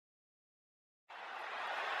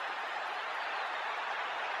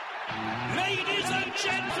Ladies and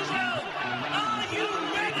gentlemen, are you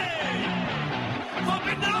ready for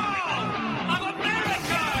Banal of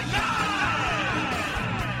America Live?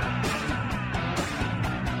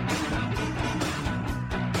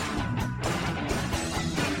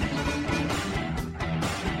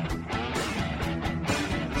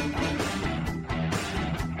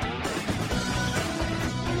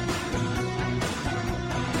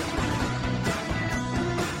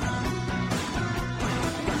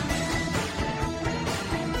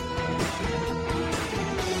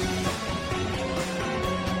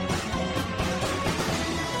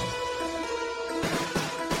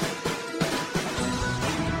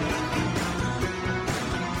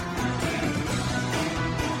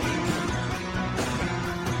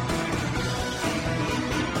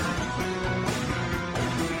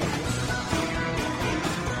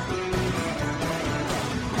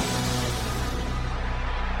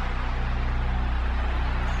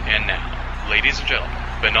 And now, ladies and gentlemen,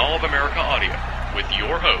 Banal of America Audio with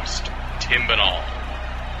your host, Tim Banal.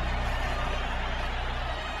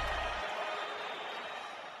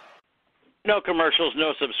 No commercials,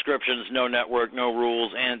 no subscriptions, no network, no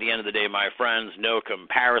rules, and at the end of the day, my friends, no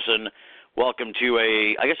comparison. Welcome to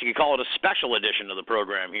I guess you could call it a special edition of the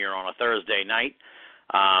program here on a Thursday night.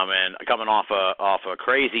 And coming off a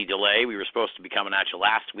crazy delay. We were supposed to be coming at you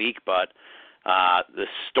last week, but the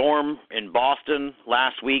storm in Boston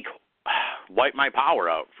last week wiped my power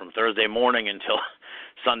out from Thursday morning until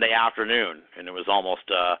Sunday afternoon, and it was almost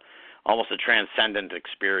a transcendent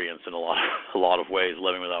experience in a lot of ways,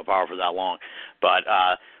 living without power for that long. But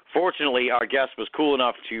fortunately, our guest was cool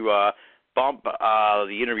enough to bump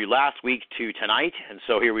the interview last week to tonight, and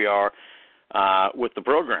so here we are with the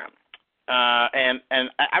program. And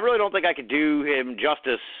I really don't think I could do him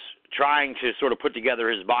justice trying to sort of put together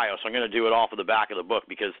his bio, so I'm going to do it off of the back of the book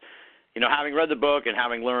because, having read the book and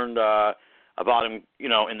having learned about him,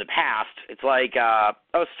 in the past, it's like I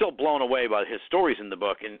was still blown away by his stories in the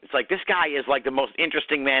book, and it's like this guy is like the most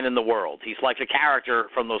interesting man in the world. He's like a character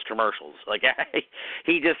from those commercials. Like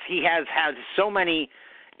he has had so many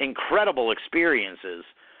incredible experiences,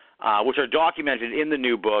 which are documented in the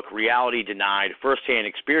new book, Reality Denied, Firsthand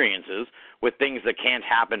Experiences with Things That Can't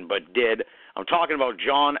Happen But Did. I'm talking about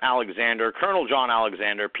John Alexander, Colonel John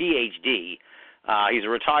Alexander, Ph.D. He's a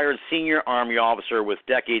retired senior Army officer with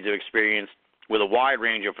decades of experience with a wide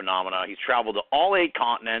range of phenomena. He's traveled to all 8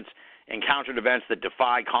 continents, encountered events that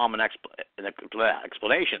defy common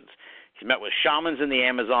explanations. He's met with shamans in the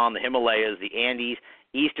Amazon, the Himalayas, the Andes,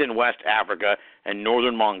 East and West Africa, and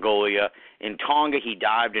northern Mongolia. In Tonga, he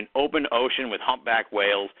dived in open ocean with humpback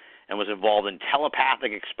whales and was involved in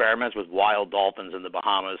telepathic experiments with wild dolphins in the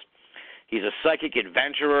Bahamas. He's a psychic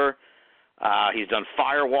adventurer. He's done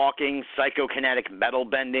firewalking, psychokinetic metal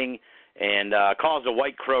bending, and caused a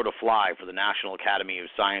white crow to fly for the National Academy of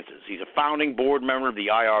Sciences. He's a founding board member of the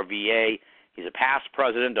IRVA. He's a past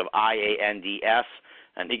president of IANDS,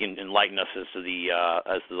 and he can enlighten us as to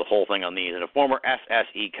the whole thing on these. And a former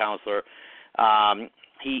SSE counselor.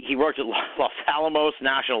 He worked at Los Alamos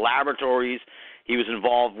National Laboratories. He was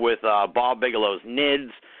involved with Bob Bigelow's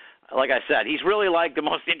NIDS. Like I said, he's really like the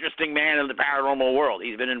most interesting man in the paranormal world.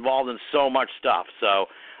 He's been involved in so much stuff. So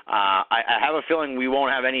I have a feeling we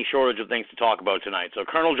won't have any shortage of things to talk about tonight. So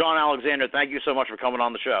Colonel John Alexander, thank you so much for coming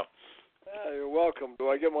on the show. You're welcome. Do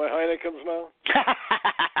I get my Heinekens now?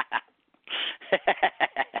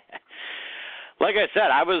 Like I said,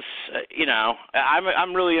 I was,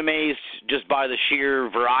 I'm really amazed just by the sheer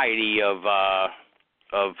variety of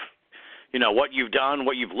what you've done,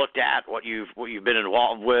 what you've looked at, what you've been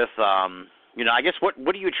involved with. I guess what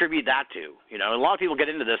do you attribute that to? A lot of people get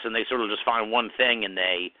into this and they sort of just find one thing and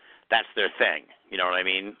that's their thing. You know what I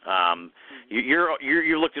mean?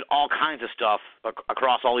 You looked at all kinds of stuff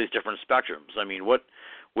across all these different spectrums. I mean,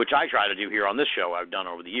 which I try to do here on this show, I've done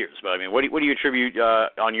over the years. But I mean, what do you attribute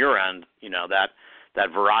on your end?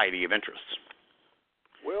 That variety of interests.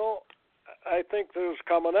 Well, I think there's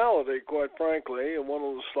commonality, quite frankly, and one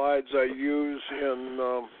of the slides I use in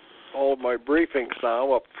all of my briefings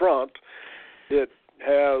now up front, it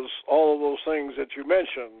has all of those things that you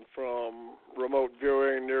mentioned, from remote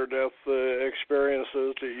viewing, near-death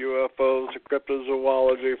experiences to UFOs, to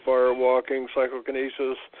cryptozoology, firewalking,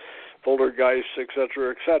 psychokinesis, poltergeists, et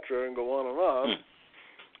cetera, and go on and on.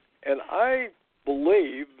 And I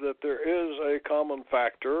believe that there is a common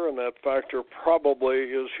factor, and that factor probably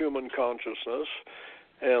is human consciousness.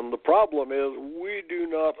 And the problem is we do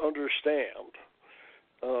not understand.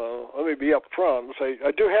 Let me be up front and say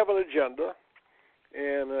I do have an agenda,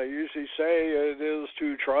 and I usually say it is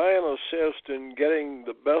to try and assist in getting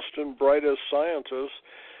the best and brightest scientists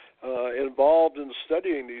involved in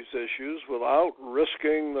studying these issues without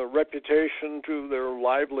risking the reputation to their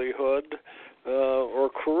livelihood or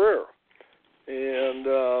career. And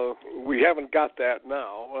we haven't got that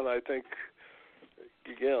now, and I think,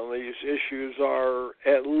 again, these issues are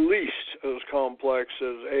at least as complex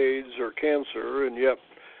as AIDS or cancer, and yet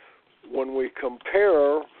when we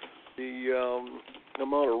compare the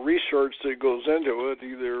amount of research that goes into it,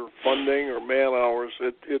 either funding or man hours,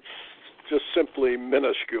 it's just simply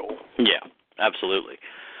minuscule. Yeah, absolutely.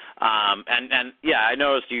 And yeah, I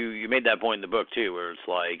noticed you made that point in the book too, where it's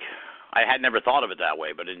like I had never thought of it that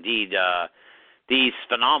way, but indeed these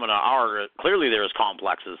phenomena are clearly they're as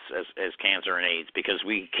complex as cancer and AIDS, because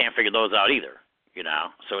we can't figure those out either. You know,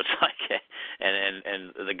 so it's like,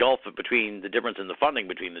 and the gulf between the difference in the funding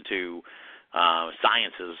between the two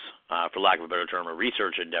sciences, for lack of a better term, or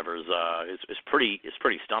research endeavors, is pretty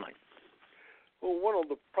stunning. Well, one of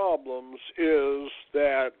the problems is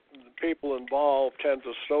that the people involved tend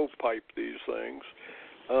to stovepipe these things.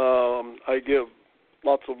 I give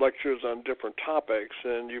lots of lectures on different topics,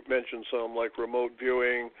 and you've mentioned some like remote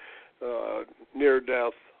viewing,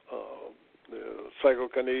 near-death,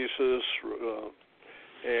 psychokinesis,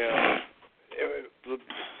 and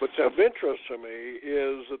what's of interest to me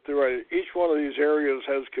is that each one of these areas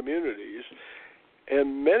has communities,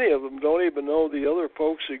 and many of them don't even know the other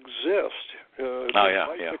folks exist.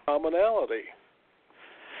 The commonality.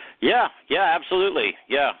 Yeah, absolutely.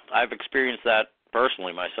 Yeah, I've experienced that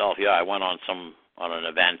personally myself. Yeah, I went on an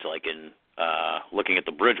event like in looking at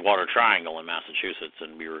the Bridgewater Triangle in Massachusetts,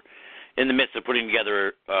 and we were in the midst of putting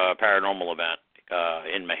together a paranormal event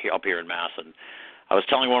up here in Mass, and I was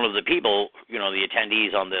telling one of the people, the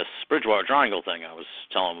attendees on this Bridgewater Triangle thing, I was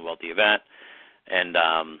telling them about the event, and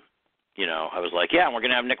I was like, yeah, we're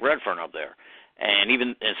going to have Nick Redfern up there. And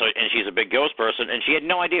she's a big ghost person, and she had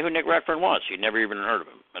no idea who Nick Redfern was. She'd never even heard of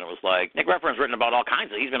him. And it was like, Nick Redfern's written about all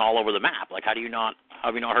kinds of, he's been all over the map. Like, how have you not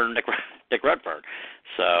heard of Nick Redfern?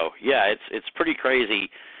 So, yeah, it's pretty crazy,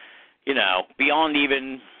 beyond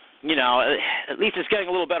even, at least it's getting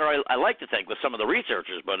a little better, I like to think, with some of the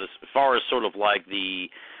researchers. But as far as sort of like the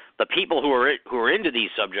people who are into these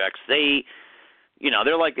subjects,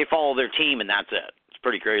 they're like, they follow their team and that's it. It's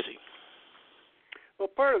pretty crazy. Well,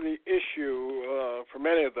 part of the issue for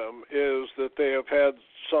many of them is that they have had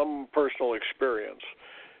some personal experience,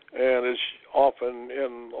 and it's often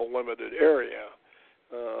in a limited area,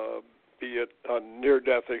 be it a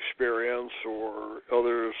near-death experience or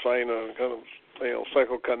other sign of kind of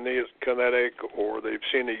psychokinetic, or they've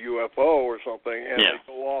seen a UFO or something, and they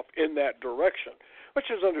go off in that direction, which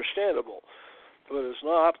is understandable. But it's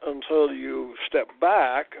not until you step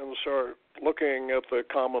back and start looking at the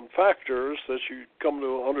common factors that you come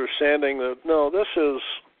to an understanding that, no, this is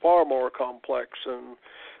far more complex than,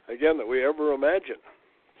 again, that we ever imagined.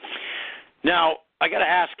 Now, I got to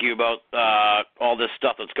ask you about all this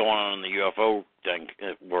stuff that's going on in the UFO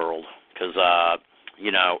world, because,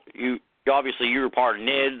 you obviously you were part of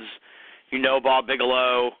NIDS, Bob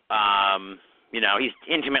Bigelow, he's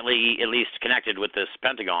intimately, at least, connected with this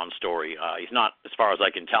Pentagon story. He's not, as far as I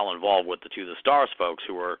can tell, involved with the To the Stars folks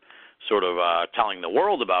who were sort of telling the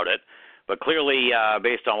world about it. But clearly,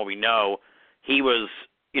 based on what we know, he was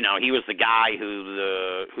the guy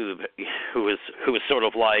who was sort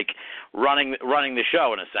of like running the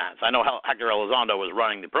show in a sense. I know Hector Elizondo was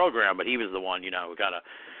running the program, but he was the one, who kind of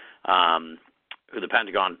who the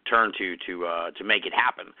Pentagon turned to make it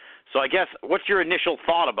happen. So I guess, what's your initial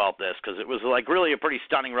thought about this? Because it was like really a pretty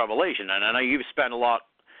stunning revelation, and I know you've spent a lot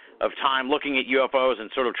of time looking at UFOs and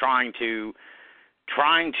sort of trying to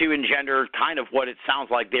engender kind of what it sounds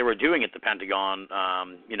like they were doing at the Pentagon,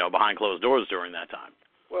 behind closed doors during that time.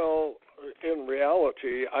 Well, in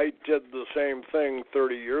reality, I did the same thing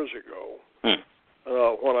 30 years ago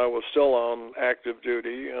when I was still on active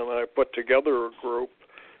duty, and I put together a group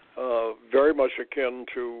very much akin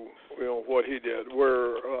to what he did.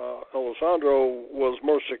 Where Elizondo was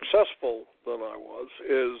more successful than I was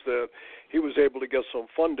is that he was able to get some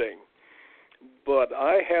funding. But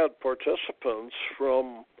I had participants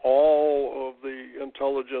from all of the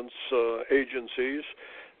intelligence agencies,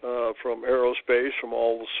 from aerospace, from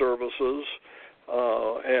all the services,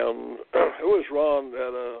 and it was run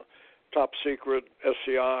at a top secret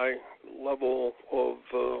SCI level of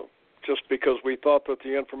just because we thought that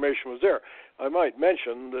the information was there. I might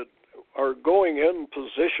mention that our going in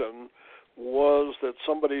position was that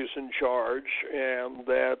somebody's in charge and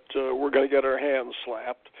that we're going to get our hands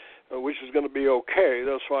slapped, which is going to be okay.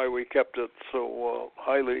 That's why we kept it so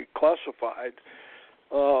highly classified.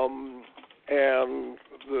 and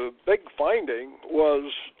the big finding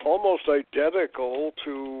was almost identical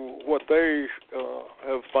to what they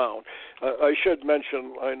have found. I should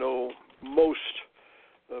mention, I know most,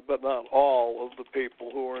 but not all, of the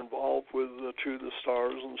people who are involved with To the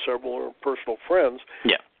Stars, and several are personal friends.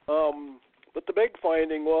 Yeah. But the big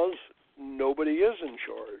finding was nobody is in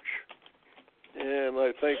charge. And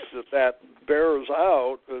I think that bears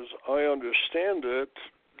out, as I understand it,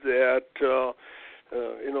 that,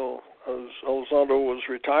 as Elizondo was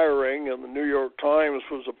retiring and the New York Times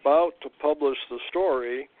was about to publish the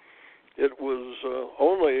story, it was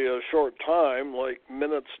only a short time, like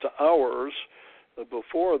minutes to hours,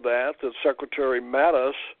 before that Secretary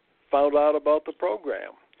Mattis found out about the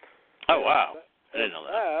program. Oh, wow. I didn't know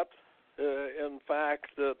that. In fact,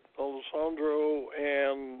 that Elizondo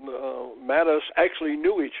and Mattis actually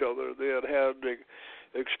knew each other. They had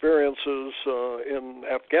experiences in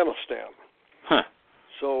Afghanistan. Huh.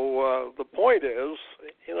 So the point is,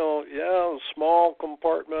 small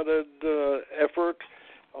compartmented effort.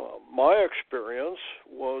 My experience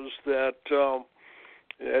was that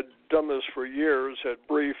had done this for years, had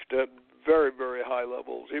briefed at very, very high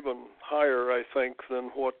levels, even higher, I think,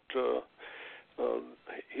 than what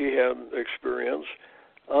he had experienced.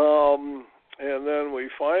 And then we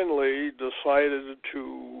finally decided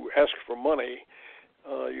to ask for money.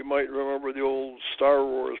 You might remember the old Star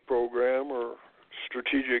Wars program, or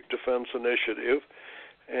Strategic Defense Initiative.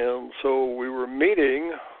 And so we were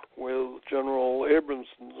meeting with General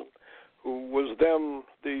Abramson, who was then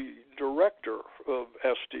the director of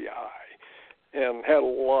SDI and had a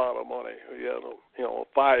lot of money. He had a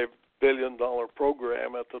 $5 billion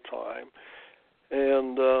program at the time.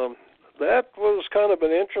 And that was kind of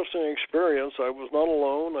an interesting experience. I was not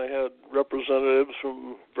alone. I had representatives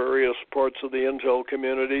from various parts of the intel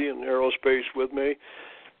community and aerospace with me.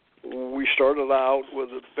 We started out with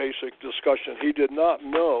a basic discussion. He did not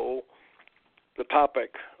know the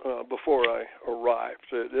topic before I arrived.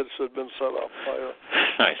 It had been set up by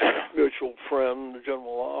a mutual friend, the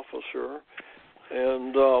general officer.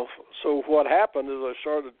 And so what happened is I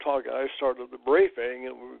started the briefing,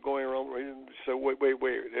 and we were going around, and he said, wait,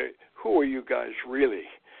 who are you guys really?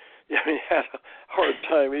 I had a hard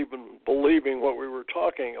time even believing what we were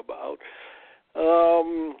talking about.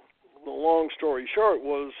 The long story short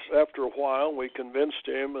was, after a while, we convinced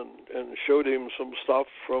him and showed him some stuff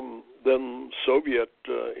from then Soviet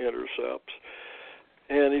intercepts.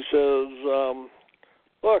 And he says,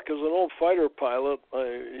 look, as an old fighter pilot,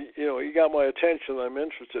 you got my attention, I'm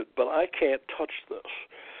interested, but I can't touch this.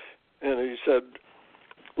 And he said,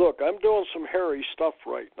 look, I'm doing some hairy stuff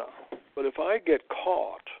right now, but if I get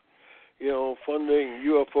caught, funding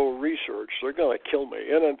UFO research, they're going to kill me.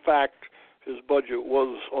 And in fact, his budget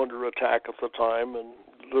was under attack at the time and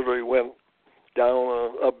literally went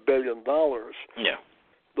down $1 billion. Yeah.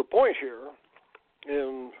 The point here,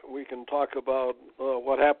 and we can talk about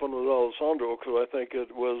what happened with Elizondo, because I think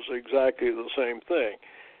it was exactly the same thing,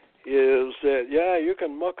 is that, you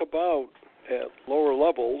can muck about at lower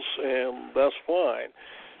levels, and that's fine.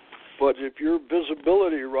 But if your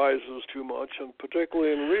visibility rises too much, and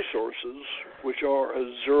particularly in resources, which are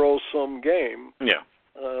a zero-sum game,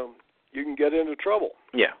 you can get into trouble.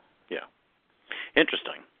 Yeah.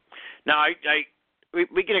 Interesting. Now,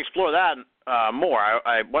 we can explore that more.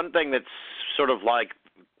 One thing that's sort of like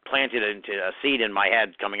planted into a seed in my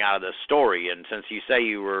head coming out of this story, and since you say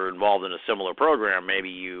you were involved in a similar program, maybe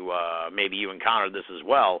you encountered this as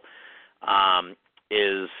well,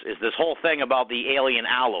 is this whole thing about the alien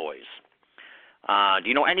alloys. Do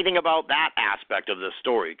you know anything about that aspect of this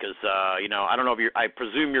story? Because I don't know if I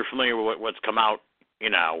presume you're familiar with what's come out,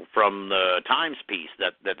 from the Times piece,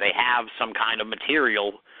 that they have some kind of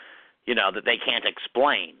material, that they can't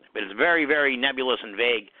explain. But it's very, very nebulous and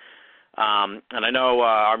vague. And I know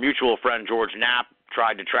our mutual friend George Knapp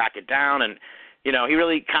tried to track it down, and he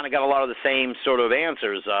really kind of got a lot of the same sort of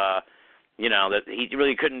answers. That he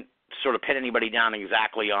really couldn't sort of pin anybody down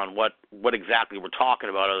exactly on what exactly we're talking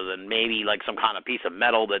about, other than maybe like some kind of piece of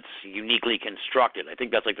metal that's uniquely constructed. I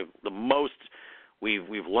think that's like the most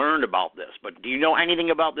we've learned about this. But do you know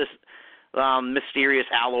anything about this mysterious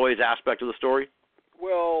alloys aspect of the story?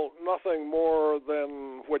 Well, nothing more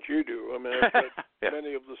than what you do. I mean, I've read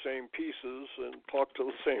many of the same pieces and talked to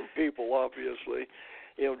the same people, obviously.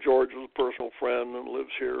 George is a personal friend and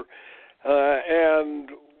lives here. And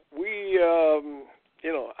we,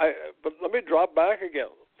 but let me drop back again.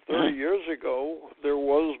 30 years ago, there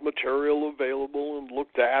was material available and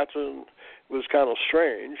looked at, and it was kind of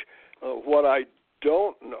strange. What I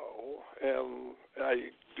don't know, and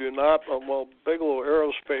I do not, Bigelow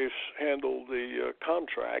Aerospace handled the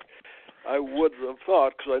contract, I would have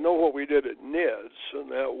thought, because I know what we did at NIDS,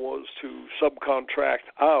 and that was to subcontract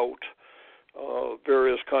out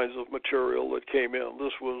various kinds of material that came in.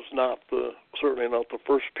 This was certainly not the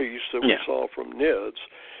first piece that we saw from NIDS,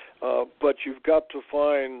 but you've got to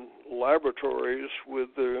find laboratories with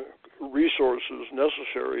the resources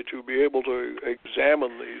necessary to be able to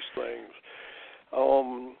examine these things.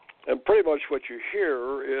 And pretty much what you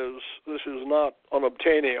hear is this is not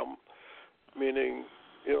unobtainium, meaning,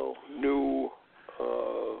 new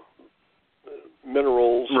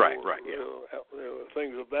minerals,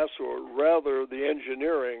 things of that sort, rather the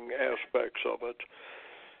engineering aspects of it.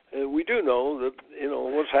 And we do know that,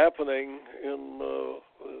 what's happening in the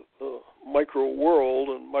micro world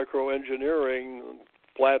and microengineering,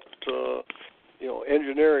 flat,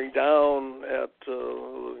 engineering down at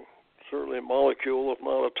certainly molecule, if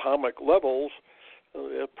not atomic levels,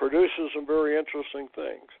 it produces some very interesting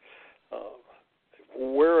things.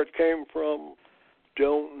 Where it came from,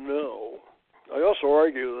 don't know. I also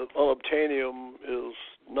argue that unobtainium is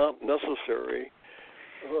not necessary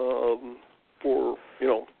for,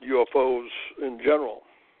 UFOs in general.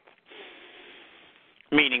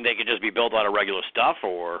 Meaning they could just be built out of regular stuff,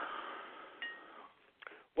 or?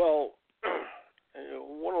 Well,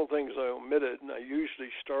 one of the things I omitted, and I usually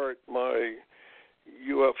start my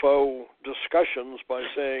UFO discussions by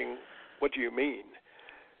saying, what do you mean?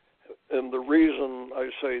 And the reason I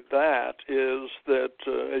say that is that,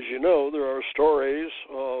 as you know, there are stories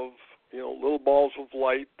of, little balls of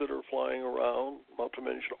light that are flying around, not to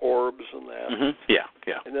mention orbs and that. Mm-hmm.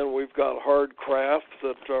 Yeah. And then we've got hard craft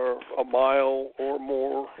that are a mile or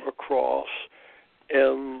more across,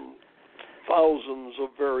 and thousands of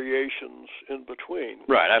variations in between.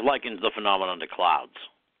 Right. I've likened the phenomenon to clouds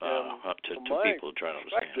to people trying to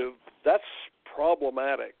understand. That's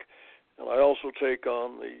problematic. And I also take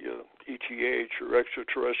on the ETH, or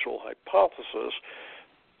extraterrestrial hypothesis,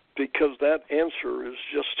 because that answer is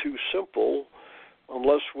just too simple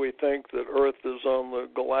unless we think that Earth is on the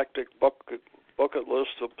galactic bucket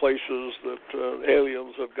list of places that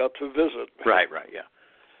aliens have got to visit. Right, yeah.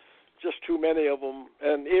 Just too many of them.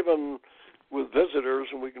 And even with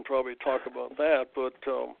visitors, and we can probably talk about that, but,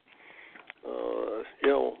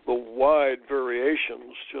 the wide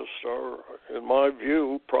variations just are, in my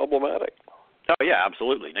view, problematic. Oh, yeah,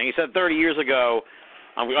 absolutely. Now, you said 30 years ago,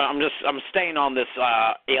 I'm staying on this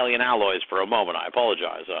alien alloys for a moment. I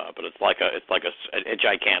apologize, but it's like an itch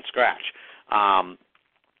I can't scratch.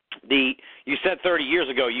 You said 30 years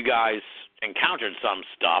ago you guys encountered some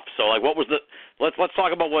stuff. So, like, what was let's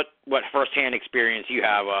talk about what firsthand experience you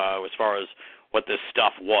have as far as what this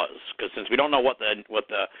stuff was, because since we don't know what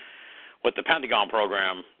the Pentagon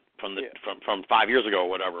program from 5 years ago or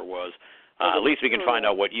whatever was, at least we can find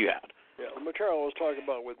out what you had. Yeah, the material I was talking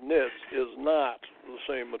about with NIDS is not the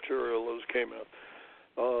same material as came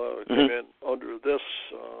in under this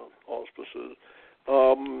auspices.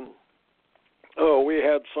 We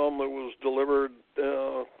had some that was delivered.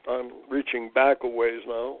 I'm reaching back a ways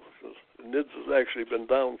now, because NIDS has actually been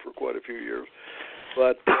down for quite a few years.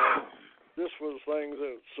 But this was things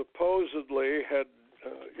that supposedly had,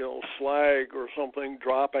 slag or something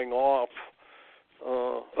dropping off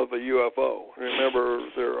of a UFO. Remember,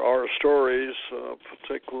 there are stories,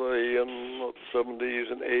 particularly in the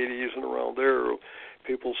 70s and 80s and around there,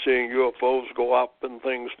 people seeing UFOs go up and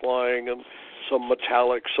things flying and some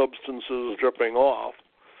metallic substances dripping off.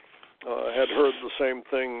 I had heard the same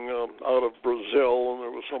thing out of Brazil, and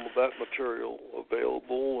there was some of that material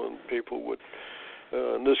available, and people would,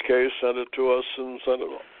 in this case, send it to us and send it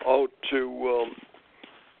out to,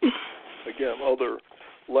 again, other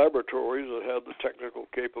laboratories that had the technical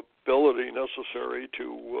capability necessary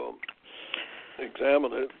to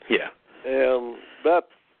examine it. Yeah. And that,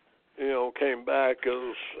 came back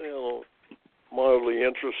as, mildly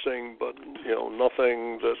interesting, but,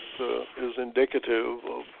 nothing that is indicative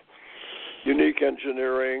of unique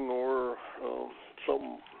engineering or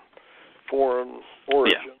some foreign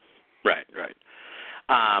origin. Yeah. Right.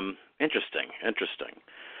 Interesting.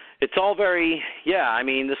 It's all very,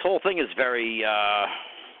 this whole thing is very,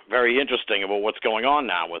 very interesting about what's going on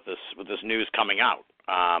now with this news coming out.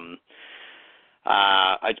 I'm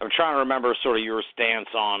trying to remember sort of your stance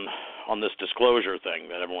on this disclosure thing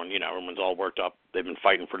that everyone's all worked up. They've been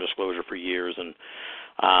fighting for disclosure for years, and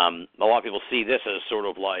a lot of people see this as sort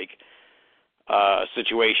of like a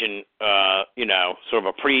situation, sort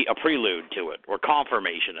of a prelude to it, or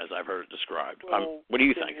confirmation, as I've heard it described. What do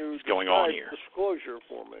you think is going on here? Disclosure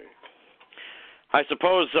for me. I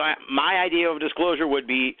suppose my idea of disclosure would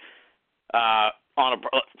be,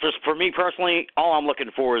 for me personally, all I'm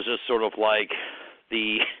looking for is just sort of like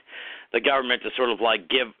the government to sort of like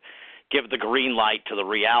give the green light to the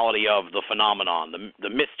reality of the phenomenon, the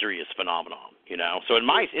mysterious phenomenon. So in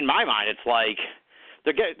my mind, it's like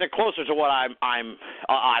they're closer to what I'm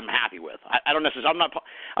happy with. I don't necessarily.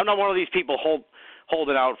 I'm not one of these people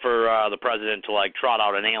holding out for the president to like trot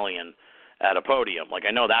out an alien at a podium. Like,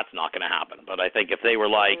 I know that's not going to happen, but I think if they were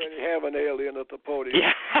like, you have an alien at the podium.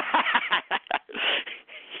 Yeah.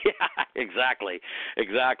 Yeah, exactly.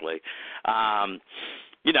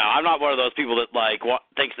 I'm not one of those people that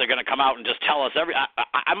thinks they're going to come out and just tell us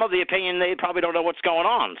I'm of the opinion they probably don't know what's going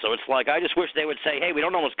on. So it's like, I just wish they would say, hey, we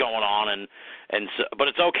don't know what's going on, and so, but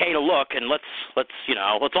it's okay to look, and let's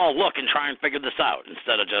all look and try and figure this out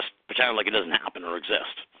instead of just pretending like it doesn't happen or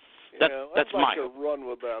exist. That's I'd like to run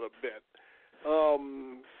with that a bit.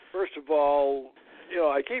 First of all,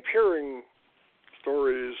 I keep hearing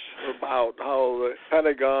stories about how the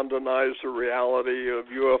Pentagon denies the reality of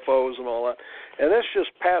UFOs and all that, and that's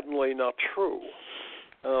just patently not true.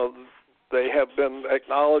 They have been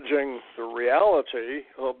acknowledging the reality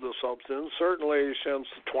of the substance, certainly since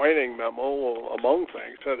the Twining memo, among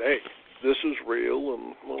things, said, hey, this is real.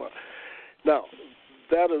 And now,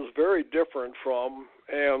 that is very different from,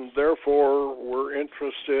 and therefore we're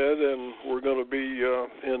interested and we're going to be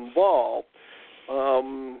involved.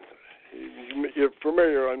 You're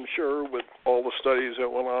familiar, I'm sure, with all the studies that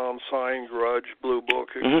went on, Sign, Grudge, Blue Book,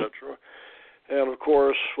 etc. And, of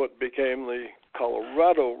course, what became the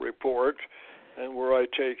Colorado Report, and where I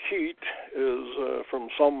take heat is from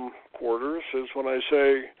some quarters, is when I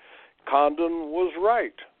say Condon was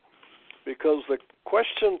right. Because the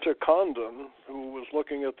question to Condon, who was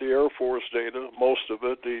looking at the Air Force data, most of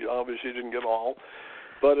it, he obviously didn't get all,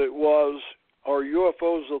 but it was, are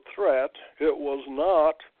UFOs a threat? It was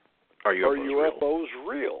not, are UFOs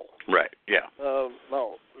real? Right, yeah.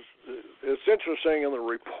 Now, it's interesting in the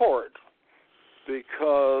report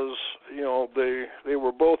because, they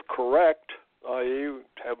were both correct, i.e.,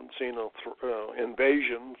 haven't seen an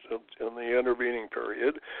invasion in the intervening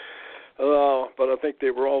period. But I think they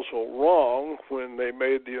were also wrong when they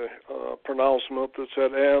made the pronouncement that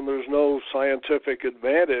said, and there's no scientific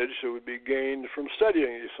advantage that would be gained from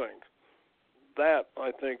studying these things. That,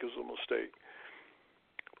 I think, is a mistake.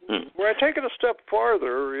 Where I take it a step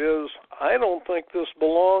farther is I don't think this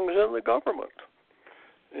belongs in the government.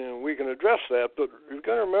 And we can address that, but you've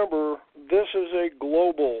got to remember this is a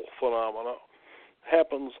global phenomenon. It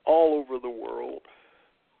happens all over the world.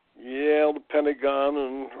 Yeah, the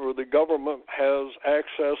Pentagon or the government has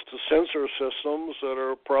access to sensor systems that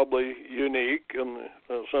are probably unique and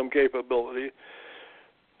some capability.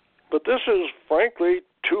 But this is, frankly,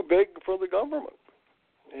 too big for the government.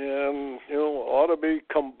 And, ought to be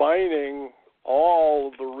combining all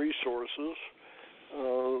of the resources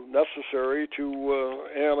necessary to,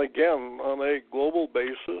 and again, on a global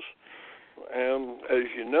basis. And as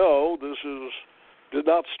you know, this did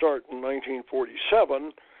not start in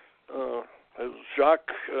 1947. As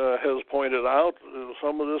Jacques has pointed out,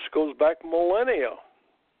 some of this goes back millennia.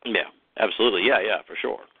 Yeah, absolutely. Yeah, for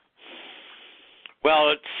sure.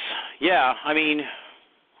 Well, it's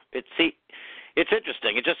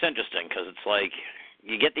interesting. It's just interesting because it's like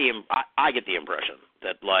you get I get the impression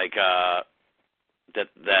that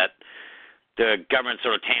that the government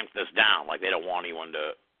sort of tamped this down, like they don't want anyone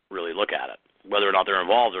to really look at it, whether or not they're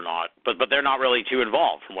involved or not. But they're not really too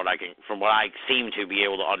involved from what I seem to be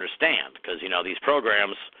able to understand, because these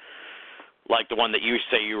programs, like the one that you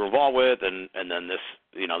say you were involved with, and then this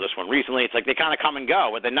this one recently, it's like they kind of come and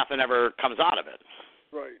go, but then nothing ever comes out of it.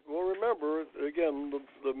 Right. Well, remember again,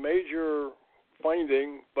 the major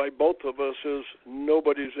finding by both of us is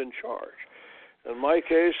nobody's in charge. In my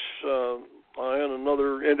case, I and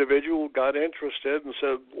another individual got interested and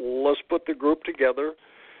said, let's put the group together.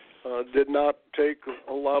 Did not take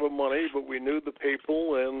a lot of money, but we knew the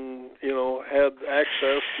people and, had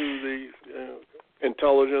access to the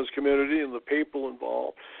intelligence community and the people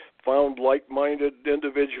involved, found like-minded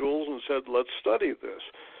individuals and said, let's study this.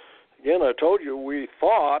 Again, I told you we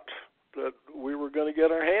thought that we were going to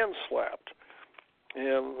get our hands slapped.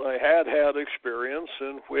 And I had experience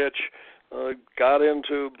in which got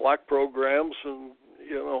into black programs and,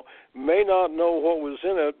 may not know what was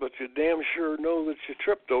in it, but you damn sure know that you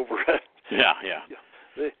tripped over it. Yeah.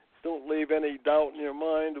 They don't leave any doubt in your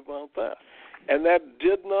mind about that. And that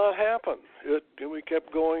did not happen. We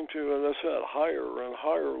kept going to, as I said, higher and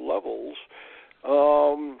higher levels.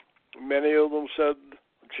 Many of them said,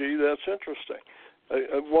 gee, that's interesting.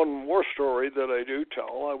 One more story that I do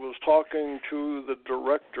tell. I was talking to the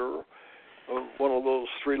director of one of those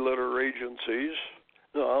three-letter agencies.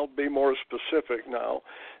 No, I'll be more specific now.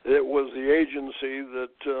 It was the agency that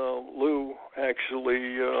Lou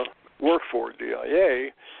actually worked for,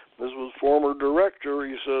 DIA, this was former director,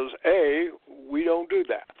 he says, A, we don't do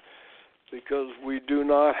that because we do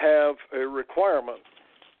not have a requirement.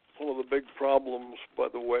 One of the big problems, by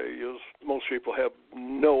the way, is most people have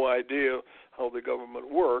no idea how the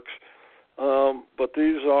government works, but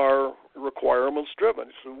these are requirements driven.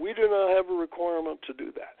 So we do not have a requirement to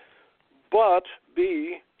do that. But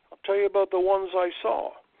B, I'll tell you about the ones I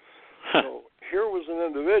saw. So here was an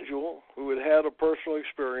individual who had had a personal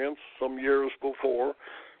experience some years before,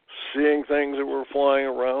 seeing things that were flying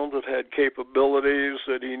around that had capabilities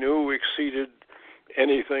that he knew exceeded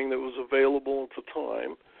anything that was available at the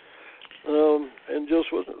time. And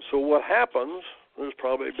just wasn't. So what happens, there's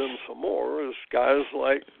probably been some more, is guys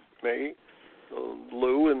like me,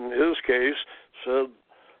 Lou in his case, said,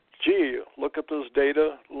 gee, look at this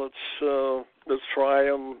data, let's try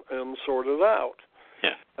and sort it out.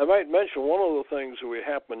 Yeah. I might mention one of the things that we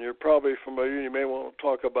happen, you're probably familiar, you may want to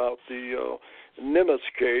talk about the Nimitz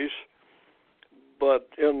case, but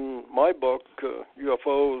in my book,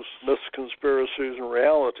 UFOs, Myths, Conspiracies, and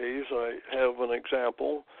Realities, I have an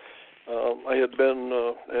example. I had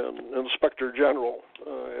been an inspector general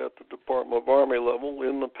at the Department of Army level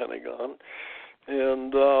in the Pentagon,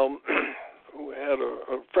 and we had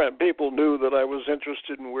a friend. People knew that I was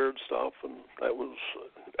interested in weird stuff, and that was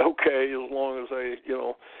okay as long as I,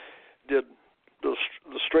 did the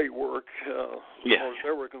straight work as far as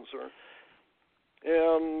they were concerned.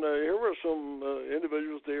 And here were some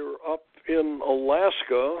individuals. They were up in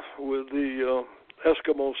Alaska with the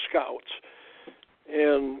Eskimo Scouts,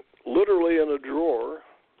 and literally in a drawer,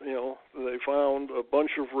 they found a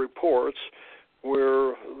bunch of reports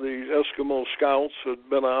where the Eskimo Scouts had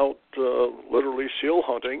been out literally seal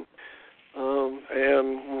hunting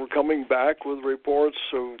and were coming back with reports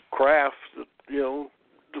of craft that,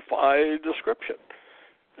 defy description.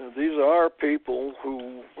 And these are people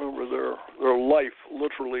who, remember, their life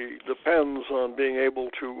literally depends on being able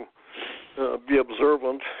to be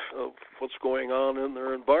observant of what's going on in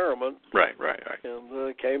their environment. Right.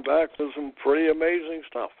 And came back with some pretty amazing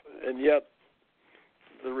stuff. And yet,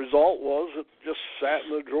 the result was it just sat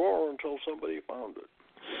in the drawer until somebody found it.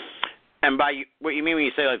 And by what you mean when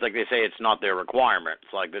you say like they say it's not their requirement,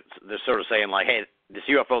 it's like they're sort of saying like, hey, this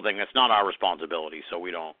UFO thing, that's not our responsibility, so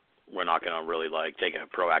we're not going to really take a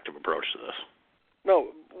proactive approach to this.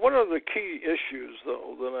 No, one of the key issues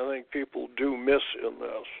though that I think people do miss in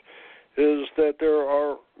this is that there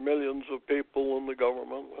are millions of people in the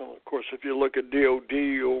government. And of course, if you look at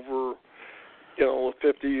DOD over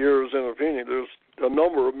 50 years intervening, there's a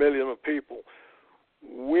number of million of people.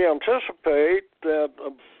 We anticipate that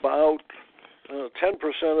about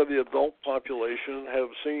 10% of the adult population have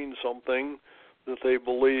seen something that they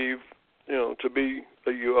believe, to be a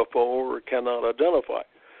UFO or cannot identify.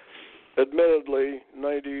 Admittedly,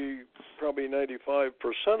 probably 95%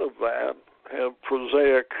 of that have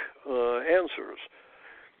prosaic answers.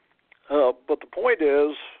 But the point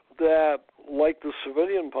is that, like the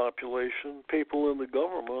civilian population, people in the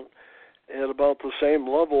government at about the same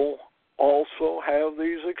level also have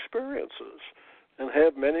these experiences and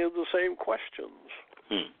have many of the same questions.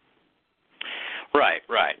 Right.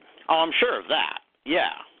 Oh, I'm sure of that. Yeah.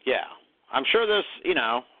 I'm sure there's,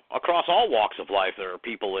 across all walks of life, there are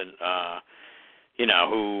people in,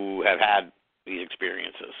 who have had these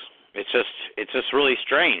experiences. It's just really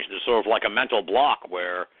strange. There's sort of like a mental block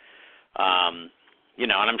where, and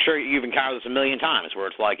I'm sure you've encountered this a million times, where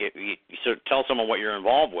it's like you sort of tell someone what you're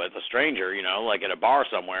involved with, a stranger, like at a bar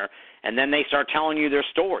somewhere, and then they start telling you their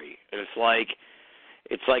story. And it's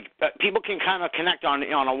like people can kind of connect on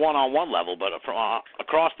a one-on-one level, but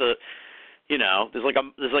across the,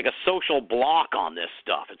 there's like a social block on this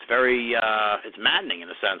stuff. It's very it's maddening in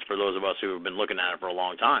a sense for those of us who have been looking at it for a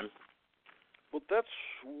long time. Well, that's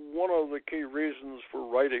one of the key reasons for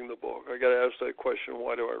writing the book. I got to ask that question: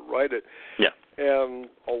 why do I write it? Yeah. And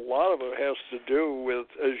a lot of it has to do with,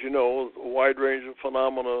 as you know, a wide range of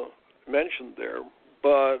phenomena mentioned there.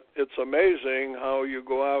 But it's amazing how you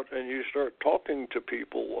go out and you start talking to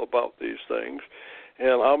people about these things,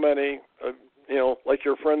 and how many, like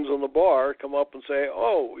your friends in the bar, come up and say,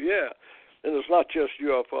 "Oh, yeah." And it's not just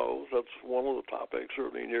UFOs. That's one of the topics,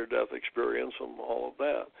 certainly near-death experience and all of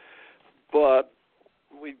that. But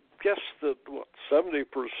we guess that 70%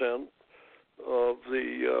 of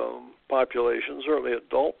the population, certainly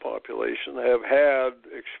adult population, have had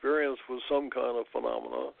experience with some kind of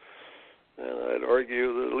phenomena. And I'd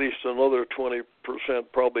argue that at least another 20%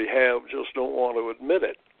 probably have, just don't want to admit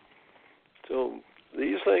it. So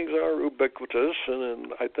these things are ubiquitous,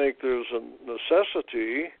 and I think there's a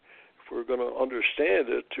necessity, if we're going to understand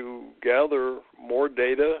it, to gather more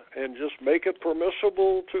data and just make it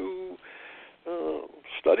permissible to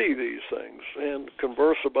study these things and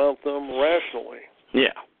converse about them rationally.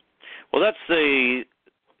 Yeah. Well, that's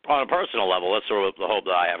on a personal level, that's sort of the hope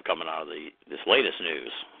that I have coming out of this latest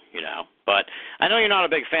news, But I know you're not a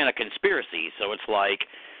big fan of conspiracy, so it's like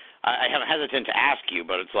I'm hesitant to ask you,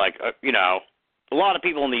 but it's like, a lot of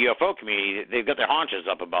people in the UFO community, they've got their haunches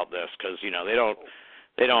up about this because,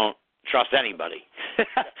 they don't trust anybody.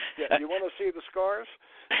 Yeah, you want to see the scars?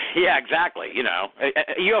 Yeah, exactly.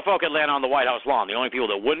 A UFO could land on the White House lawn. The only people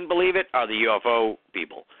that wouldn't believe it are the UFO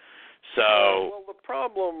people. So. Well, the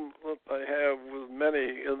problem that I have with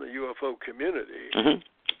many in the UFO community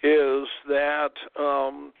is that,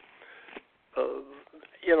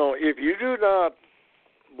 if you do not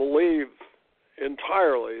believe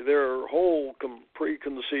entirely their whole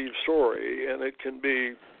preconceived story, and it can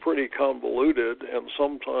be pretty convoluted and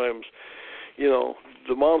sometimes,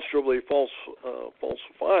 demonstrably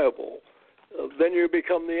falsifiable, then you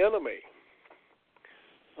become the enemy.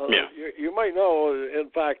 You might know, in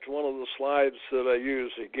fact, one of the slides that I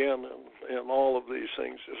use again in all of these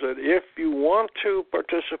things is that if you want to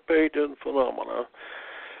participate in phenomena,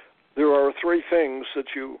 there are three things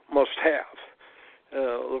that you must have.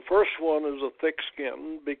 The first one is a thick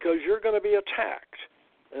skin because you're going to be attacked.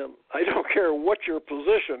 And I don't care what your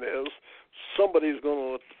position is, somebody's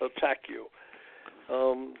going to attack you.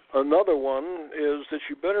 Another one is that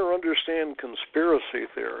you better understand conspiracy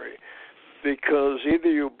theory, because either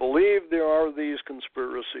you believe there are these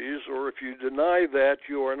conspiracies, or if you deny that,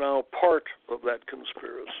 you are now part of that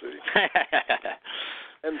conspiracy.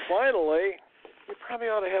 And finally, you probably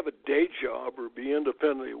ought to have a day job or be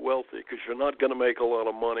independently wealthy, because you're not going to make a lot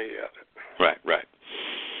of money at it. Right.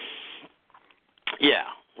 Yeah.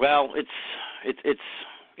 Well, it's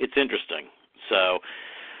interesting. So,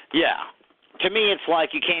 yeah. To me, it's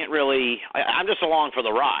like you can't really. I'm just along for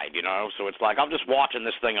the ride, So it's like I'm just watching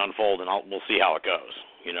this thing unfold, and we'll see how it goes.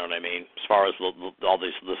 You know what I mean? As far as all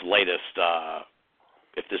this latest,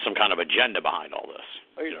 if there's some kind of agenda behind all this.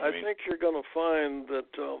 I think you're going to find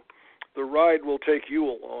that the ride will take you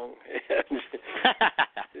along.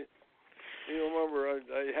 You remember,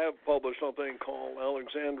 I have published something called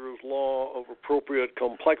Alexander's Law of Appropriate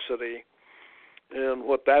Complexity. And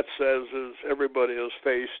what that says is everybody is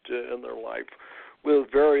faced in their life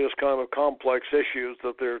with various kind of complex issues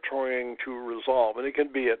that they're trying to resolve. And it can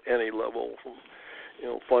be at any level, from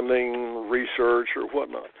funding, research, or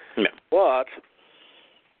whatnot. Yeah. But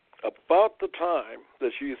about the time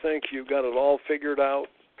that you think you've got it all figured out,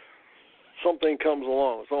 something comes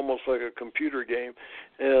along. It's almost like a computer game.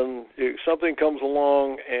 And something comes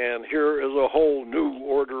along, and here is a whole new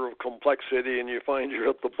order of complexity, and you find you're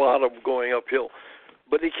at the bottom going uphill.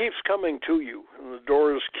 But it keeps coming to you, and the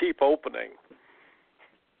doors keep opening.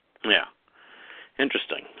 Yeah.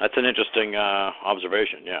 Interesting. That's an interesting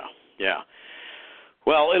observation. Yeah.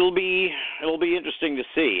 Well, it'll be interesting to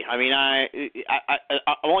see. I mean, I'm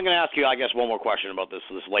only going to ask you, I guess, one more question about this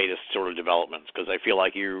latest sort of developments, because I feel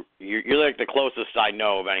like you're like the closest I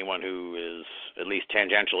know of anyone who is at least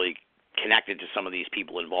tangentially connected to some of these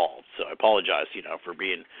people involved. So I apologize, for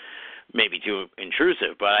being maybe too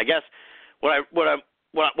intrusive. But I guess what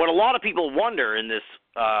a lot of people wonder in this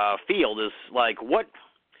field is like, what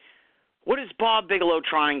is Bob Bigelow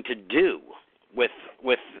trying to do with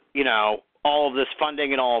all of this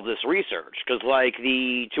funding and all of this research? Because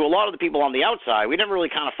to a lot of the people on the outside, we never really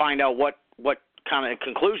kind of find out what kind of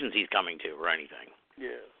conclusions he's coming to or anything.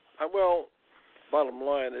 Yeah. Well, bottom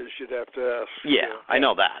line is you'd have to ask. Yeah, I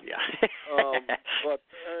know that. Yeah. But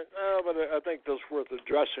I think that's worth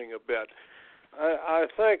addressing a bit. I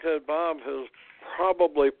think that Bob has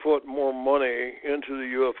probably put more money into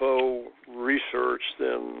the UFO research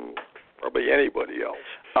than probably anybody else.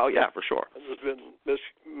 Oh, yeah, for sure. There's been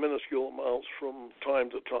minuscule amounts from time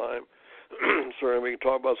to time. Sorry, we can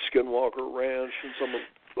talk about Skinwalker Ranch and some of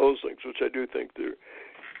those things, which I do think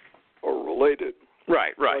are related.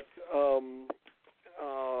 Right. But,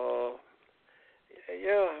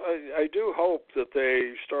 I do hope that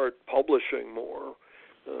they start publishing more.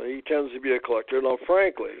 He tends to be a collector. Now,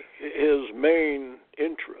 frankly, his main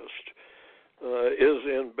interest is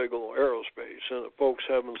in Bigelow Aerospace, and if folks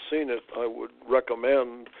haven't seen it, I would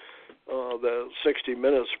recommend the 60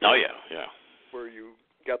 Minutes. Oh, yeah. Where you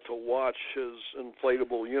get to watch his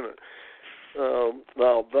inflatable unit.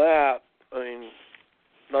 Now that, I mean,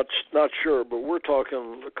 not sure, but we're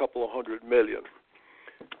talking a couple of $100 million.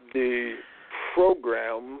 The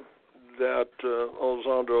program that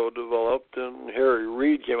Alessandro developed and Harry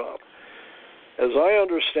Reid came up, as I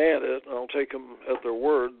understand it, and I'll take them at their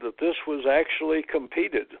word, that this was actually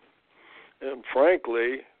competed. And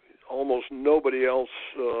frankly, almost nobody else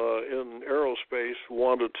in aerospace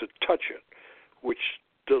wanted to touch it. which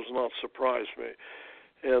does not surprise me,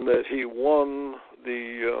 and that he won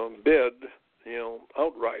the bid,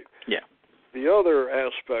 outright. Yeah. The other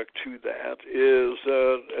aspect to that is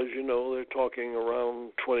that, as you know, they're talking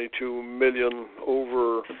around $22 million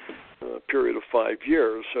over a period of 5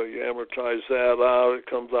 years. So you amortize that out, it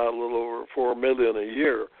comes out a little over $4 million a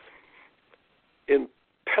year. In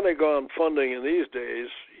Pentagon funding in these days,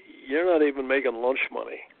 you're not even making lunch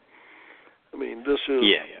money. I mean, this is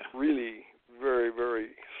really very, very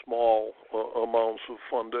small amounts of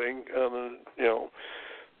funding, and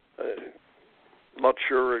not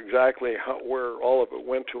sure exactly where all of it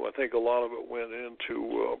went to. I think a lot of it went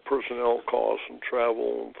into personnel costs and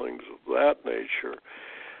travel and things of that nature.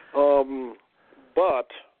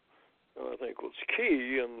 But I think what's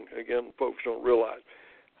key, and again, folks don't realize,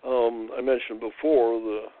 I mentioned before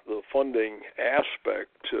the funding aspect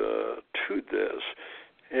to this,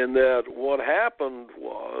 and that what happened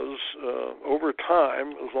was over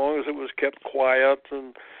time, as long as it was kept quiet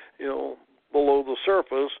and below the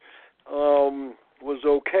surface, was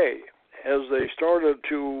okay. As they started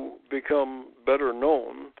to become better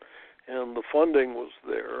known and the funding was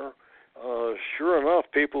there, sure enough,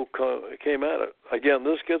 people came at it. Again,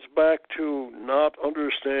 this gets back to not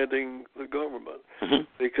understanding the government,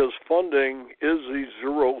 because funding is a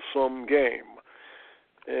zero-sum game.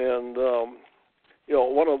 And,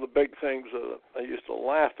 one of the big things that I used to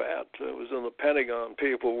laugh at was in the Pentagon,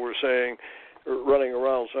 people were saying, running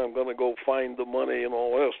around saying, I'm going to go find the money and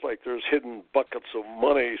all this, like there's hidden buckets of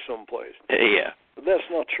money someplace. Yeah. But that's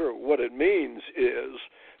not true. What it means is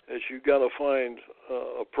you got to find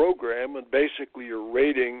a program, and basically you're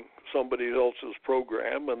rating somebody else's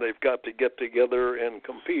program, and they've got to get together and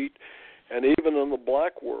compete. And even in the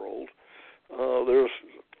black world, there's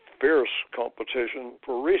fierce competition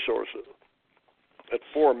for resources. At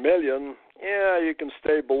 $4 million, you can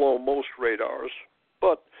stay below most radars,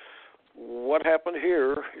 but what happened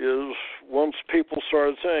here is once people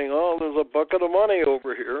started saying, oh, there's a bucket of money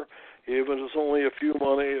over here, even if it's only a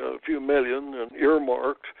few million and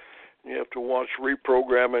earmarked, you have to watch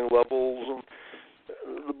reprogramming levels, and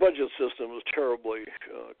the budget system is terribly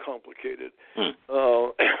complicated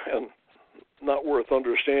and not worth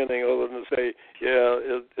understanding other than to say,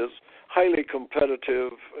 it's highly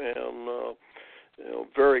competitive and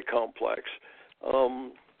very complex.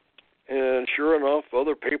 And sure enough,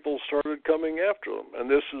 other people started coming after them. And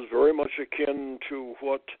this is very much akin to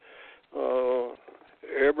what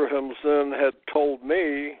Abrahamson had told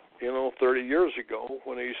me, 30 years ago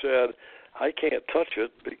when he said, I can't touch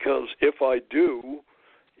it because if I do,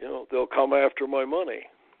 they'll come after my money.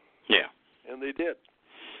 Yeah. And they did.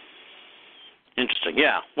 Interesting.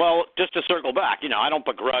 Yeah. Well, just to circle back,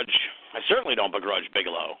 I certainly don't begrudge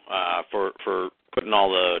Bigelow for putting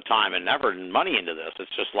all the time and effort and money into this.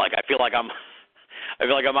 It's just like I feel like I'm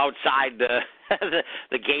outside the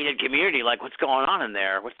gated community. Like, what's going on in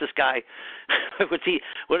there? What's this guy?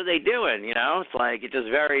 What are they doing? It's like it's just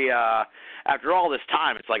very. After all this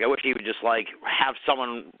time, it's like I wish he would just like have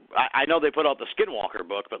someone. I know they put out the Skinwalker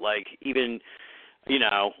book, but like even.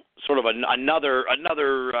 Sort of another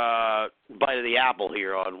bite of the apple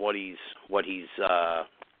here on what he's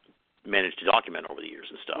managed to document over the years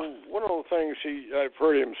and stuff. One of the things I've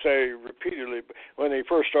heard him say repeatedly when he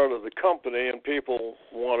first started the company and people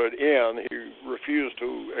wanted in, he refused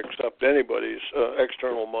to accept anybody's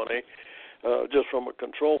external money just from a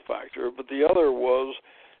control factor. But the other was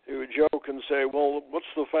he would joke and say, well, what's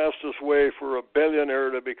the fastest way for a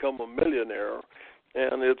billionaire to become a millionaire?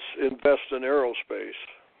 And it's invest in aerospace.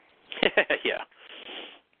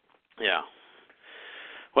 Yeah.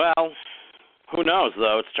 Well, who knows,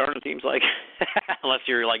 though? It's starting to seem like, unless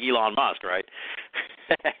you're like Elon Musk, right?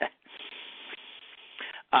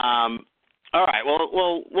 All right,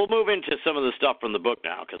 well, we'll move into some of the stuff from the book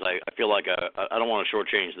now, because I feel like I don't want to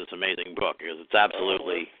shortchange this amazing book, because it's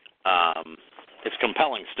absolutely it's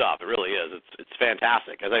compelling stuff. It really is. It's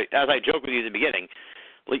fantastic. As I joked with you at the beginning,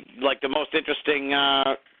 like the most interesting,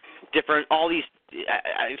 different, all these,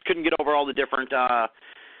 I just couldn't get over all the different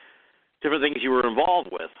things you were involved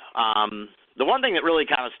with. The one thing that really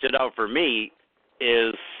kind of stood out for me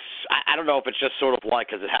is, I don't know if it's just sort of like,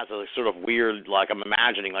 because it has a sort of weird, like I'm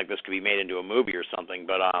imagining like this could be made into a movie or something,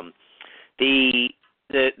 but these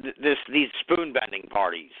spoon bending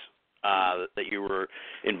parties that you were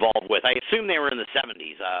involved with, I assume they were in the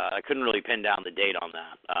 70s. I couldn't really pin down the date on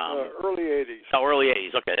that. Early 80s. Oh, early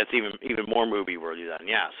 80s. Okay, that's even more movie worthy then.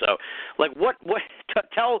 Yeah. So, like, what?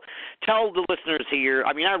 Tell the listeners here.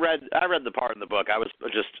 I mean, I read the part in the book. I was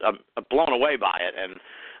just blown away by it, and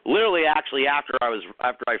literally, actually, after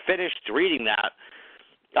I finished reading that,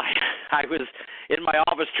 I was in my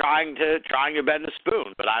office trying to bend a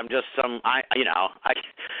spoon, but I'm just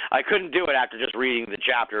I couldn't do it after just reading the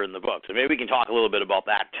chapter in the book. So maybe we can talk a little bit about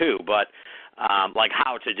that too, but like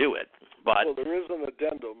how to do it. But well, there is an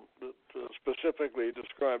addendum that specifically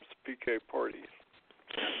describes the PK parties.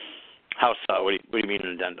 How so? What do you mean an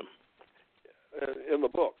addendum? In the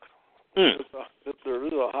book. There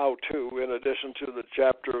is a how-to in addition to the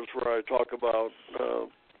chapters where I talk about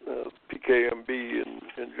PKMB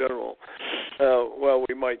in general. Well,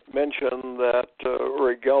 we might mention that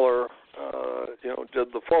Uri Geller,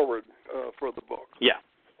 did the foreword for the book. Yeah.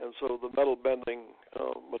 And so the metal bending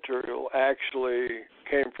material actually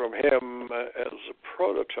came from him as a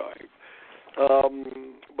prototype.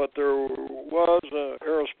 But there was an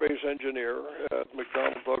aerospace engineer at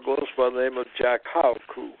McDonnell Douglas by the name of Jack Houck,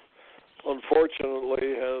 who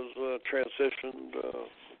unfortunately has transitioned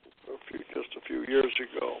just a few years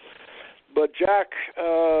ago. But Jack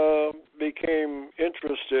became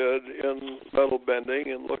interested in metal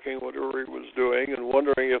bending and looking what Uri was doing and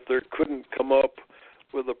wondering if there couldn't come up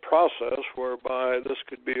with a process whereby this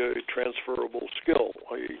could be a transferable skill,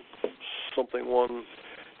 something one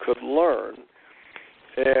could learn.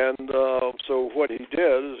 And so what he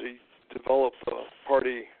did is he developed a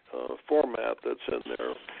party format that's in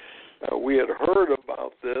there. We had heard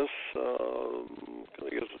about this, I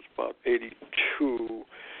guess it's about 82,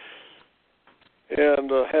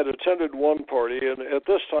 and had attended one party. And at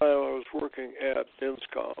this time I was working at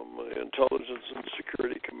INSCOM, Intelligence and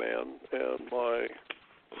Security Command, and my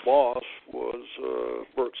boss was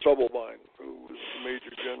Bert Stubblebine, who was the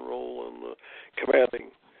Major General and the commanding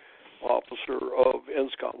officer of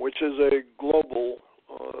INSCOM, which is a global,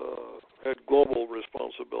 had global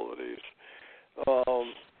responsibilities.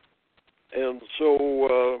 And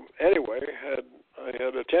so, anyway, I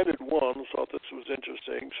had attended one, thought this was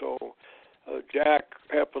interesting. So Jack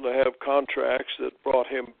happened to have contracts that brought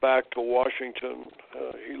him back to Washington.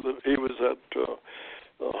 He was at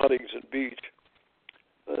Huntington Beach.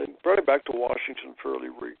 And brought him back to Washington fairly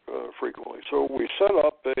frequently. So we set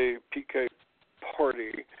up a PK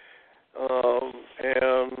party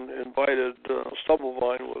and invited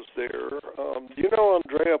Stubblebine was there. Do you know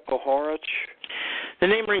Andrea Paharic? The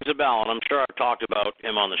name rings a bell, and I'm sure I've talked about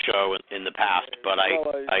him on the show in the past. But I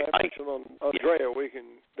mentioned on Andrea. We can.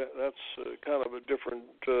 That's kind of a different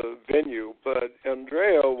venue. But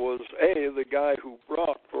Andrea was the guy who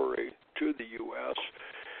brought Uri to the U.S.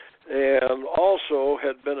 and also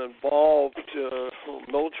had been involved from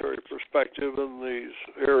a military perspective in these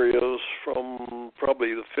areas from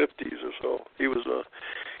probably the 50s or so. He was a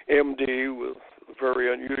MD with a very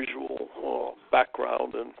unusual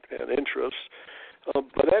background and interests.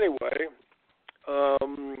 But anyway,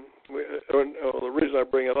 the reason I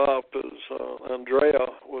bring it up is Andrea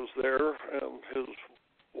was there, and his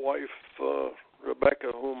wife,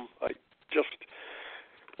 Rebecca, whom I just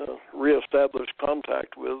reestablished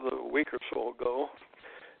contact with a week or so ago.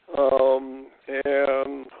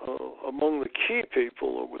 And among the key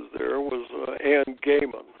people that was there was Ann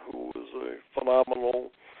Gaiman, who was a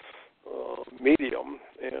phenomenal medium,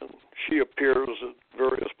 and she appears at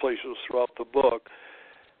various places throughout the book.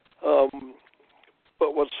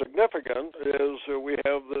 But what's significant is we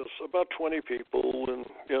have this about 20 people in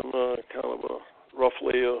kind of a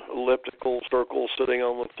roughly elliptical circle sitting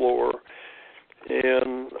on the floor.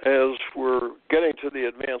 And as we're getting to the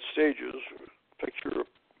advanced stages, picture a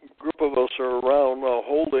group of us are around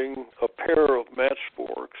holding a pair of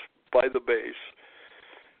matchforks by the base.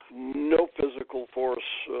 No physical force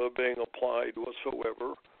being applied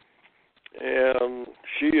whatsoever. And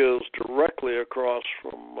she is directly across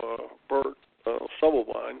from Bert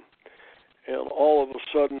Stubblebine. And all of a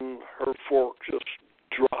sudden, her fork just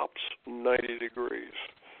drops 90 degrees.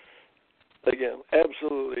 Again,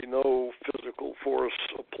 absolutely no physical force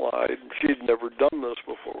applied. She'd never done this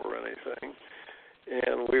before or anything.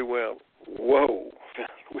 And we went, whoa.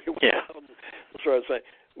 We went out and started saying,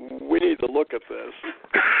 we need to look at this.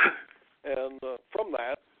 And from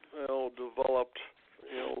that, developed,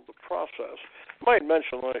 the process. I might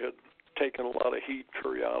mention I had taken a lot of heat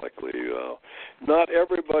periodically. Not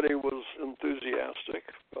everybody was enthusiastic.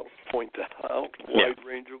 I'll point that out. Wide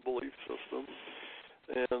range of belief systems.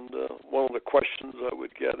 And one of the questions I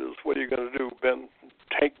would get is, what are you going to do, bend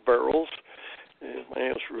tank barrels? And my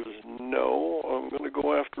answer is no. I'm going to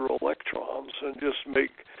go after electrons and just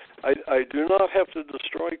I do not have to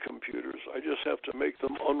destroy computers. I just have to make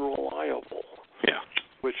them unreliable. Yeah.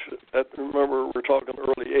 Which, remember, we're talking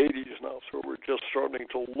early 80s now, so we're just starting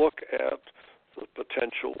to look at the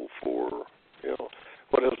potential for,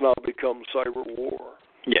 what has now become cyber war.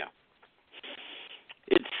 Yeah.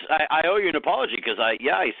 It's I owe you an apology because I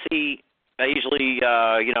see. I usually,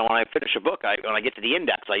 when I finish a book, when I get to the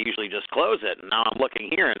index, I usually just close it. And now I'm looking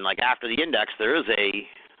here, and like after the index, there's a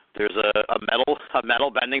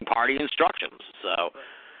metal bending party instructions. So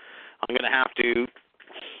I'm going to have to.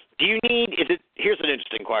 Do you need? Here's an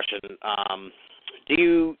interesting question.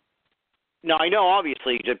 Now I know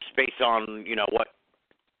obviously just based on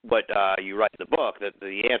what you write in the book that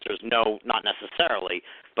the answer is no, not necessarily.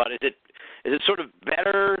 But is it sort of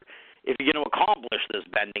better if you're going to accomplish this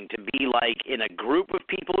bending to be like in a group of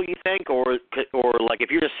people, you think, or like if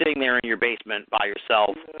you're just sitting there in your basement by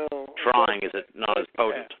yourself trying, is it not as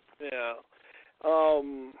potent? Yeah.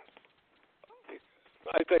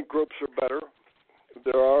 I think groups are better.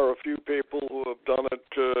 There are a few people who have done it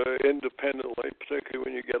independently, particularly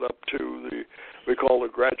when you get up to we call the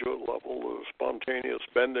graduate level, the spontaneous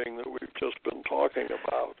bending that we've just been talking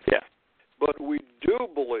about. Yeah. But we do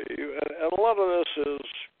believe, and a lot of this is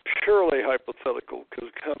purely hypothetical because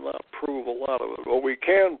we cannot prove a lot of it. What we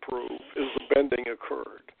can prove is the bending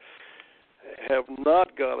occurred. Have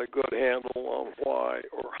not got a good handle on why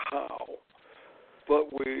or how,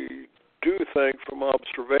 but we do think from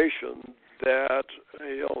observation that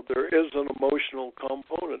there is an emotional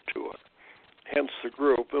component to it, hence the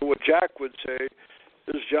group. And what Jack would say,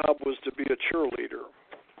 his job was to be a cheerleader.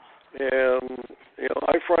 And,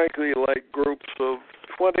 I frankly like groups of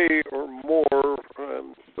 20 or more,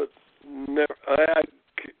 but I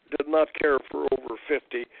did not care for over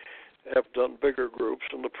 50. Have done bigger groups.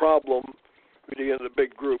 And the problem, when you get into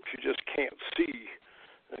big groups, you just can't see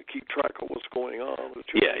and keep track of what's going on. There's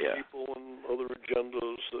too many people and other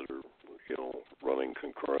agendas that are, running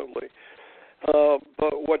concurrently.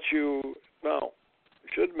 But what you now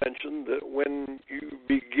should mention that when you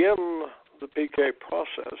begin the PK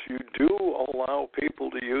process, you do allow people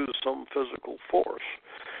to use some physical force.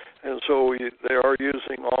 And so they are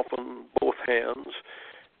using often both hands.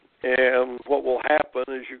 And what will happen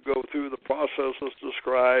is you go through the process as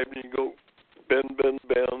described, and you go bend,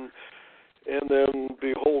 and then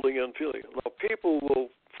be holding and feeling. Now, people will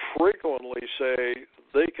frequently say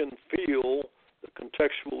they can feel the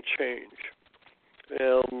contextual change.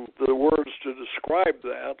 And the words to describe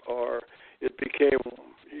that are, it became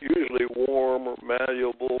usually warm or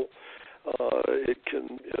malleable. It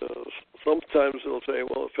can, sometimes they'll say,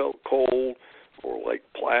 well, it felt cold or like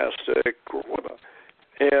plastic or whatever.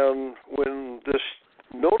 And when this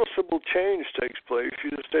noticeable change takes place, you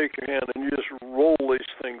just take your hand and you just roll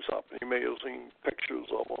these things up. You may have seen pictures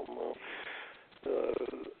of them.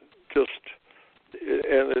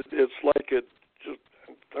 It's like it just,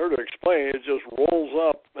 hard to explain, it just rolls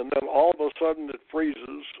up and then all of a sudden it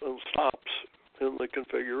freezes and stops in the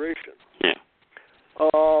configuration. Yeah.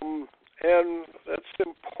 And that's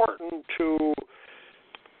important to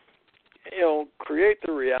create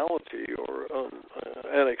the reality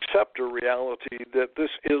and accept a reality that this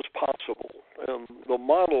is possible. And the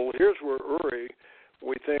model, here's where Uri,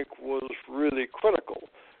 we think, was really critical,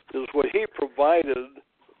 is what he provided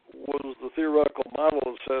was the theoretical model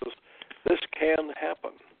that says this can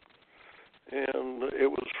happen. And it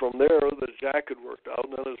was from there that Jack had worked out,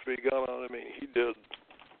 and then it's begun on, he did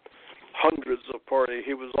hundreds of parties.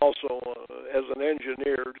 He was also, as an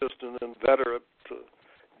engineer, just an inveterate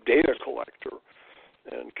data collector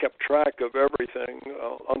and kept track of everything.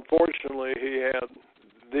 Unfortunately, he had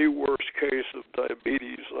the worst case of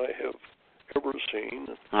diabetes I have ever seen.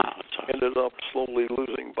 Ended up slowly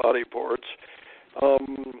losing body parts.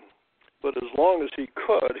 But as long as he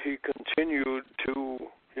could, he continued to,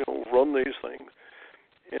 run these things.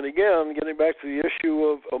 And again, getting back to the issue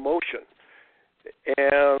of emotion.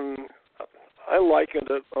 And I likened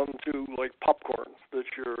it unto like popcorn that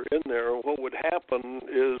you're in there. What would happen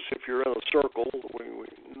is if you're in a circle, we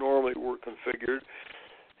normally were configured,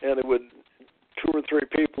 and it would 2 or 3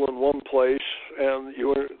 people in one place, and you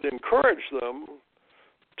would encourage them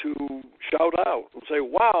to shout out and say,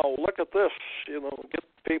 "Wow, look at this!" Get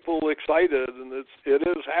people excited, and it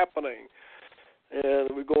is happening. And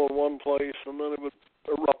it would go in one place, and then it would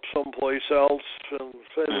erupt someplace else, and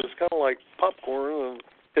say it's kind of like popcorn and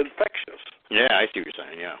infectious. Yeah, I see what you're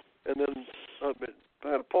saying. Yeah. And then I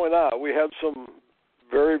had to point out we had some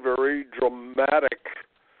very, very dramatic,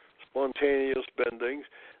 spontaneous bendings.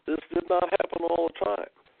 This did not happen all the time.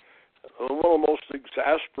 And one of the most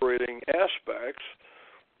exasperating aspects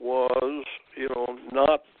was,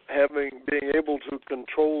 not being able to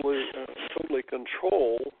totally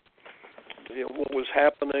control, what was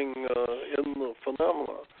happening in the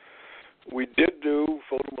phenomena. We did do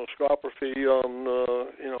photomicroscopy on,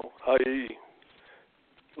 i.e.,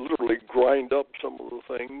 literally grind up some of the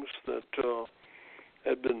things that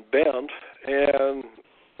had been bent, and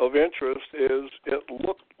of interest is it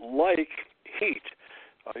looked like heat.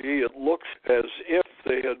 I.e., it looked as if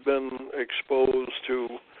they had been exposed to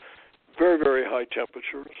very, very high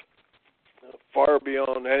temperatures, far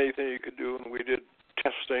beyond anything you could do. And we did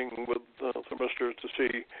testing with thermistors to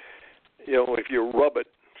see, if you rub it,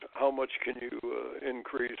 how much can you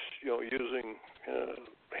increase, using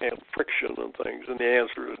hand friction and things. And the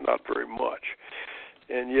answer is not very much.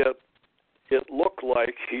 And yet it looked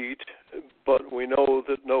like heat, but we know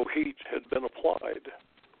that no heat had been applied.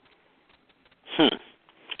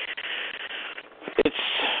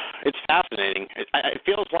 It's fascinating. It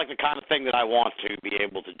feels like the kind of thing that I want to be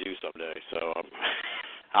able to do someday. So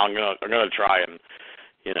I'm gonna try and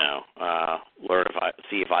learn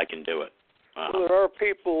see if I can do it. Well, there are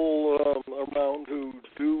people around who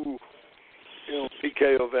do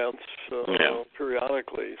PK events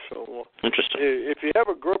periodically. So interesting. If you have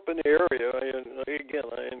a group in the area, I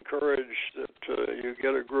encourage that you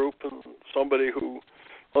get a group and somebody who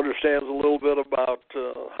understands a little bit about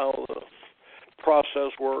how the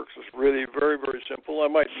process works. It's really very, very simple. I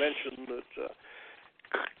might mention that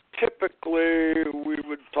typically we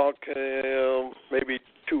would talk maybe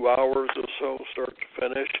 2 hours or so, start to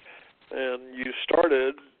finish, and you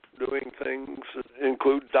started doing things that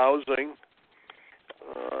include dowsing.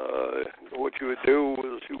 What you would do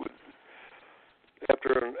is you would,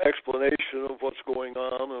 after an explanation of what's going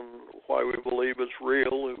on and why we believe it's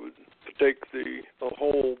real, it would take a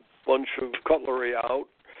whole bunch of cutlery out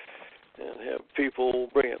and have people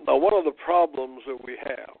bring it. Now, one of the problems that we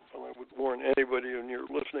have, and I would warn anybody in your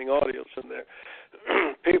listening audience in there,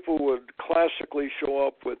 people would classically show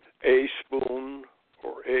up with a spoon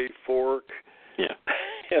or a fork. Yeah.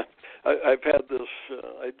 I've had this,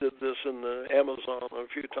 I did this in the Amazon a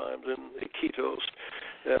few times in Iquitos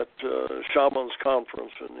at Shaman's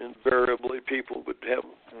Conference, and invariably people would have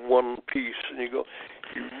one piece, and you go,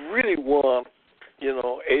 you really want,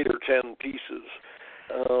 8 or 10 pieces.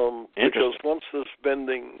 Because once this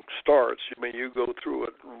bending starts, you go through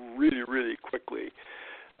it really, really quickly.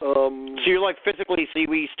 So you're like physically,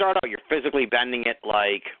 we start out, you're physically bending it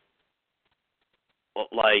like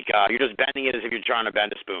you're just bending it as if you're trying to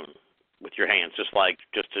bend a spoon with your hands, just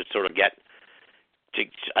to sort of get the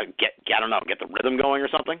rhythm going or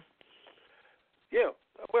something? Yeah.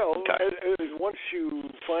 Well, okay. Once you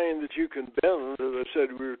find that you can bend, as I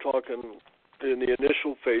said, we were talking in the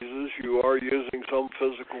initial phases, you are using some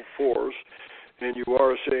physical force, and you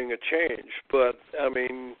are seeing a change. But,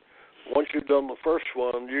 once you've done the first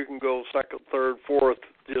one, you can go second, third, fourth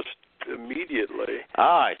just immediately.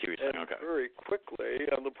 I see what you're saying. Okay. Very quickly.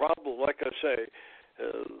 And the problem, like I say,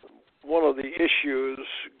 one of the issues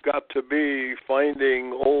got to be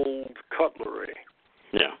finding old cutlery.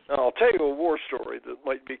 Yeah. Now, I'll tell you a war story that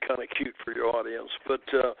might be kind of cute for your audience. But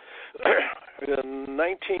in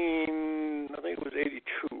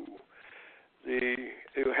 1982,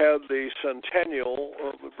 you had the centennial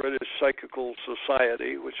of the British Psychical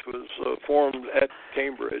Society, which was formed at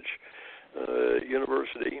Cambridge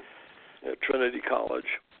University, at Trinity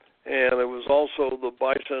College. And it was also the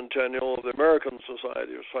bicentennial of the American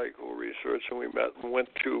Society of Psychical Research, and we met and went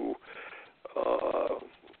to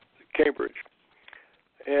Cambridge.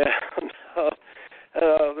 And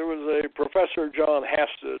there was a Professor John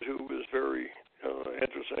Hasted who was very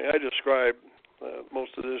interesting. I describe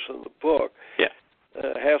most of this in the book. Yeah.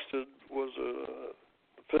 Hasted was a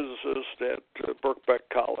physicist at Birkbeck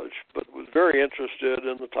College, but was very interested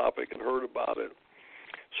in the topic and heard about it.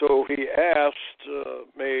 So he asked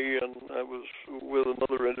me, and I was with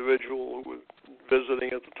another individual who was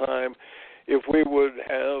visiting at the time, if we would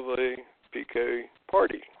have a PK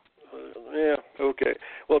party. Yeah, okay.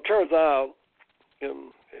 Well, it turns out,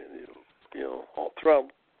 all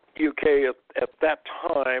throughout UK at that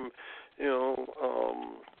time,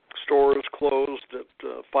 stores closed at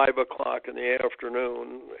 5 o'clock in the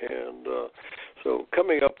afternoon, and so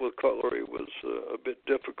coming up with cutlery was a bit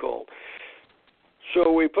difficult.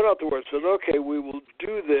 So we put out the word, said, okay, we will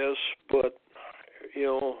do this, but,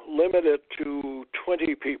 limit it to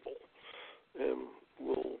 20 people, and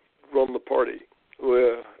we'll run the party,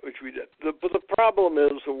 which we did. But the problem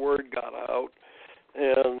is the word got out,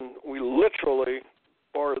 and we literally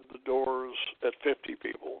barred the doors at 50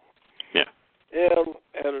 people. Yeah. And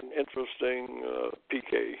had an interesting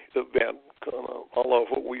PK event, kind of all of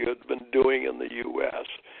what we had been doing in the U.S.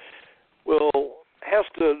 Well,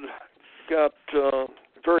 Hasted got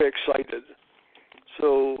very excited.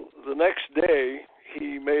 So the next day,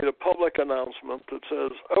 he made a public announcement that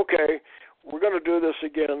says, okay, we're going to do this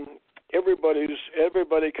again.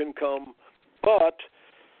 Everybody can come, but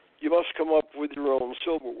you must come up with your own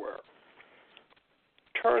silverware.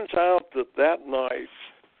 Turns out that night,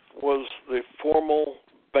 was the formal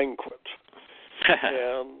banquet.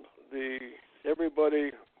 And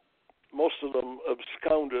everybody, most of them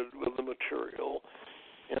absconded with the material,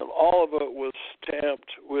 and all of it was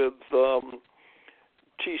stamped with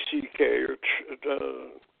TCK, or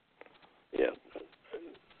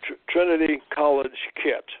Trinity College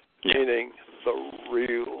Kit, meaning the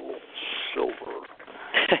real silver.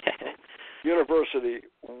 University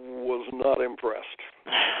was not impressed.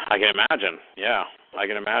 I can imagine. Yeah, I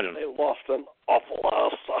can imagine. They lost an awful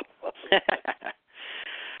lot of stuff.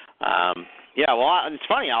 Yeah, well, it's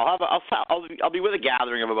funny. I'll be with a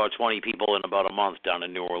gathering of about 20 people in about a month down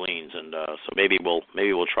in New Orleans, and so maybe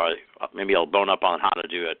we'll try. Maybe I'll bone up on how to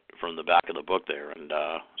do it from the back of the book there, and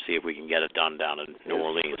see if we can get it done down in New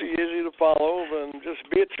Orleans. It's pretty easy to follow, and just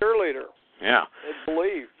be a cheerleader. Yeah. And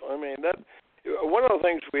believe. I mean, that one of the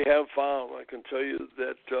things we have found, I can tell you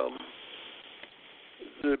that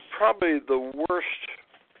probably the worst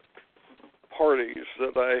parties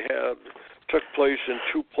that I had took place in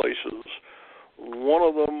two places. One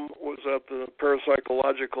of them was at the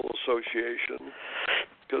Parapsychological Association,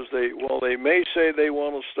 because they may say they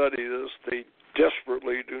want to study this, they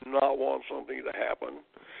desperately do not want something to happen.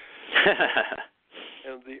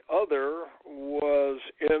 And the other was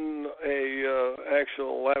in a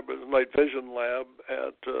actual lab, night vision lab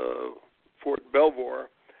at Fort Belvoir.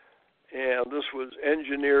 And this was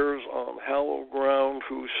engineers on hallowed ground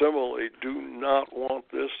who similarly do not want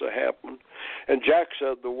this to happen. And Jack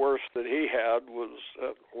said the worst that he had was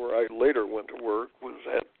where I later went to work, was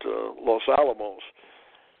at Los Alamos.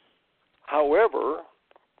 However,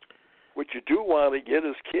 what you do want to get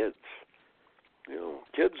is kids. You know,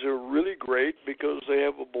 kids are really great because they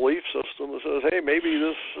have a belief system that says, hey, maybe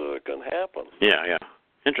this can happen. Yeah.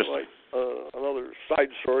 Interesting. Like, another side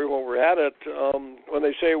story, while we're at it, when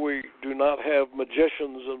they say we do not have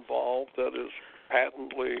magicians involved, that is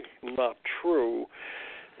patently not true.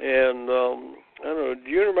 And, I don't know,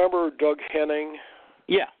 do you remember Doug Henning?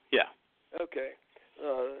 Yeah. Okay.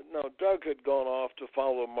 Now, Doug had gone off to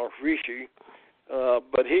follow Maharishi,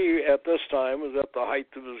 but he, at this time, was at the height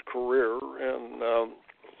of his career, and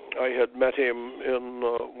I had met him in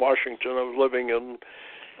Washington. I was living in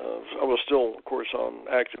I was still, of course, on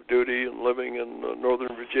active duty and living in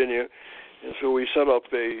Northern Virginia, and so we set up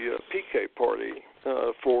a PK party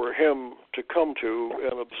for him to come to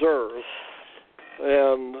and observe.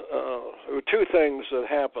 And there were two things that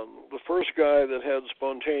happened. The first guy that had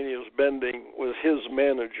spontaneous bending was his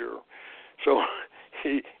manager, so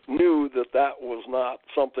he knew that was not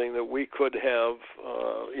something that we could have,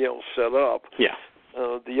 set up. Yeah.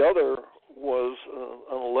 The other was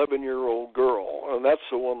an 11-year-old girl, and that's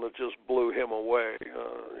the one that just blew him away.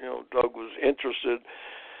 Doug was interested,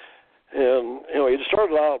 and he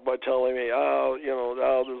started out by telling me,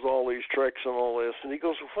 there's all these tricks and all this, and he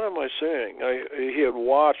goes, well, what am I saying? He had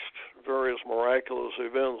watched various miraculous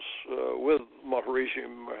events with Maharishi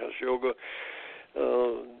Mahesh Yoga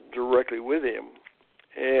directly with him,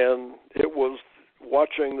 and it was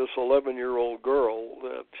watching this 11-year-old girl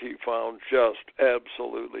that he found just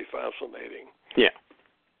absolutely fascinating.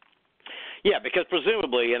 Yeah, because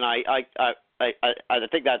presumably, and I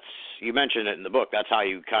think that's, you mentioned it in the book, that's how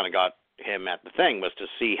you kind of got him at the thing, was to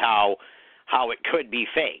see how it could be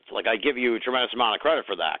faked. Like, I give you a tremendous amount of credit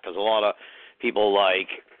for that, because a lot of people, like,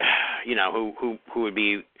 who would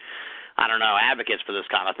be, I don't know, advocates for this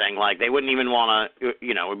kind of thing, like, they wouldn't even want to,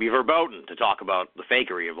 it would be verboten to talk about the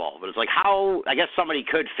fakery involved. But it's like, how, I guess somebody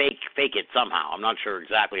could fake it somehow. I'm not sure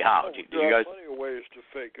exactly how. Do you guys? There are plenty of ways to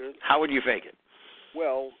fake it. How would you fake it?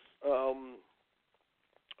 Well,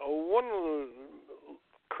 one of the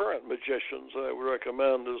current magicians I would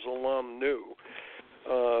recommend is Alan New.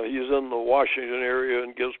 He's in the Washington area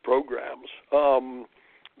and gives programs.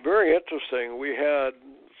 Very interesting. We had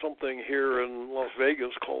something here in Las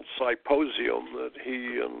Vegas called Symposium that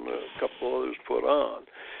he and a couple others put on.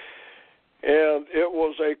 And it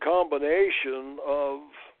was a combination of,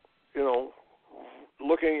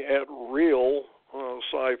 looking at real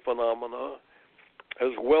psi phenomena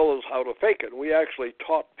as well as how to fake it. We actually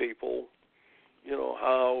taught people,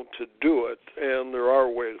 how to do it, and there are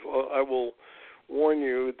ways. I will warn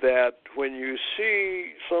you that when you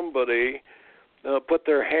see somebody put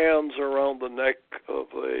their hands around the neck of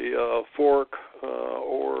a fork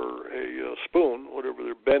or a spoon, whatever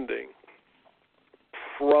they're bending,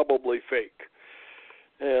 probably fake.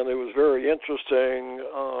 And it was very interesting.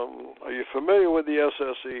 Are you familiar with the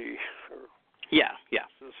SSE? Yeah.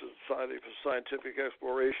 This is Society for Scientific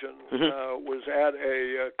Exploration. Mm-hmm. Was at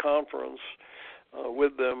a conference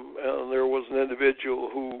with them, and there was an individual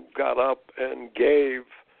who got up and gave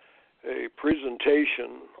a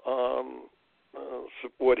presentation on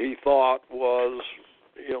what he thought was,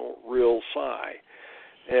 real psi.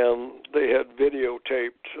 And they had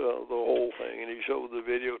videotaped the whole thing, and he showed the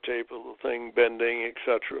videotape of the thing bending,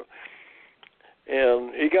 etc.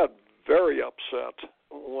 And he got very upset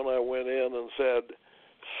when I went in and said,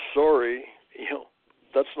 sorry,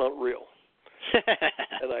 that's not real.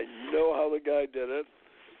 And I know how the guy did it,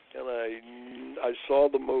 and I saw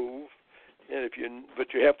the move, and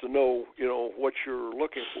but you have to know, what you're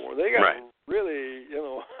looking for. They got really,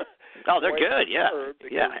 Oh, they're good, yeah. Because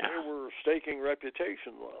they were staking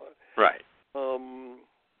reputations on it. Right.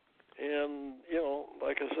 And,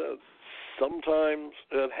 like I said, sometimes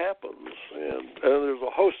it happens, and there's a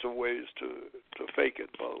host of ways to fake it,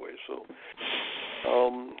 by the way. So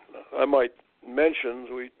I might mention,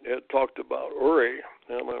 we had talked about Uri,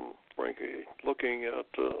 and I'm frankly looking at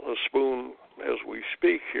a spoon as we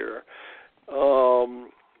speak here.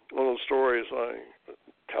 One of the stories I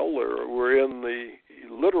tell there, we're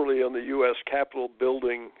literally in the U.S. Capitol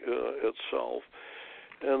building itself,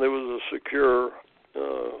 and there was a secure,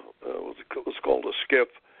 what's called a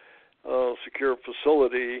SCIF, secure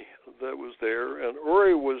facility that was there, and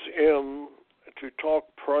Uri was in to talk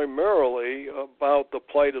primarily about the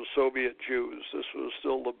plight of Soviet Jews. This was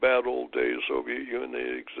still the bad old days, Soviet Union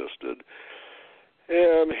existed,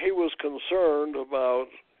 and he was concerned about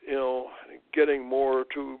getting more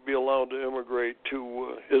to be allowed to immigrate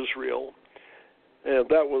to Israel, and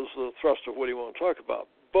that was the thrust of what he wanted to talk about.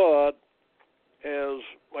 But as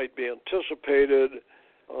might be anticipated,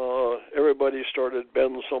 everybody started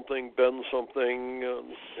bend something, and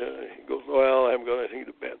he goes, well, I haven't got anything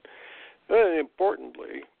to bend. And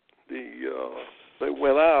importantly, they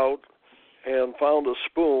went out and found a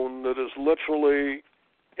spoon that is literally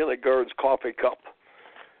in a guard's coffee cup.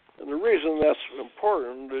 And the reason that's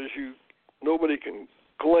important is nobody can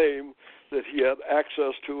claim that he had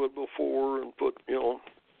access to it before and put,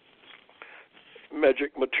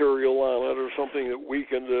 magic material on it or something that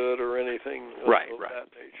weakened it or anything of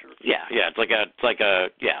that nature. Yeah,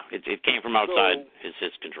 it came from outside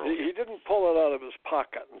his control. He didn't pull it out of his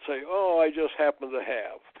pocket and say, "Oh, I just happen to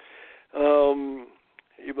have,"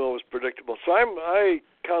 even though it was predictable. So I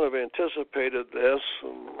kind of anticipated this,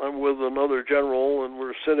 and I'm with another general, and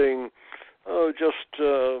we're sitting just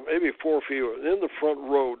maybe 4 feet in the front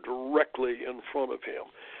row, directly in front of him,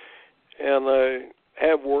 and I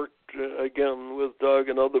have worked again with Doug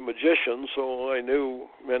and other magicians, so I knew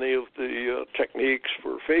many of the techniques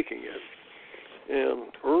for faking it.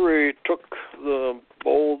 And Uri took the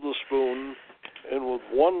bowl of the spoon and with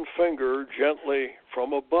one finger gently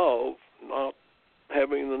from above, not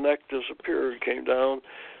having the neck disappear, came down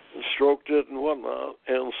and stroked it and whatnot,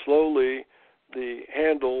 and slowly the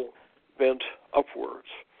handle bent upwards.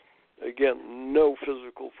 Again, no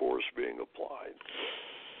physical force being applied.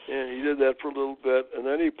 And he did that for a little bit, and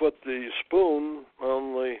then he put the spoon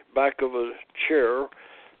on the back of a chair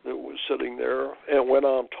that was sitting there and went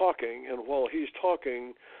on talking. And while he's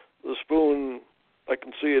talking, the spoon, I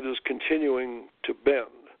can see it is continuing to bend.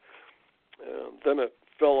 And then it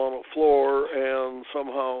fell on the floor and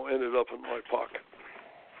somehow ended up in my pocket.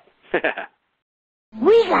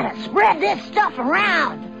 We gotta spread this stuff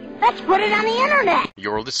around. Let's put it on the internet.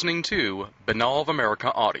 You're listening to Banal of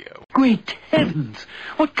America Audio. Great heavens!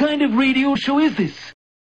 What kind of radio show is this?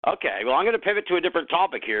 Okay, well, I'm going to pivot to a different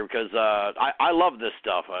topic here because I love this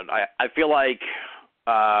stuff. I feel like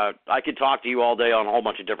I could talk to you all day on a whole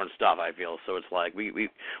bunch of different stuff, I feel. So it's like we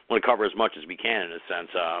want to cover as much as we can in a sense.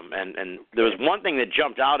 And there was one thing that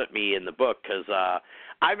jumped out at me in the book because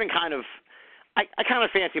I've been I kind of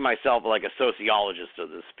fancy myself like a sociologist of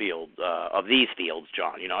this field, of these fields,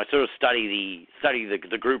 John. I sort of study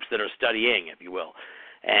the groups that are studying, if you will,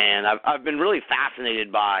 and I've been really fascinated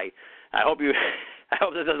by. I hope this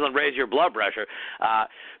doesn't raise your blood pressure.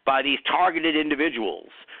 By these targeted individuals,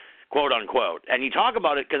 quote unquote. And you talk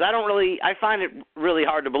about it because I find it really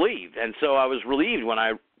hard to believe, and so I was relieved when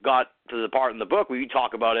I got to the part in the book where you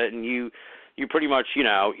talk about it, and you pretty much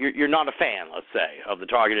you're not a fan, let's say, of the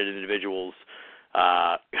targeted individuals.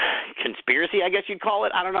 Conspiracy, I guess you'd call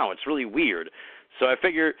it. I don't know. It's really weird. So I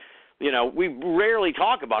figure, we rarely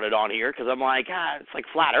talk about it on here because I'm like, it's like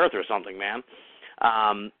flat Earth or something, man.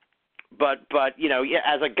 But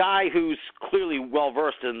as a guy who's clearly well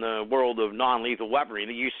versed in the world of non-lethal weaponry,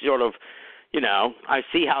 you sort of, I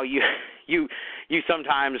see how you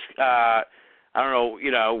sometimes, I don't know,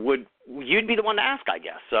 you'd be the one to ask, I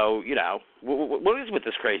guess. So, what is with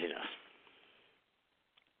this craziness?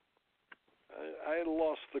 I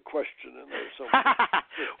lost the question in there somewhere.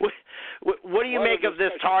 What do you make of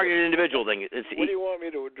this targeted individual thing? What do you want me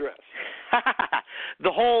to address?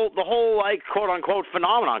 the whole like quote unquote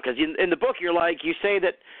phenomenon. Because in the book you say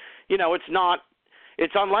that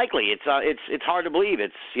it's unlikely. It's hard to believe.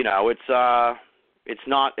 It's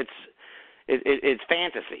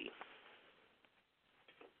fantasy.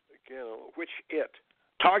 Again, which it?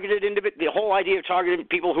 Targeted the whole idea of targeted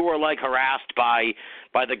people who are like harassed by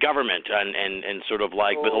the government and sort of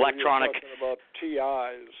like with electronic. You're talking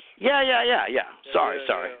about TIs. Yeah. Sorry.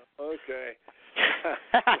 Yeah. Okay.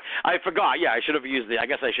 I forgot. Yeah, I should have used the. I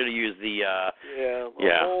guess I should have used the.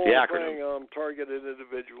 The acronym. Thing on targeted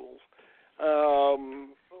individuals.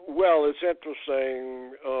 Well, it's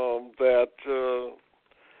interesting that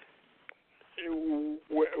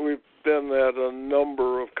we've been at a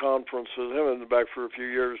number of conferences. I haven't been back for a few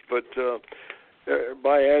years, but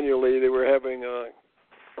biannually they were having a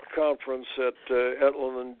conference at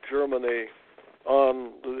Ettlin in Germany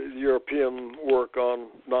on the European work on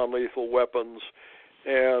non-lethal weapons,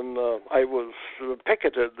 and I was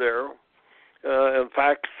picketed there. In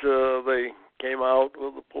fact, they came out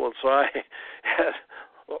with the Polizei had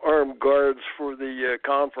armed guards for the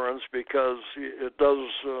conference because it does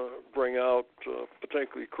bring out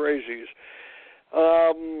particularly crazies.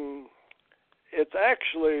 It's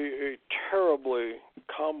actually a terribly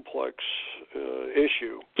complex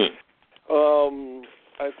issue.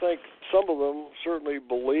 I think some of them certainly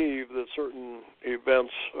believe that certain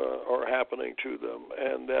events are happening to them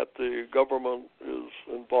and that the government is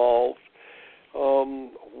involved.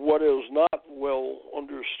 What is not well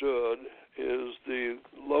understood is the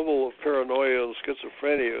level of paranoia and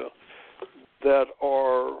schizophrenia that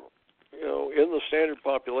are, in the standard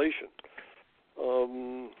population.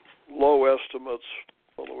 Low estimates,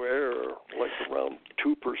 by the way, are like around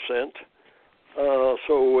 2%.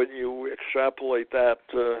 So when you extrapolate that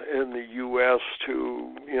in the U.S.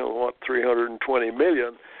 to, 320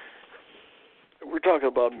 million, we're talking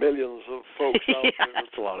about millions of folks out there.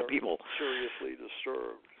 That's a lot of people. Seriously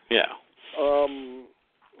disturbed. Yeah.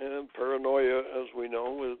 And paranoia, as we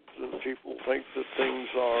know, people think that things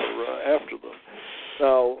are after them.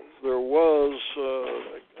 Now, there was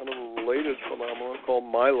kind of a related phenomenon called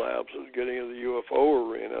MILABs that's getting into the UFO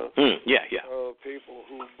arena. People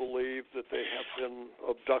who believe that they have been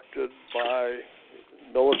abducted by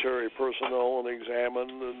military personnel and examined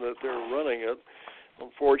and that they're running it.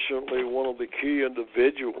 Unfortunately, one of the key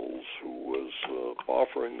individuals who was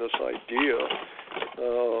offering this idea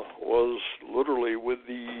was literally with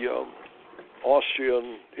the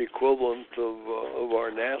Austrian equivalent of our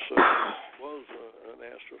NASA, was an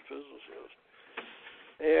astrophysicist.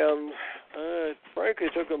 And I frankly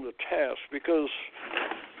took him to task because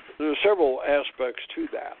there are several aspects to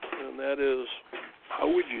that, and that is, how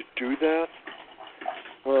would you do that?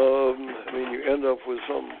 You end up with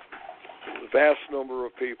some vast number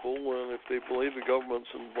of people, and if they believe the government's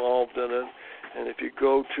involved in it, and if you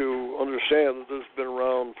go to understand that this has been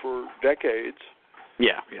around for decades,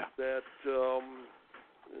 that a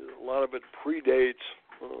lot of it predates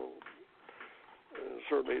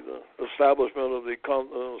certainly the establishment of the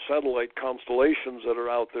satellite constellations that are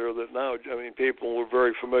out there that now, people are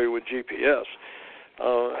very familiar with GPS.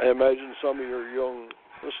 I imagine some of your young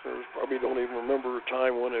listeners probably don't even remember a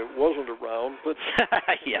time when it wasn't around, but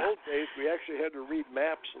in those days we actually had to read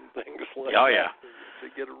maps and things like that to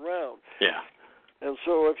get around. Yeah. And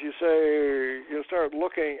so if you say you start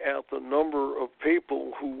looking at the number of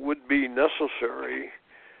people who would be necessary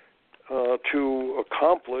to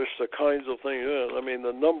accomplish the kinds of things,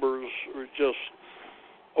 the numbers are just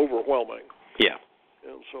overwhelming. Yeah.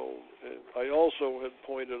 And so I also had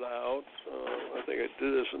pointed out, I think I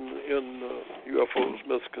did this in UFOs,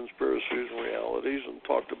 Myths, Conspiracies, and Realities, and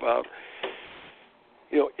talked about,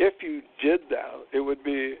 if you did that, it would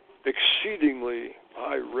be exceedingly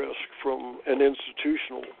high risk from an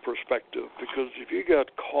institutional perspective, because if you got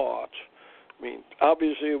caught,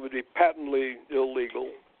 obviously it would be patently illegal,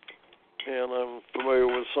 and I'm familiar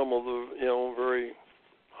with some of the, very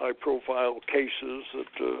high-profile cases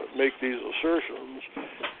that make these assertions,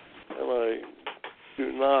 and I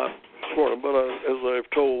do not support them. But as I've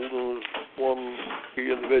told, one key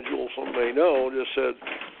individual, some may know, just said,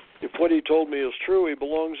 if what he told me is true, he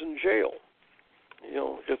belongs in jail.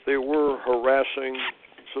 If they were harassing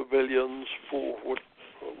civilians for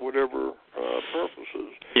whatever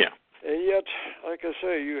purposes. Yeah. And yet, like I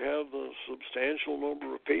say, you have a substantial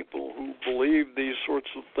number of people who believe these sorts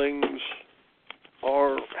of things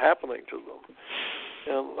are happening to them.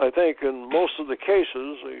 And I think in most of the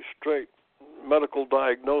cases, a straight medical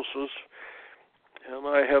diagnosis, and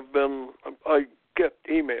I get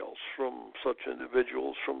emails from such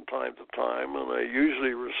individuals from time to time, and I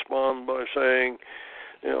usually respond by saying,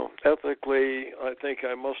 ethically, I think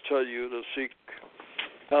I must tell you to seek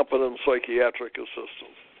competent psychiatric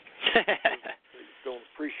assistance. They don't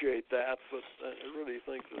appreciate that, but I really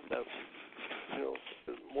think that that's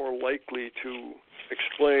more likely to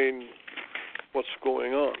explain what's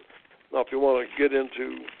going on. Now, if you want to get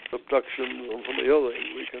into abduction and some of the other things,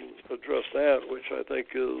 we can address that, which I think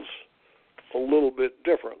is a little bit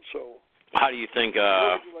different. So, how do you think?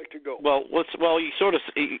 Where would you like to go? Well, you sort of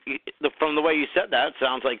from the way you said that, it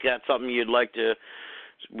sounds like that's something you'd like to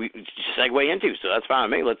segue into. So that's fine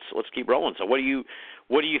with me. Let's keep rolling. So, what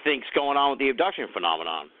do you think's going on with the abduction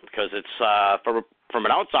phenomenon? Because it's from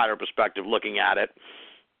an outsider perspective, looking at it,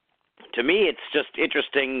 to me, it's just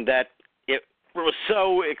interesting that it was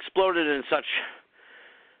so exploded in such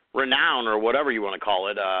renown, or whatever you want to call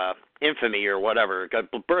it, infamy or whatever,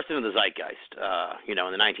 burst into the zeitgeist, in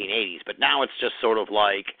the 1980s. But now it's just sort of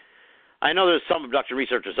like, I know there's some abduction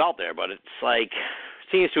researchers out there, but it's like,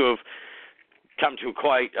 seems to have come to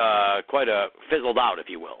quite a fizzled out, if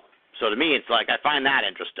you will. So to me, it's like, I find that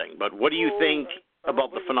interesting. But what do you think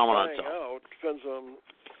about the phenomenon itself? Depends on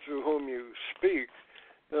to whom you speak.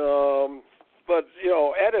 But,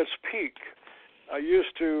 at its peak, I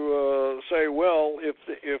used to say, well,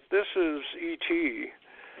 if this is E.T.,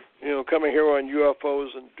 coming here on UFOs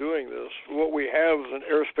and doing this, what we have is an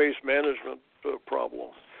airspace management problem.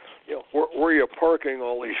 Where are you parking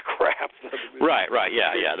all these crap? Right,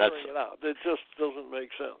 yeah, that's. It just doesn't make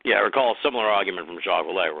sense. Yeah, I recall a similar argument from Jacques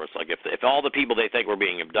Vallée, where it's like if all the people they think were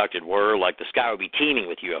being abducted were, like, the sky would be teeming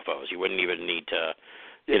with UFOs. You wouldn't even need to,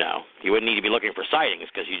 you wouldn't need to be looking for sightings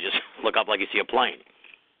because you just look up like you see a plane.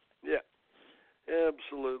 Yeah,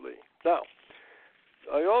 absolutely. Now,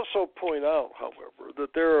 I also point out, however, that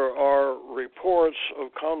there are reports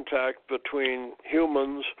of contact between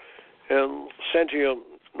humans and sentient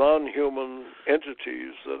non-human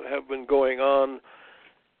entities that have been going on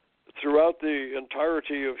throughout the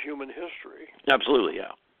entirety of human history. Absolutely,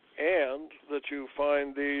 yeah. And that you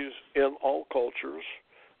find these in all cultures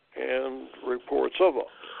and reports of them.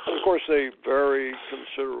 And of course, they vary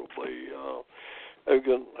considerably.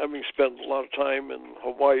 Again, having spent a lot of time in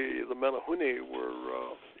Hawaii, the Menehune were,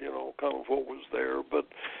 kind of what was there. But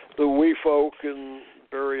the wee folk in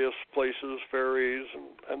various places, fairies,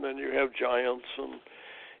 and then you have giants, and,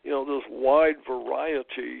 this wide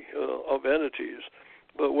variety of entities.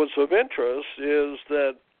 But what's of interest is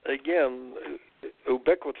that, again,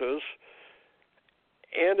 ubiquitous,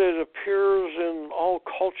 and it appears in all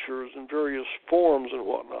cultures in various forms and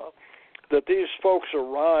whatnot, that these folks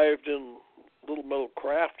arrived in little metal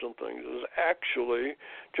craft and things is actually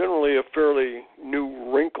generally a fairly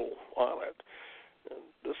new wrinkle on it. And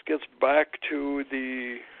this gets back to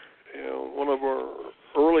the one of our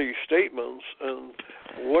early statements, and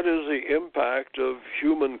what is the impact of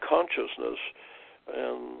human consciousness,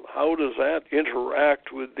 and how does that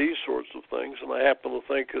interact with these sorts of things? And I happen to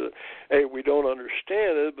think that, A, we don't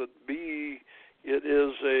understand it, but B, it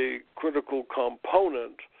is a critical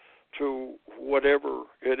component to whatever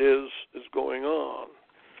it is going on.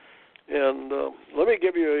 And let me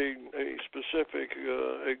give you a specific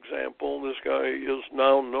example. This guy is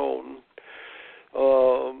now known.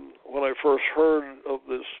 When I first heard of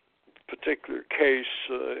this particular case,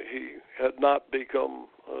 he had not become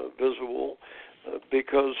visible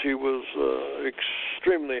because he was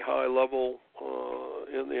extremely high level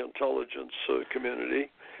in the intelligence community,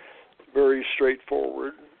 very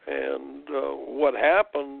straightforward. And what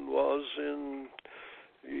happened was,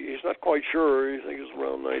 he's not quite sure, he thinks it's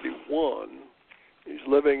around 91, he's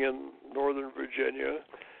living in Northern Virginia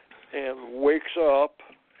and wakes up,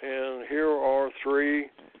 and here are 3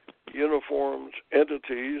 uniformed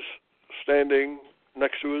entities standing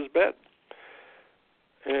next to his bed.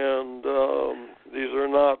 And these are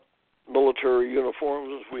not military uniforms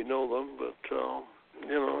as we know them, but,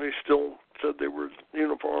 he still said they were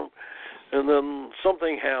uniformed. And then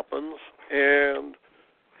something happens, and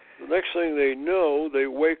the next thing they know, they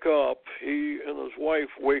wake up, he and his wife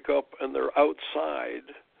wake up, and they're outside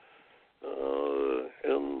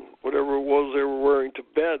in whatever it was they were wearing to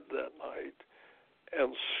bed that night,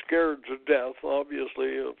 and scared to death.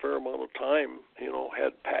 Obviously, a fair amount of time,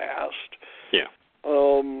 had passed. Yeah.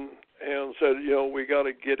 And said, we got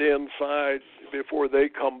to get inside before they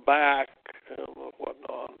come back and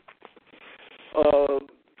whatnot.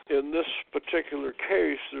 In this particular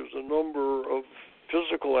case, there's a number of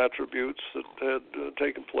physical attributes that had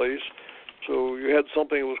taken place. So you had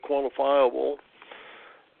something that was quantifiable,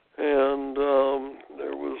 and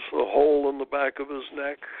there was a hole in the back of his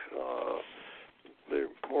neck. They're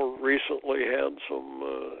more recently had some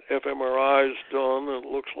fMRIs done, and it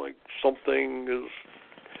looks like something is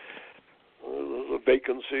there's a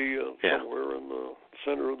vacancy somewhere in the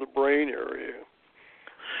center of the brain area.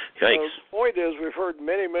 Yikes. The point is, we've heard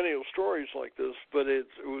many stories like this, but it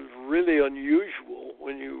was really unusual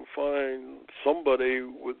when you find somebody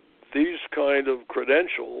with these kind of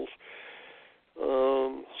credentials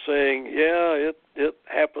saying, "Yeah, it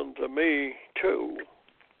happened to me too,"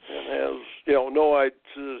 and has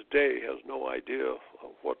to this day has no idea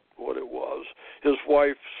of what it was. His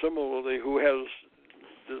wife, similarly, who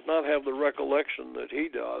does not have the recollection that he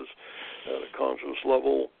does at a conscious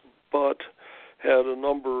level, but had a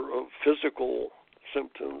number of physical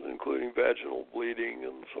symptoms, including vaginal bleeding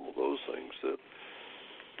and some of those things that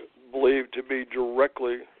believed to be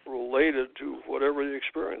directly related to whatever the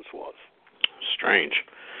experience was. Strange.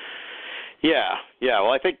 Yeah.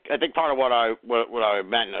 Well, I think part of what I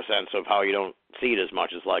meant in a sense of how you don't see it as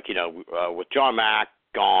much is like, with John Mack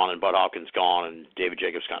gone and Bud Hopkins gone and David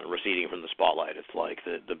Jacobs kind of receding from the spotlight, it's like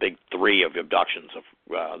the big three of abductions.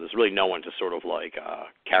 There's really no one to sort of like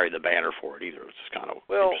carry the banner for it either. It's just kind of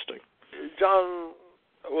interesting. John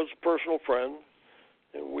was a personal friend,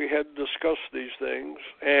 and we had discussed these things.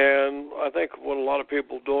 And I think what a lot of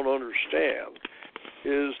people don't understand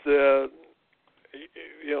is that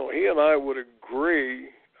he and I would agree,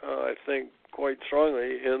 I think, quite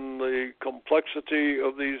strongly in the complexity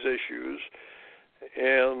of these issues,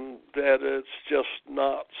 and that it's just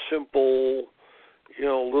not simple,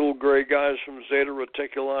 little gray guys from Zeta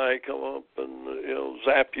Reticuli come up and,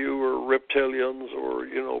 zap you, or reptilians, or,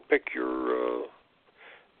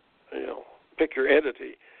 pick your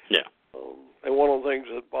entity. Yeah. And one of the things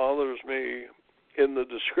that bothers me in the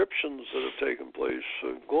descriptions that have taken place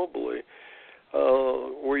globally,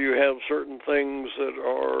 where you have certain things that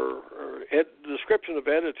are description of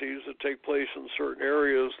entities that take place in certain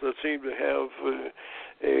areas that seem to have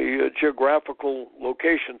a geographical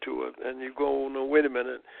location to it, and you go, no, wait a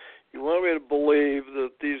minute, you want me to believe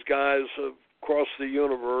that these guys have crossed the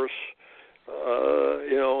universe,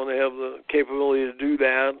 and they have the capability to do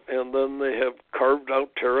that, and then they have carved out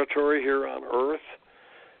territory here on Earth,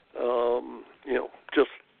 just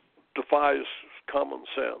defies common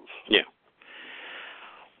sense. Yeah.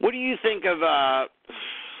 What do you think of,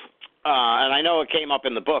 and I know it came up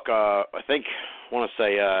in the book, I think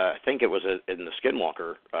it was in the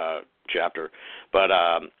Skinwalker chapter, but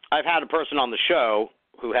I've had a person on the show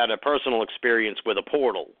who had a personal experience with a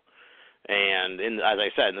portal. And as I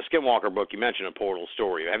said, in the Skinwalker book, you mentioned a portal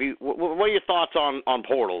story. What are your thoughts on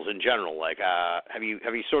portals in general? Like, have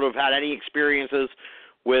you sort of had any experiences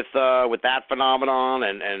with that phenomenon,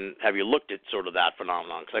 and have you looked at sort of that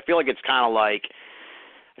phenomenon? Because I feel like it's kind of like,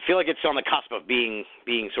 it's on the cusp of being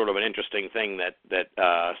sort of an interesting thing that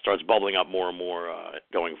starts bubbling up more and more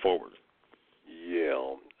going forward.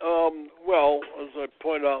 Yeah. Well, as I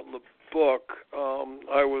point out in the book,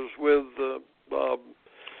 I was with Bob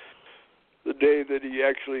the day that he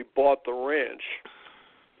actually bought the ranch,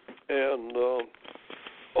 and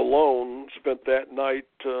alone spent that night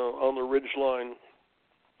on the ridgeline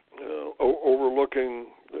overlooking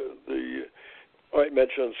I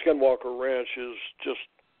mentioned Skinwalker Ranch is just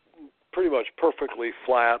pretty much perfectly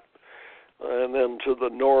flat, and then to the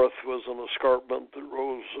north was an escarpment that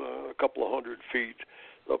rose a couple of 100 feet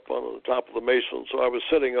up on the top of the Mason. So I was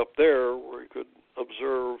sitting up there where you could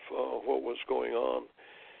observe what was going on,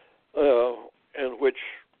 in which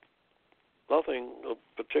nothing of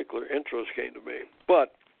particular interest came to me.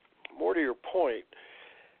 But more to your point,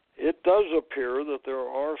 it does appear that there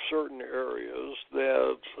are certain areas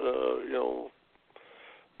that,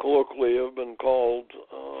 colloquially have been called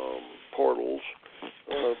portals,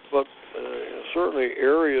 but certainly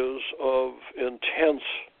areas of intense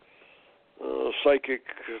psychic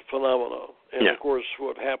phenomena. And, of course,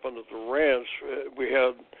 what happened at the ranch, we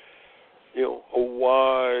had, a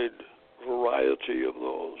wide variety of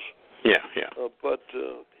those. Yeah. But,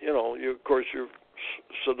 of course, your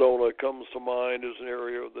Sedona comes to mind as an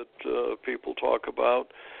area that people talk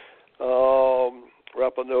about.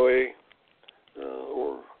 Rapa Nui,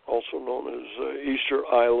 or also known as Easter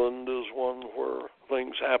Island, is one where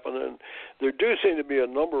things happen. And there do seem to be a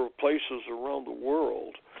number of places around the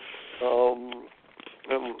world.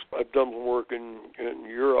 And I've done work in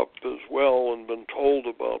Europe as well and been told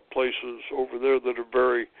about places over there that are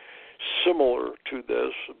very similar to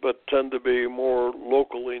this, but tend to be more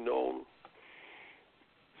locally known.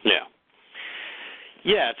 Yeah.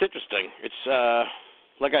 Yeah, it's interesting. It's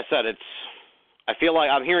like I said, I feel like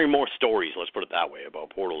I'm hearing more stories, let's put it that way, about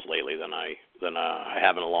portals lately than I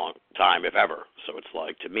have in a long time, if ever. So it's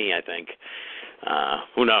like, to me, I think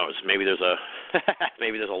Who knows? Maybe there's a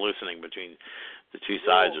loosening between the two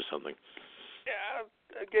sides or something. Yeah,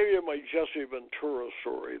 I gave you my Jesse Ventura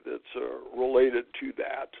story that's related to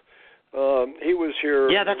that. He was here.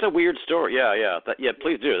 Yeah, that's a weird story. Yeah.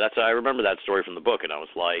 Please do. I remember that story from the book, and I was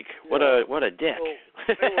like, what a dick.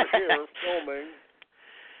 So they were here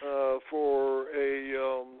filming for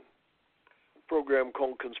a program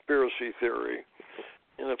called Conspiracy Theory,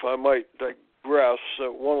 and if I might digress,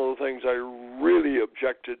 one of the things I really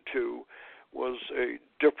objected to was a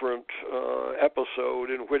different episode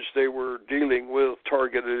in which they were dealing with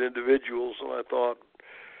targeted individuals, and I thought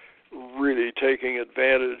really taking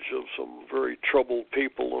advantage of some very troubled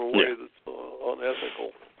people in a way that's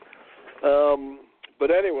unethical. But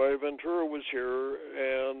anyway, Ventura was here,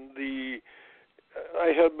 and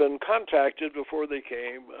I had been contacted before they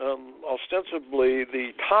came. Ostensibly,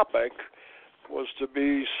 the topic was to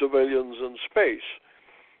be civilians in space.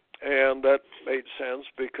 And that made sense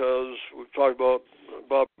because we've talked about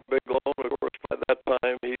Bob Bigelow, and of course by that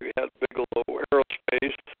time he had Bigelow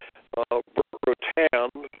Aerospace. Burt Rutan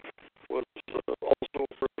was also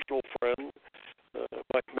a personal friend.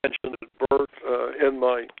 I mentioned that Burt, in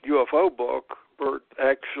my UFO book, Burt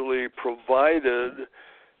actually provided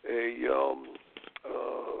a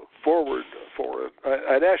forward for it.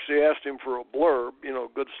 I'd actually asked him for a blurb,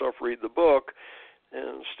 good stuff, read the book.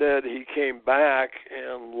 And instead, he came back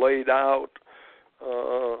and laid out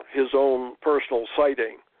his own personal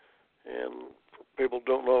sighting. And people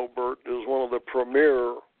don't know, Burt is one of the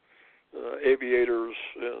premier aviators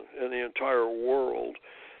in the entire world.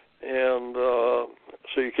 And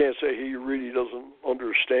so you can't say he really doesn't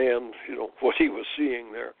understand, what he was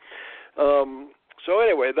seeing there. So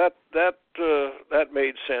anyway, that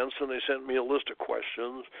made sense, and they sent me a list of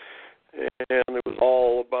questions. And it was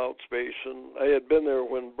all about space. And I had been there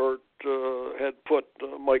when Burt had put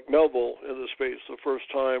Mike Melville into space the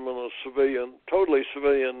first time in a totally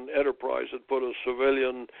civilian enterprise, had put a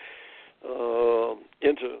civilian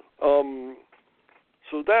into.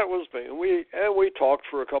 So that was me. And we talked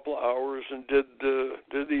for a couple of hours and did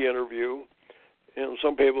the interview. And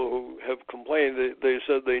some people who have complained, they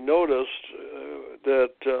said they noticed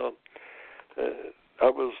that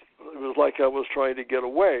it was like I was trying to get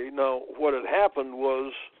away. Now, what had happened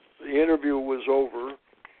was the interview was over,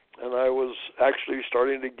 and I was actually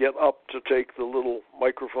starting to get up to take the little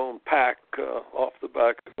microphone pack off the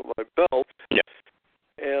back of my belt. Yeah.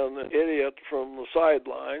 And an idiot from the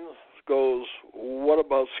sideline goes, "What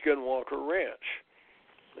about Skinwalker Ranch?"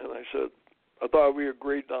 And I said, "I thought we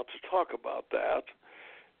agreed not to talk about that."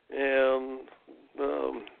 And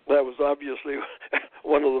that was obviously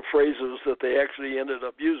one of the phrases that they actually ended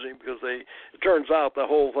up using, because it turns out the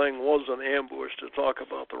whole thing was an ambush to talk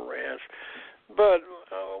about the ranch. But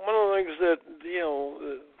one of the things that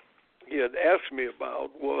he had asked me about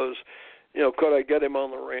was, could I get him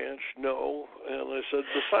on the ranch? No. And I said,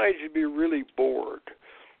 besides, you'd be really bored.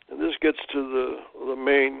 And this gets to the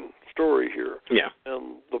main story here. Yeah.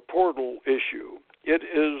 And the portal issue. It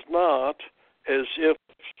is not as if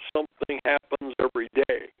something happens every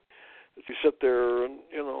day. If you sit there and,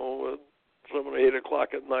 at 7 or 8 o'clock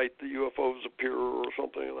at night, the UFOs appear or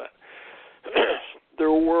something like that.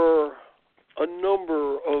 There were a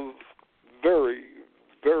number of very,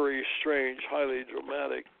 very strange, highly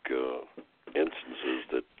dramatic instances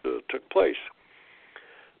that took place.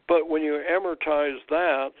 But when you amortize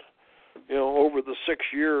that, over the 6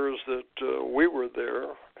 years that we were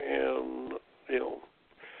there, and,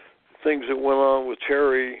 things that went on with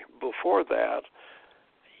Terry before that,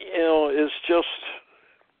 it's just,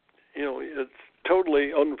 it's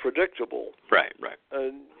totally unpredictable. Right.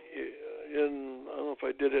 And I don't know if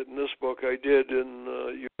I did it in this book, I did in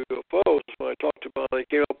UFOs, when I talked about, I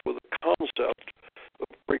came up with a concept of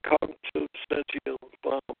precognitive sentient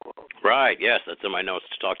phenomena. Right, yes, that's in my notes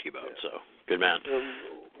to talk to you about, so good man.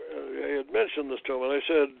 And I had mentioned this to him, and I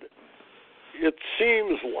said, it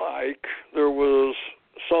seems like there was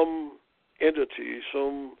some entity,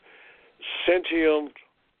 some sentient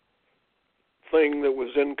thing that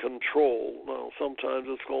was in control. Now, sometimes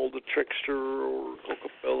it's called the trickster or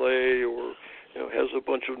Kokopele, or has a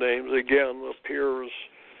bunch of names. Again, appears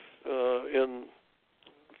in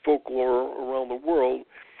folklore around the world.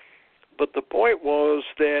 But the point was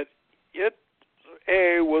that it,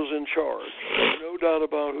 was in charge. No doubt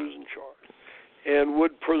about who's in charge. And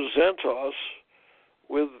would present us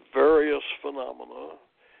with various phenomena,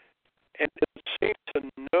 and it seemed to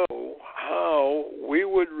know how we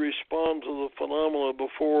would respond to the phenomena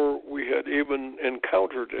before we had even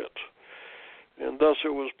encountered it. And thus it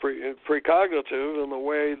was precognitive in the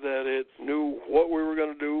way that it knew what we were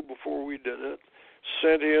going to do before we did it,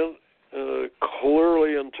 sentient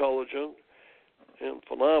clearly intelligent, and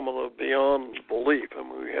phenomena beyond belief. I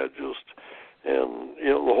mean, we had and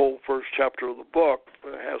the whole first chapter of the book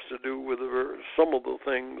has to do with some of the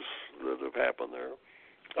things that have happened there.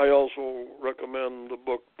 I also recommend the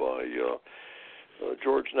book by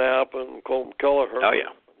George Knapp and Colm Kelleher. Oh,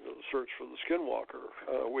 yeah. The Search for the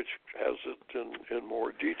Skinwalker, which has it in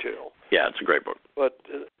more detail. Yeah, it's a great book. But,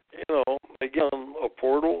 again, a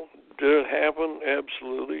portal, did it happen?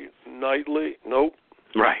 Absolutely. Nightly? Nope.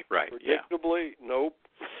 Right, Predictably? Yeah. Nope.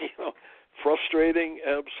 Frustrating?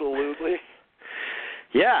 Absolutely.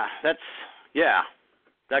 Yeah,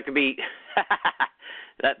 that could be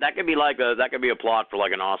that could be a plot for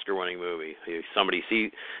like an Oscar-winning movie. Somebody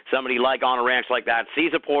like on a ranch like that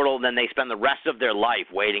sees a portal, and then they spend the rest of their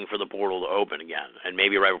life waiting for the portal to open again, and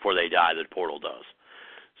maybe right before they die, the portal does.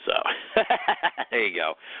 So there you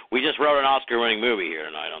go. We just wrote an Oscar-winning movie here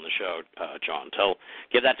tonight on the show, John.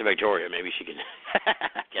 Give that to Victoria. Maybe she can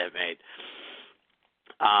get it made.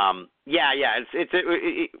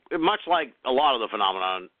 It's much like a lot of the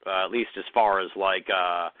phenomenon, at least as far as like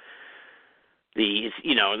not the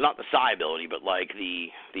psi ability, but like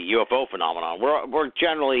the UFO phenomenon. We're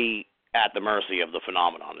generally at the mercy of the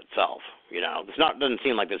phenomenon itself. Doesn't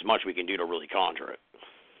seem like there's much we can do to really conjure it.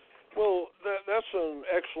 Well, that's an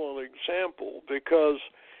excellent example because,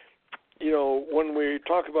 when we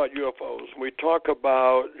talk about UFOs, we talk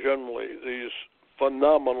about generally these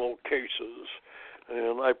phenomenal cases.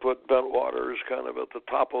 And I put Bentwaters kind of at the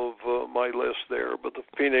top of my list there, but the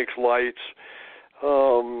Phoenix Lights,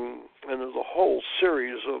 and there's a whole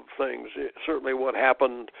series of things. Certainly what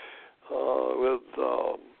happened with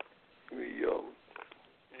the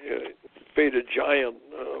Beta Giant,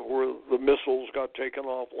 where the missiles got taken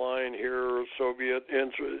offline here, Soviet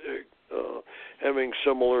having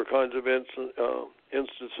similar kinds of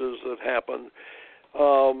instances that happened.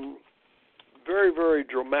 Very, very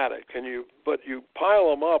dramatic, but you pile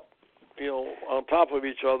them up, on top of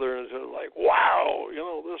each other, and it's like, wow,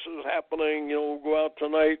 this is happening. Go out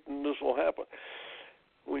tonight, and this will happen.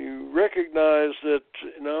 When you recognize that,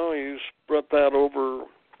 you spread that over,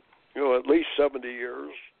 at least 70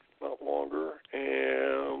 years, not longer,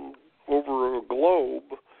 and over a globe,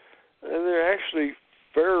 and they're actually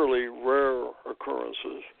fairly rare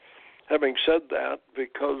occurrences. Having said that,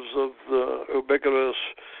 because of the ubiquitous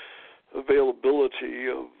availability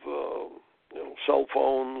of cell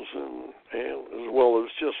phones and as well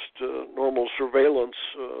as just normal surveillance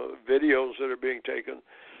videos that are being taken.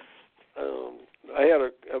 I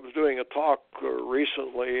was doing a talk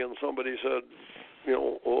recently, and somebody said,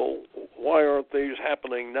 well, why aren't these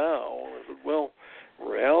happening now? And I said, well,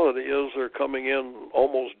 reality is they're coming in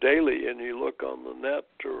almost daily, and you look on the net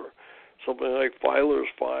or something like Filer's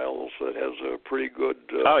Files that has a pretty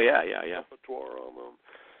good repertoire on them.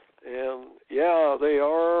 And, they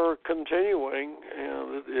are continuing,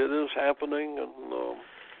 and it is happening,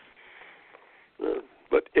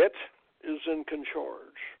 but it is in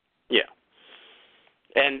charge. Yeah.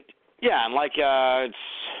 And like, it's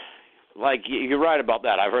like, you're right about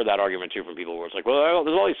that. I've heard that argument, too, from people where it's like, well,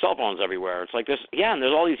 there's all these cell phones everywhere. It's like this, and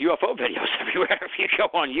there's all these UFO videos everywhere. If you go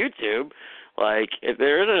on YouTube, like, if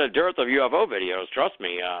there isn't a dearth of UFO videos, trust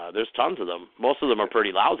me, there's tons of them. Most of them are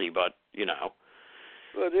pretty lousy, but,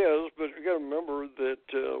 It is, but you got to remember that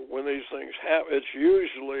when these things happen, it's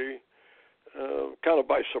usually kind of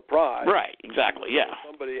by surprise. Right, exactly, yeah.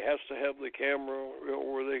 Somebody has to have the camera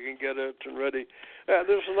where they can get it and ready.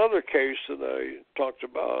 There's another case that I talked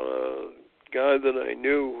about, a guy that I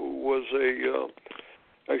knew who was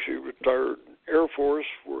actually retired Air Force,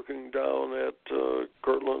 working down at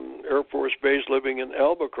Kirtland Air Force Base, living in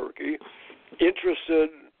Albuquerque, interested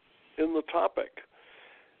in the topic.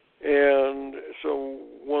 And so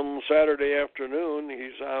one Saturday afternoon,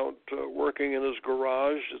 he's out working in his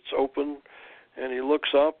garage. It's open, and he looks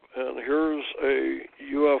up, and here's a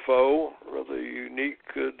UFO, rather unique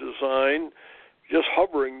design, just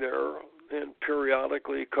hovering there and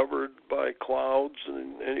periodically covered by clouds.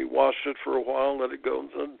 And he watched it for a while and let it go.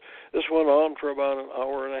 And this went on for about an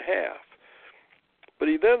hour and a half. But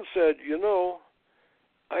he then said,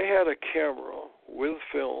 I had a camera with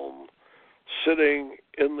film sitting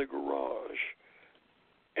in the garage,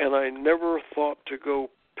 and I never thought to go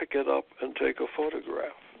pick it up and take a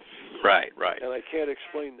photograph. Right. And I can't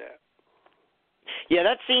explain that. Yeah,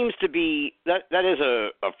 that seems to be, that is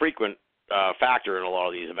a frequent factor in a lot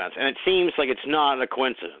of these events, and it seems like it's not a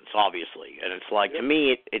coincidence, obviously. And it's like, to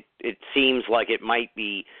me, it seems like it might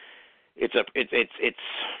be, it's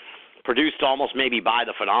produced almost maybe by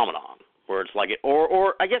the phenomenon. Where it's like,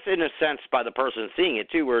 or I guess in a sense by the person seeing it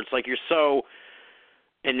too, where it's like you're so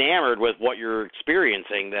enamored with what you're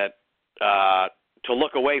experiencing that to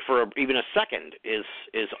look away for even a second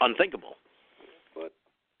is unthinkable. But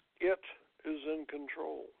it is in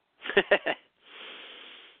control.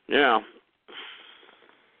 Yeah.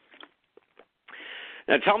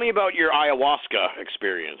 Now tell me about your ayahuasca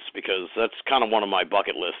experience, because that's kind of one of my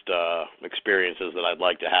bucket list experiences that I'd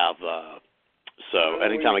like to have. So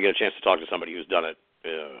anytime I get a chance to talk to somebody who's done it,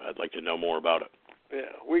 I'd like to know more about it.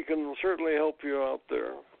 Yeah, we can certainly help you out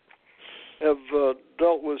there. Have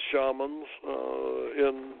dealt with shamans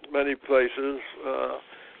in many places.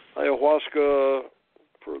 Ayahuasca,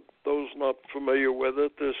 for those not familiar with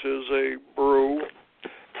it, this is a brew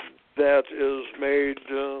that is made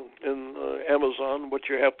in Amazon. What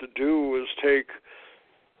you have to do is take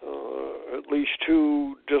at least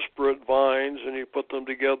 2 disparate vines, and you put them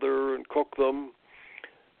together and cook them,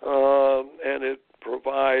 and it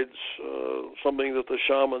provides something that the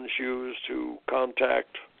shamans use to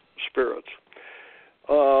contact spirits.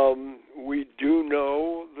 We do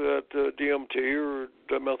know that DMT, or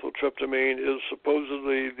dimethyltryptamine, is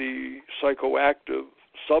supposedly the psychoactive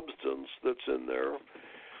substance that's in there.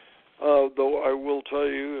 Though I will tell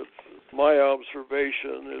you, my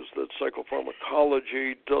observation is that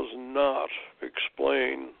psychopharmacology does not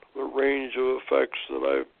explain the range of effects that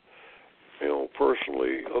I've,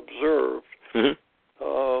 personally observed.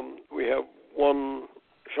 Mm-hmm. We have one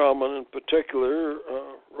shaman in particular,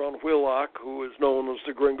 Ron Wheelock, who is known as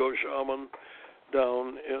the Gringo Shaman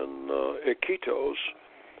down in Iquitos,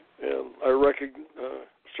 and I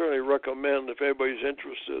certainly recommend, if anybody's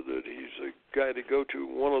interested, that he's a guy to go to.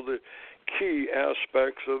 One of the key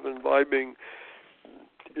aspects of imbibing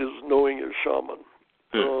is knowing your shaman,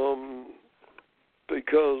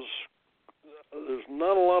 because there's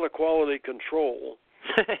not a lot of quality control.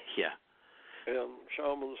 Yeah. And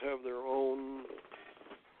shamans have their own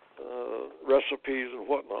recipes and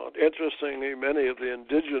whatnot. Interestingly, many of the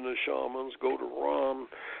indigenous shamans go to Ron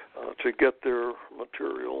to get their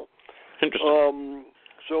material. Interesting.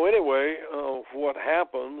 So anyway, what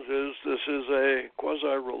happens is this is a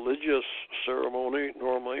quasi-religious ceremony,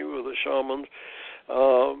 normally, with the shamans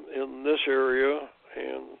in this area,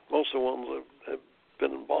 and most of the ones I've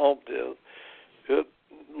been involved in. It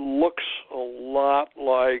looks a lot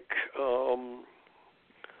like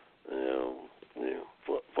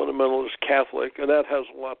fundamentalist Catholic, and that has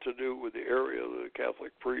a lot to do with the area. The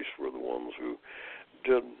Catholic priests were the ones who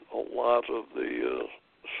did a lot of the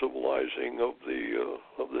civilizing of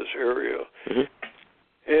this area. Mm-hmm.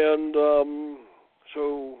 And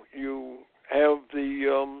so you have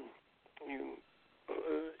the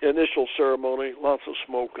initial ceremony, lots of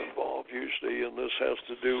smoke involved usually, and this has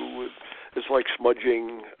to do with, it's like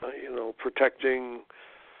smudging, protecting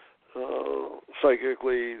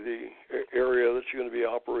psychically the area that you're going to be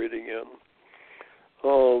operating in.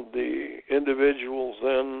 The individuals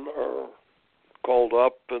then are called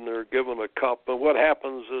up and they're given a cup, and what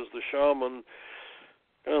happens is the shaman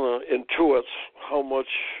kind of intuits how much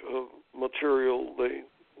material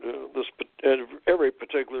every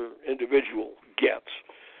particular individual gets,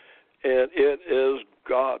 and it is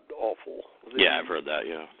god awful. Yeah, I've heard that.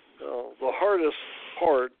 Yeah. The hardest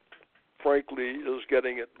part, frankly, is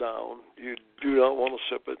getting it down. You do not want to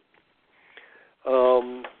sip it.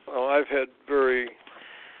 I've had very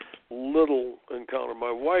little encounter.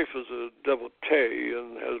 My wife is a devotee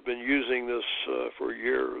and has been using this for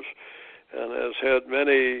years and has had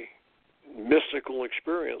many mystical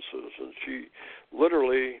experiences, and she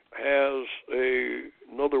literally has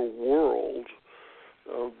another world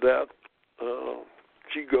that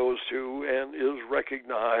she goes to and is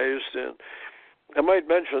recognized. And I might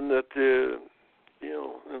mention that in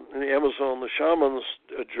the Amazon, the shamans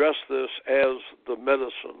address this as the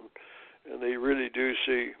medicine, and they really do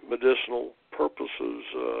see medicinal purposes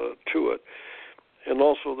to it. And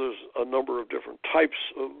also there's a number of different types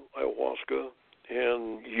of ayahuasca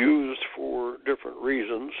and used for different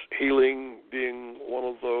reasons, healing being one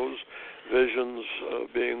of those, visions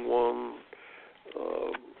being one,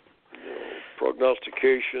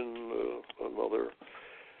 prognostication another.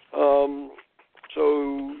 So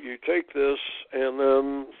you take this, and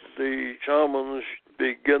then the shamans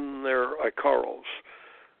begin their Icaros.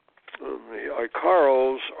 And the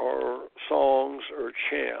Icaros are songs or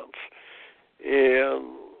chants.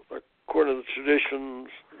 And according to the traditions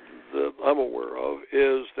that I'm aware of,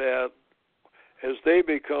 is that as they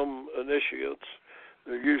become initiates,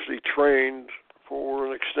 they're usually trained for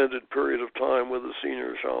an extended period of time with a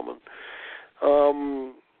senior shaman,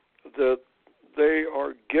 that they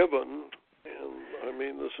are given, and I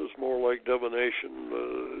mean this is more like divination,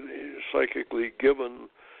 psychically given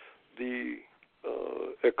the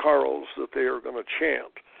Icaros that they are going to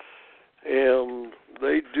chant. and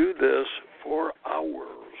they do this for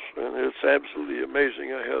hours, and it's absolutely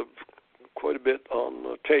amazing. I have quite a bit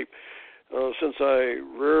on tape. Since I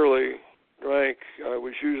rarely drank, I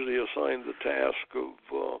was usually assigned the task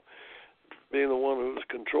of being the one who was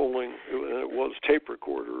controlling, and it was tape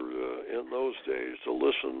recorder in those days, to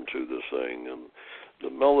listen to this thing and the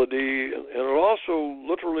melody, and it also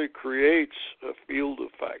literally creates a field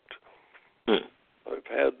effect. I've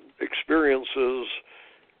had experiences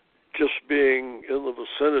just being in the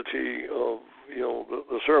vicinity of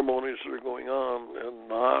the ceremonies that are going on and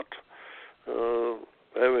not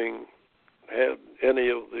having had any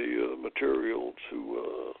of the material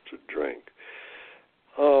to drink.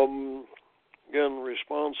 Again,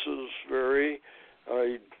 responses vary.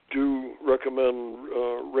 I do recommend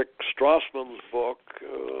Rick Strassman's book.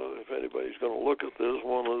 If anybody's going to look at this,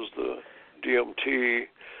 one is the DMT,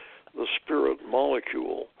 the Spirit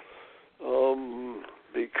Molecule,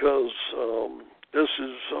 because this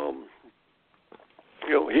is,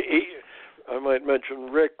 I might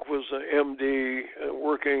mention Rick was an MD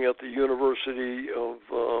working at the University of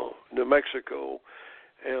New Mexico,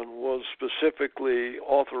 and was specifically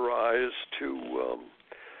authorized to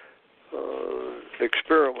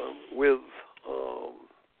experiment with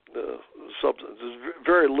the substances.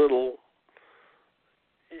 Very little,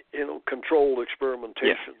 controlled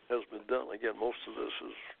experimentation has been done. Again, most of this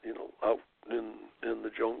is, out in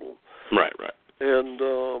the jungle. Right. And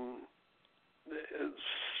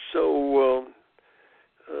so,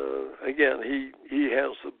 again, he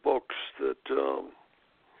has the books that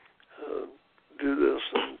do this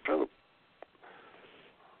and kind of.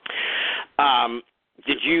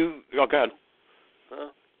 Did you? Oh, go ahead. Huh?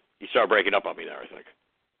 You started breaking up on me there, I think.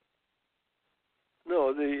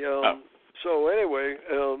 No, So anyway,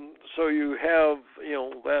 so you have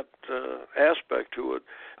that aspect to it.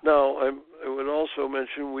 Now, I would also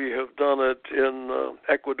mention we have done it in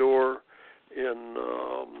Ecuador, in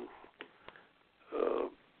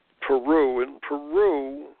Peru. In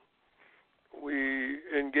Peru, we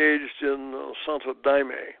engaged in Santo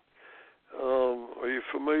Daime. Are you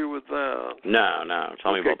familiar with that? No.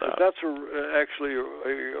 Tell me about that. That's actually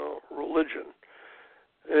a religion,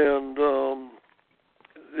 and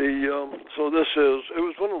so it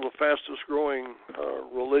was one of the fastest growing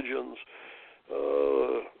religions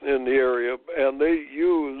in the area, and they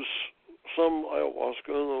use some ayahuasca.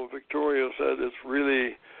 Though Victoria said it's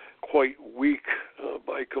really quite weak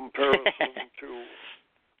by comparison to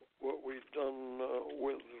what we've done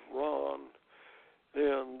with Ron.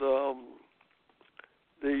 And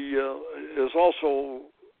there's also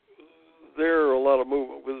there a lot of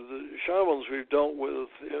movement. With the shamans we've dealt with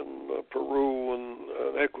in Peru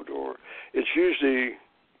and Ecuador, it's usually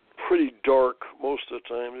pretty dark most of the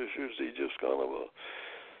time. There's usually just kind of a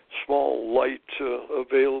small light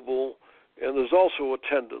available, and there's also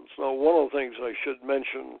attendance. Now, one of the things I should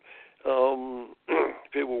mention,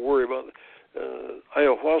 people worry about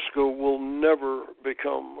ayahuasca will never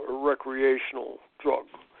become a recreational drug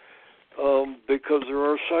because there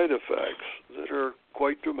are side effects that are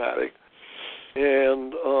quite dramatic.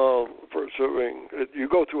 And for serving, you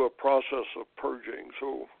go through a process of purging,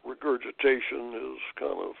 so regurgitation is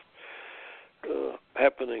kind of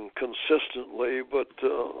happening consistently, but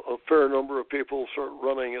a fair number of people start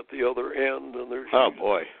running at the other end, and there's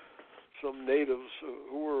some natives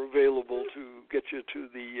who are available to get you to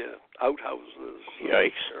the outhouses.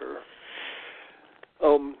 Yikes.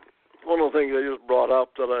 One of the things I just brought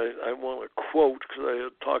up that I want to quote, because I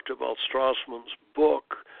had talked about Strassman's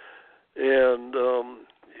book, and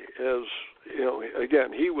as you know,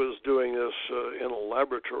 again, he was doing this in a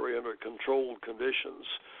laboratory under controlled conditions,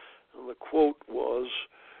 and the quote was,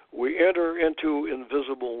 "We enter into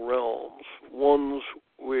invisible realms, ones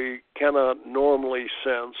we cannot normally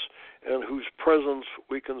sense, and whose presence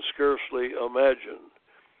we can scarcely imagine.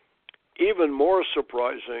 Even more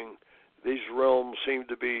surprising, these realms seem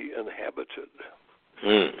to be inhabited."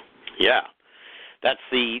 Yeah.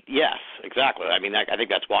 Yes, exactly. I mean, I think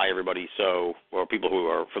that's why everybody's or people who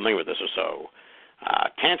are familiar with this are so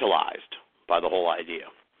tantalized by the whole idea.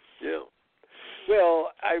 Yeah.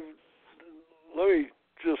 Well, let me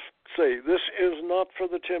just say, this is not for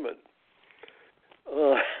the timid.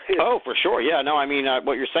 For sure. Yeah, no, I mean,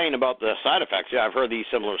 what you're saying about the side effects, I've heard these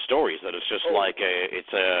similar stories, that it's just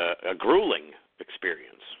it's a grueling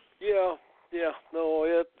experience. Yeah.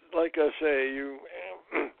 No, like I say,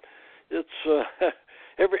 it's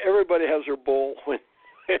everybody has their bowl when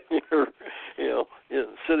you're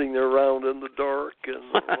sitting there around in the dark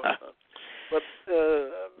and whatnot. But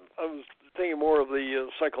I was thinking more of the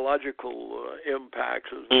psychological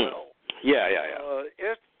impacts as well. Yeah.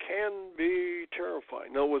 It can be terrifying.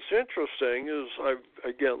 fine. Now, what's interesting is I've,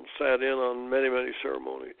 again, sat in on many, many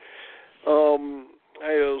ceremonies.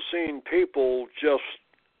 I have seen people just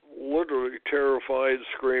literally terrified,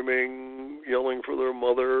 screaming, yelling for their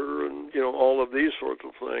mother, and, all of these sorts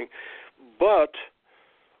of things. But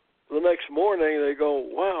the next morning they go,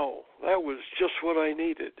 wow, that was just what I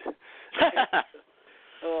needed.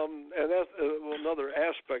 And that's another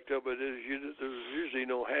aspect of it is there's usually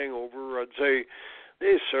no hangover. I'd say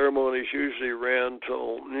these ceremonies usually ran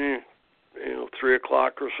till 3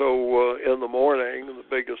 o'clock or so in the morning. And the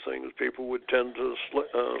biggest thing is people would tend to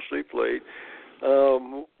sleep late.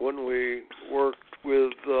 When we worked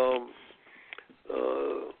with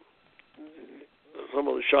some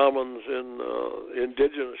of the shamans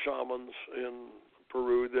indigenous shamans in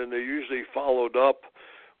Peru, then they usually followed up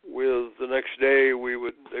with the next day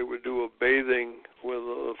they would do a bathing with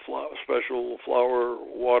a special flower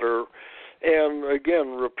water, and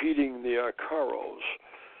again repeating the Icaros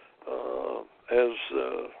as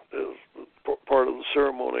part of the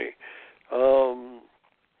ceremony.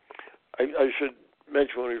 I should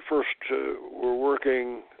mention when we first were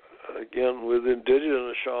working again with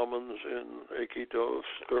indigenous shamans in Iquitos,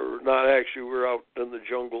 or not actually, we're out in the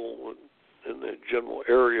jungle in the general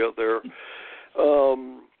area there.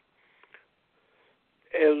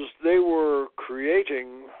 As they were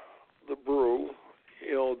creating the brew,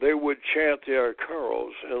 they would chant the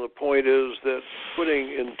Icaros, and the point is that putting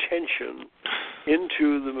intention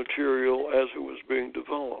into the material as it was being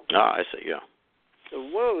developed. Ah, I see, yeah.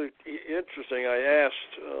 And one of the interesting, I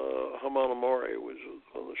asked Hamana Mori, was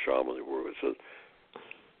on the shaman they were, I said,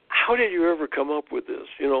 how did you ever come up with this?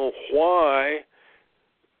 Why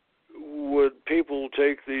would people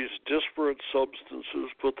take these disparate substances,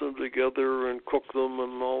 put them together, and cook them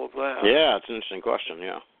and all of that? Yeah, it's an interesting question,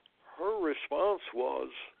 yeah. Her response was,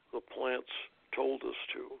 the plants told us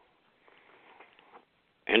to.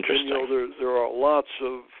 Interesting. And, there are lots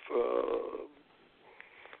of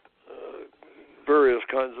various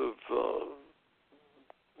kinds of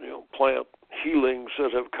plant healings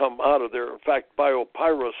that have come out of there. In fact,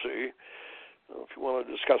 biopiracy, if you want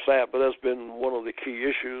to discuss that, but that's been one of the key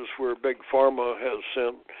issues where Big Pharma has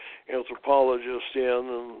sent anthropologists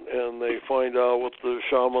in and they find out what the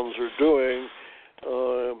shamans are doing,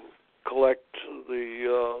 collect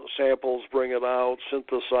the samples, bring it out,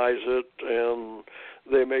 synthesize it, and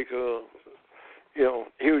they make a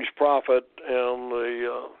huge profit, and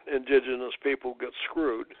the indigenous people get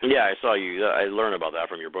screwed. Yeah, I saw you. I learned about that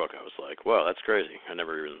from your book. I was like, wow, that's crazy. I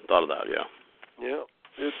never even thought of that, yeah. Yeah,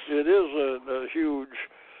 it is a huge,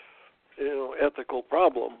 ethical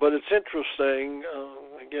problem. But it's interesting,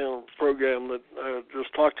 again, a program that I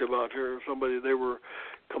just talked about here, they were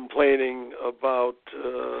complaining about,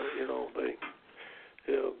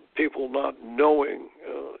 people not knowing,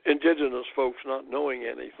 indigenous folks not knowing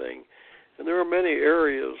anything. And there are many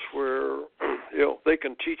areas where, they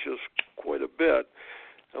can teach us quite a bit.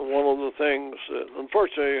 And one of the things that,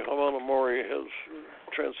 unfortunately, Hamana Mori has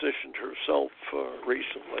transitioned herself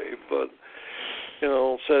recently, but,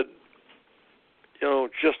 said,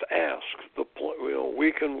 just ask.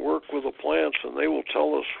 We can work with the plants, and they will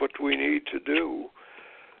tell us what we need to do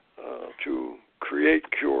to create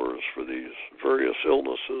cures for these various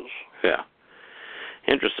illnesses. Yeah.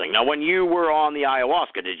 Interesting. Now, when you were on the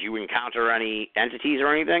ayahuasca, did you encounter any entities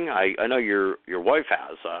or anything? I know your wife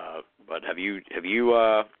has, but have you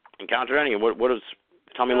encountered any? And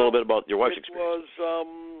tell me a little bit about your wife's experience. It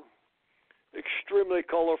was extremely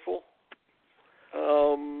colorful.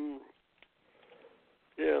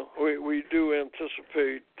 We do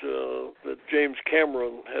anticipate that James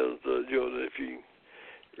Cameron has, if you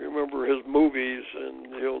remember his movies and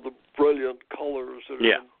the brilliant colors that are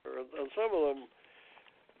in there, and some of them,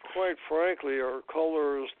 quite frankly, are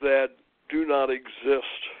colors that do not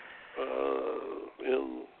exist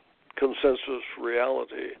in consensus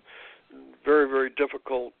reality. Very, very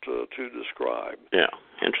difficult to describe. Yeah,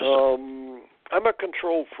 interesting. I'm a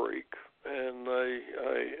control freak, and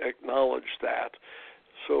I acknowledge that.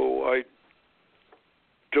 So I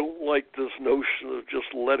don't like this notion of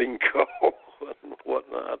just letting go and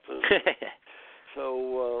whatnot.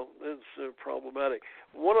 So it's problematic.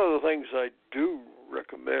 One of the things I do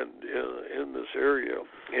recommend in this area,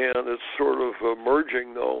 and it's sort of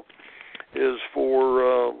emerging though, is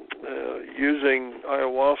for using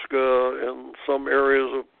ayahuasca in some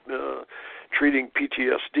areas of treating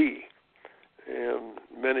PTSD. And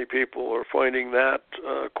many people are finding that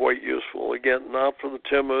quite useful. Again, not for the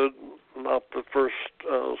timid, not the first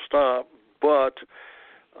stop, but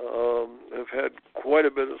have had quite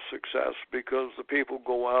a bit of success because the people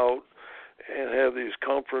go out and have these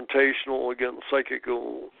confrontational, again,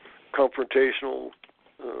 psychical confrontational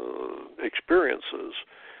experiences,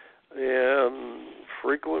 and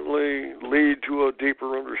frequently lead to a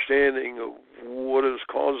deeper understanding of what is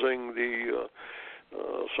causing the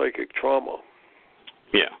psychic trauma.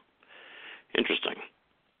 Yeah. Interesting.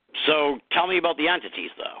 So tell me about the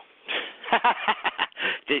entities, though.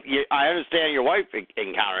 I understand your wife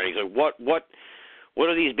encountered it. So what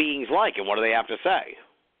are these beings like, and what do they have to say?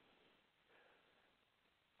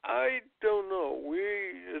 I don't know.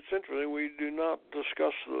 It's interesting. We do not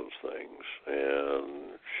discuss those things,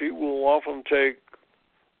 and she will often take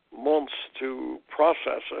months to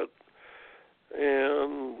process it.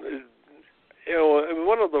 And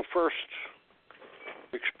one of the first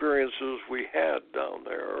experiences we had down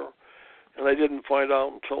there, and I didn't find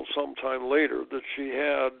out until sometime later, that she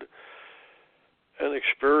had an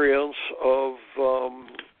experience of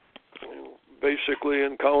basically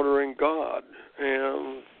encountering God,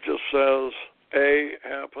 and just says, A,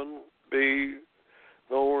 happened, B,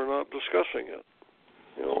 no, we're not discussing it.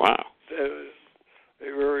 Wow.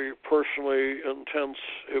 A very personally intense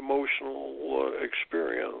emotional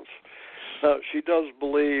experience. Now, she does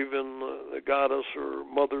believe in the goddess or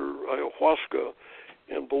Mother Ayahuasca,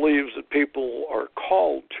 and believes that people are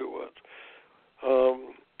called to it.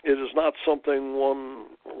 It is not something one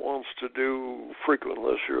wants to do frequently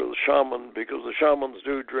unless you're the shaman, because the shamans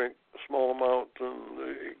do drink a small amount and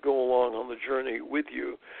they go along on the journey with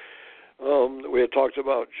you. We had talked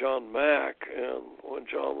about John Mack, and when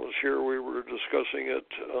John was here, we were discussing it,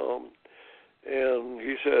 and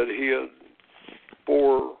he said he had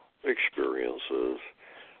 4 experiences.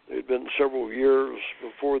 It had been several years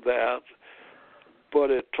before that, but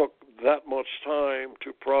it took that much time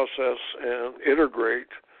to process and integrate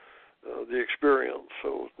the experience.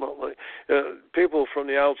 So it's not like people from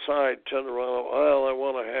the outside tend to run, well, I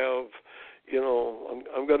want to have,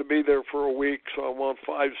 I'm going to be there for a week, so I want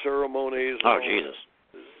 5 ceremonies. Oh, Jesus.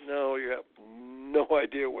 No, you have no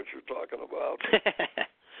idea what you're talking about.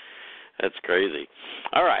 That's crazy.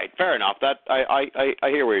 All right, fair enough. That I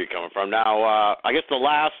hear where you're coming from. Now, I guess the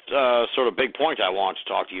last sort of big point I want to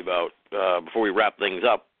talk to you about before we wrap things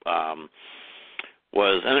up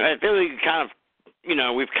was, and I feel like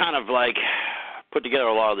we've kind of like put together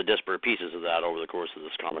a lot of the disparate pieces of that over the course of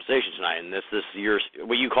this conversation tonight, and this year's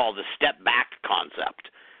what you call the step back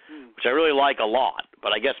concept, which I really like a lot.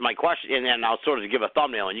 But I guess my question, and then I'll sort of give a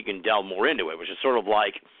thumbnail and you can delve more into it, which is sort of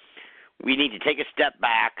like we need to take a step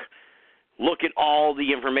back, look at all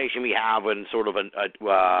the information we have, and sort of an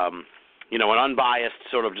unbiased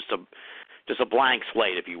sort of just a blank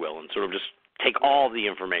slate, if you will, and sort of just take all the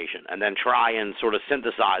information and then try and sort of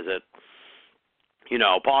synthesize it,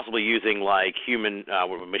 possibly using like human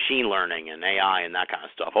machine learning and AI and that kind of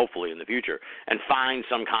stuff, hopefully in the future, and find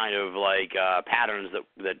some kind of like patterns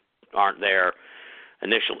that aren't there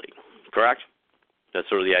initially. Correct? That's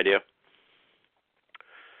sort of the idea.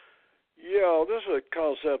 Yeah, this is a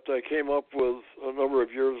concept I came up with a number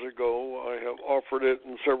of years ago. I have offered it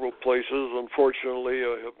in several places. Unfortunately,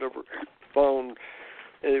 I have never found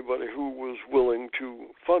anybody who was willing to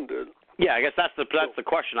fund it. Yeah, I guess that's the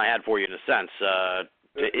question I had for you in a sense.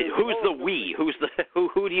 Who's the we?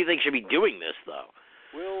 Who do you think should be doing this, though?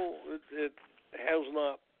 Well, it has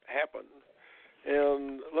not happened.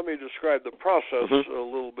 And let me describe the process a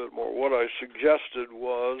little bit more. What I suggested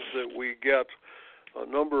was that we get a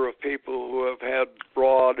number of people who have had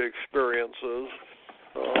broad experiences,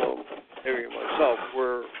 maybe myself,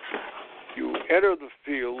 where you enter the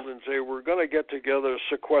field and say, we're going to get together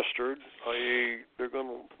sequestered, i.e. they're going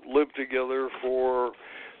to live together for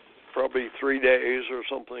probably 3 days or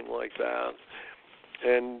something like that,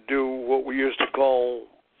 and do what we used to call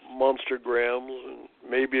monstergrams, and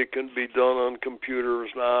maybe it can be done on computers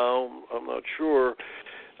now, I'm not sure.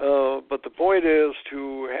 But the point is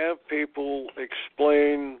to have people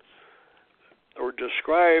explain or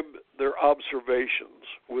describe their observations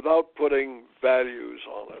without putting values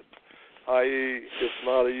on it, i.e. it's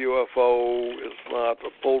not a UFO, it's not a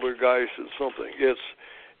poltergeist, it's something.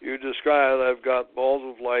 You describe, I've got balls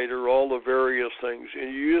of light or all the various things,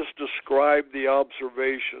 and you just describe the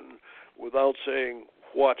observation without saying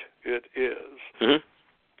what it is. Mm-hmm.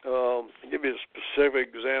 I'll give you a specific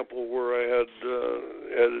example where I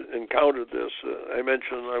had encountered this. I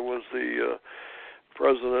mentioned I was the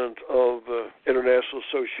president of the International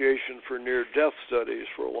Association for Near-Death Studies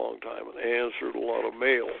for a long time, and I answered a lot of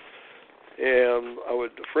mail. And I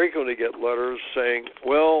would frequently get letters saying,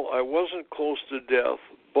 well, I wasn't close to death,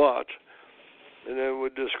 but, and then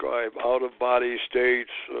would describe out-of-body states,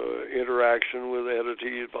 interaction with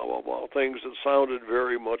entities, blah, blah, blah, things that sounded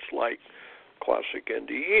very much like classic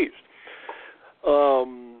NDEs.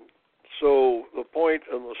 So the point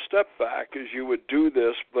in the step back is you would do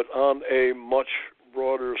this, but on a much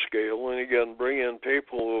broader scale, and again, bring in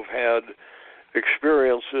people who've had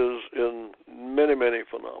experiences in many, many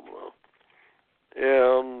phenomena,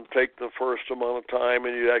 and take the first amount of time,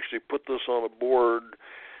 and you actually put this on a board.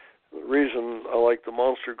 The reason I like the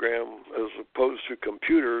Monstergram as opposed to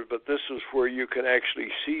computers, but this is where you can actually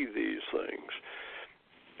see these things.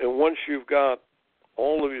 And once you've got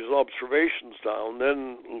all of these observations down,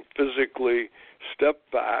 then physically step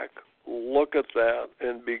back, look at that,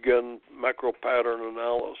 and begin macro pattern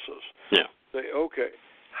analysis. Yeah. Say, okay,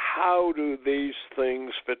 how do these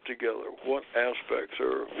things fit together? What aspects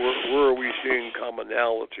are, where are we seeing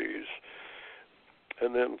commonalities?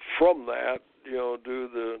 And then from that, do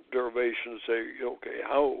the derivation, say, okay,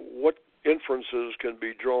 what inferences can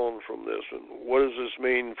be drawn from this, and what does this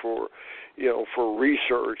mean for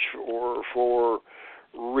research or for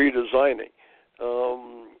redesigning?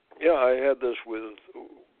 I had this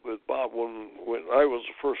with Bob when I was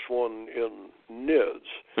the first one in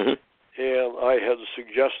NIDS, and I had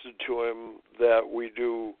suggested to him that we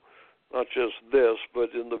do not just this,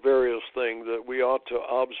 but in the various things that we ought to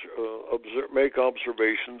make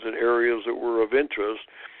observations in areas that were of interest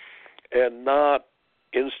and not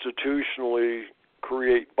institutionally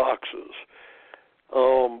create boxes.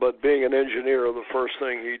 But being an engineer, the first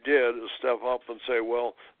thing he did is step up and say,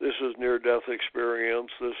 well, this is near-death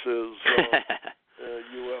experience, this is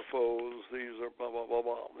UFOs, these are blah, blah, blah,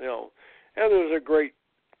 blah. And there's a great,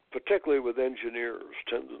 particularly with engineers,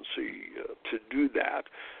 tendency to do that.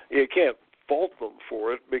 You can't fault them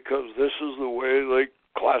for it because this is the way they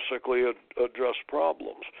classically address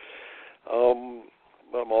problems.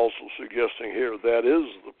 I'm also suggesting here that is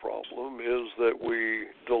the problem, is that we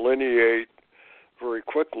delineate very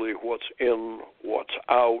quickly what's in, what's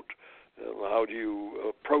out, and how do you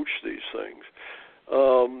approach these things.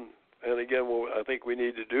 And again, what I think we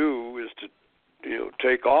need to do is to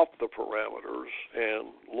take off the parameters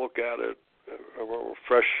and look at it from a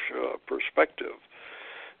fresh perspective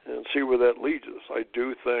and see where that leads us. I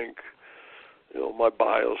do think, my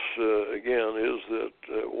bias, again, is that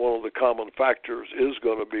one of the common factors is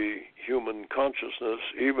going to be human consciousness,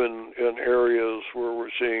 even in areas where we're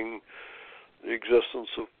seeing the existence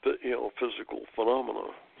of, physical phenomena.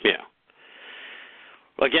 Yeah.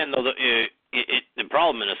 Well, again, though, the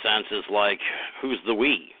problem in a sense is like, who's the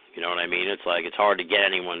we? You know what I mean? It's like it's hard to get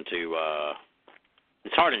anyone to.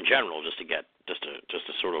 It's hard in general just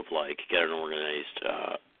to sort of like get an organized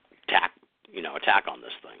attack on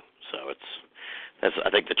this thing. So that's I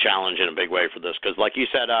think the challenge in a big way for this, because like you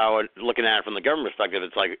said, looking at it from the government perspective,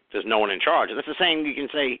 it's like there's no one in charge, and that's the same you can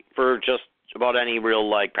say for just about any real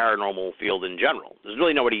like paranormal field in general. There's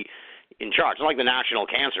really nobody in charge. It's like the National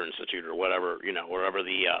Cancer Institute or whatever, wherever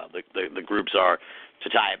the groups are, to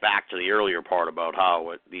tie it back to the earlier part about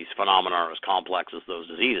how these phenomena are as complex as those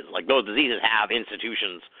diseases. Like those diseases have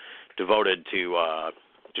institutions devoted to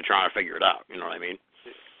trying to figure it out. You know what I mean?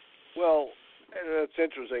 Well, that's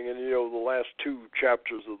interesting. And the last two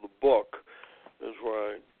chapters of the book is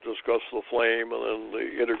where I discuss the flame and then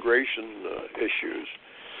the integration issues.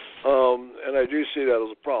 And I do see that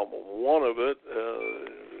as a problem. One of it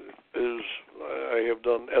is I have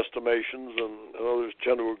done estimations, and others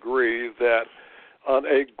tend to agree that on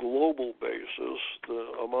a global basis,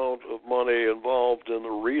 the amount of money involved in the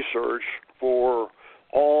research for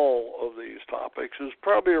all of these topics is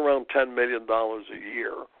probably around $10 million a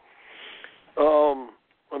year.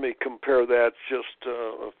 Let me compare that just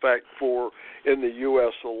a fact in the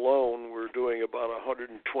U.S. alone, we're doing about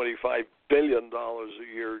 $125 billion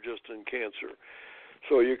a year just in cancer.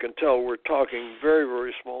 So you can tell we're talking very,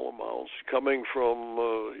 very small amounts coming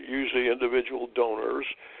from usually individual donors.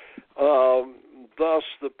 Thus,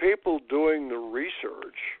 the people doing the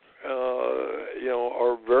research,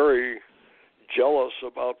 are very jealous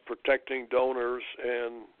about protecting donors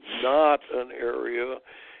and not an area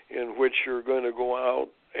in which you're going to go out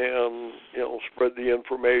and, spread the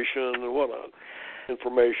information and whatnot.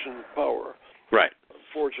 Information power. Right.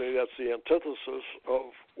 Unfortunately, that's the antithesis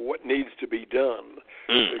of what needs to be done,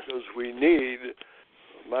 because we need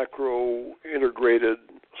macro-integrated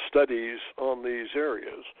studies on these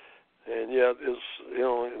areas. And yet,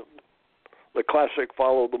 the classic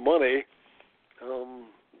follow the money,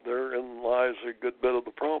 therein lies a good bit of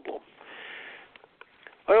the problem.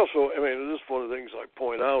 This is one of the things I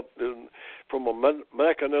point out, from a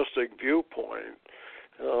mechanistic viewpoint,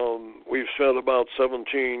 we've spent about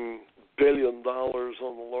 $17 billion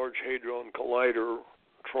on the Large Hadron Collider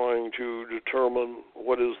trying to determine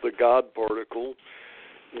what is the God particle,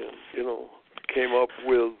 and, came up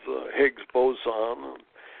with Higgs boson.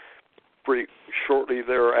 pretty shortly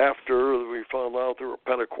thereafter, we found out there were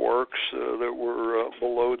pentaquarks that were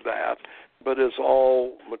below that, but it's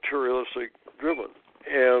all materialistic driven.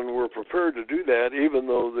 And we're prepared to do that, even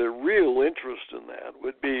though the real interest in that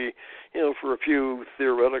would be, for a few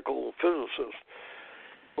theoretical physicists.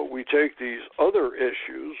 But we take these other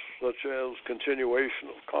issues, such as continuation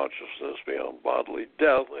of consciousness beyond bodily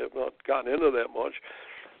death. I have not gotten into that much,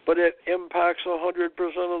 but it impacts 100%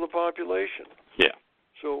 of the population. Yeah.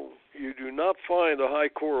 So you do not find a high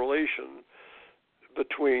correlation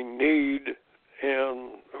between need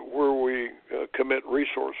and where we commit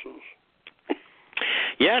resources.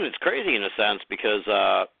 Yeah, and it's crazy in a sense because,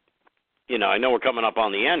 I know we're coming up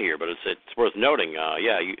on the end here, but it's worth noting.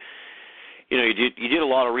 You did a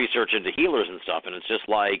lot of research into healers and stuff, and it's just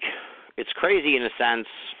like it's crazy in a sense,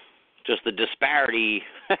 just the disparity.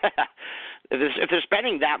 If they're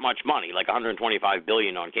spending that much money, like $125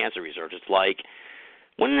 billion on cancer research, it's like,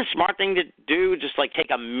 wouldn't a smart thing to do just like take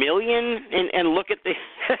 $1 million and look at the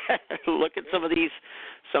look at some of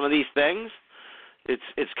these things?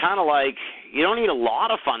 It's kind of like you don't need a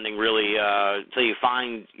lot of funding really till you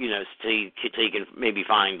find till you can maybe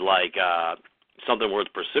find like something worth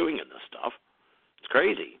pursuing in this stuff. It's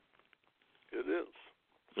crazy. It is.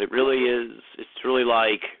 It really is. It's really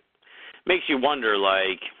like makes you wonder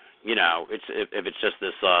like it's if it's just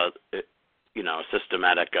this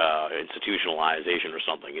systematic institutionalization or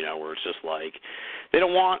something where it's just like they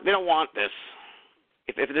don't want this.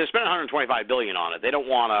 If they're spending $125 billion on it, they don't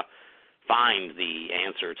want to find the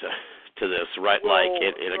answer to this, right? Well, like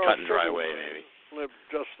in a cut and dry way, maybe.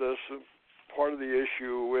 Just this. Part of the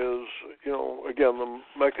issue is, again, the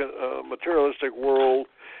materialistic world,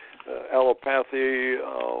 allopathy.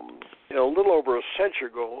 A little over a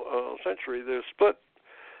century, the split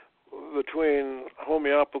between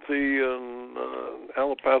homeopathy and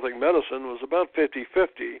allopathic medicine was about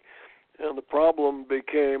 50-50, and the problem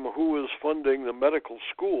became who was funding the medical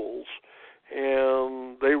schools.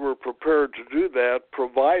 And they were prepared to do that,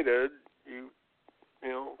 provided you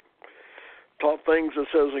taught things that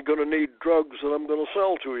says you're going to need drugs that I'm going to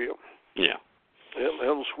sell to you. Yeah. And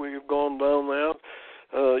hence we've gone down that.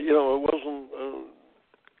 It wasn't a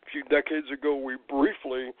few decades ago we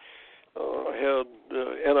briefly had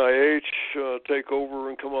NIH take over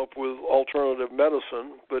and come up with alternative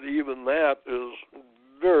medicine, but even that is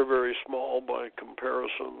very, very small by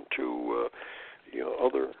comparison to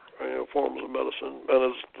other forms of medicine.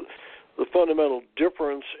 And the fundamental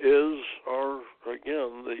difference is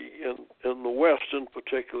in the West in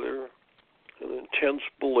particular, an intense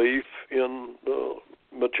belief in the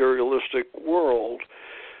materialistic world.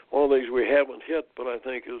 One of the things we haven't hit, but I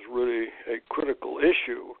think is really a critical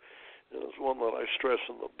issue, and it's one that I stress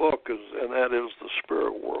in the book, and that is the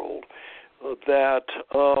spirit world. That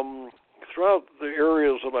throughout the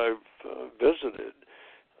areas that I've visited,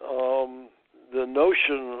 the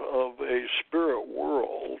notion of a spirit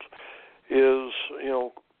world is,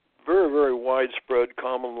 very, very widespread,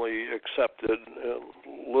 commonly accepted, and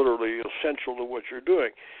literally essential to what you're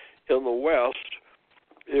doing. In the West,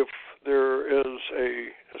 if there is a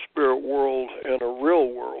spirit world and a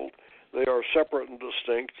real world, they are separate and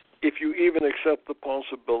distinct, if you even accept the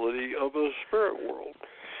possibility of a spirit world.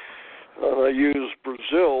 I use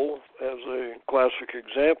Brazil as a classic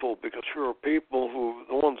example because here are people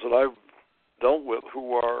the ones that I've dealt with,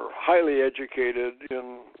 who are highly educated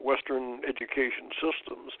in Western education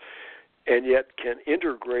systems and yet can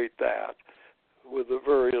integrate that with the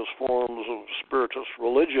various forms of spiritist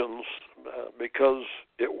religions because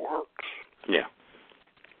it works. Yeah.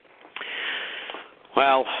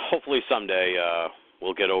 Well, hopefully someday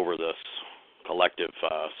we'll get over this collective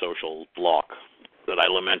social block that I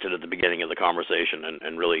lamented at the beginning of the conversation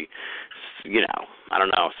and really, I don't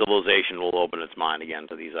know, civilization will open its mind again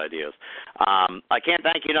to these ideas. I can't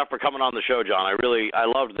thank you enough for coming on the show, John. I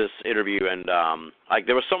loved this interview, and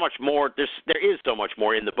there was so much more. There is so much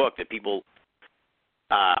more in the book that people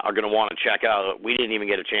are going to want to check out. We didn't even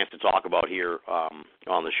get a chance to talk about here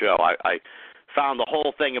on the show. I found the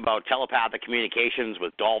whole thing about telepathic communications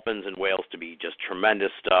with dolphins and whales to be just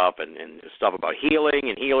tremendous stuff, and stuff about healing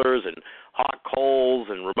and healers and hot coals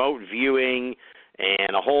and remote viewing,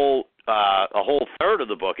 and a whole third of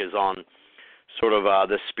the book is on sort of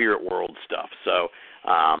the spirit world stuff. So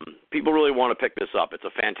people really want to pick this up. It's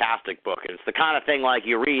a fantastic book, and it's the kind of thing like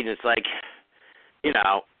you read, and it's like, each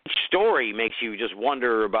story makes you just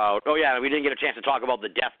wonder about. Oh yeah, we didn't get a chance to talk about the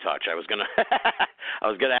death touch. I was gonna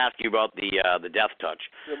ask you about the death touch.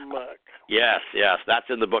 Yes, that's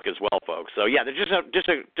in the book as well, folks. So yeah, there's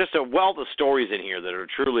just a wealth of stories in here that are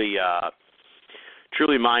truly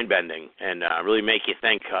truly mind-bending and really make you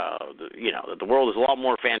think, that the world is a lot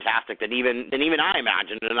more fantastic than even I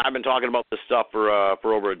imagined. And I've been talking about this stuff for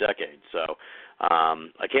over a decade. So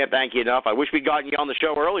I can't thank you enough. I wish we'd gotten you on the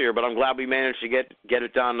show earlier, but I'm glad we managed to get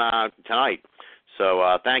it done tonight.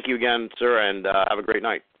 So thank you again, sir, and have a great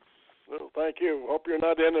night. Well, thank you. Hope you're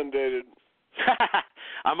not inundated.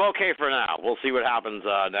 I'm okay for now. We'll see what happens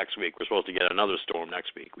next week. We're supposed to get another storm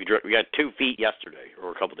next week. We got 2 feet yesterday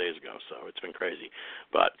or a couple days ago, so it's been crazy.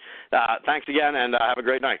 But thanks again, and have a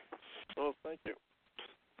great night. Oh, thank you.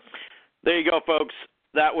 There you go, folks.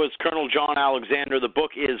 That was Colonel John Alexander. The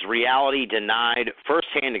book is Reality Denied,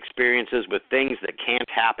 First-Hand Experiences with Things That Can't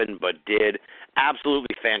Happen But Did.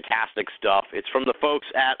 Absolutely fantastic stuff. It's from the folks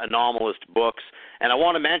at Anomalist Books, and I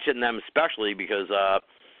want to mention them especially because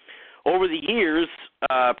over the years,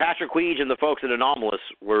 Patrick Weege and the folks at Anomalous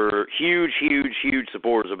were huge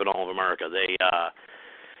supporters of Banal of America.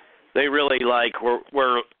 They really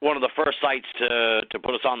were one of the first sites to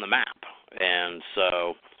put us on the map, and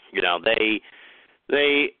so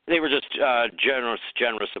they were just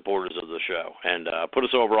generous supporters of the show and put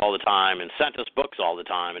us over all the time and sent us books all the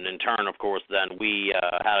time. And in turn, of course, then we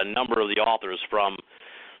had a number of the authors from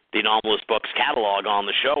the Anomalous Books catalog on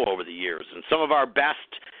the show over the years, and some of our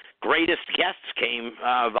greatest guests came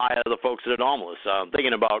via the folks at Anomalous.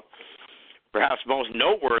 Thinking about perhaps most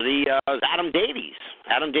noteworthy is Adam Davies.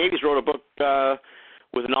 Adam Davies wrote a book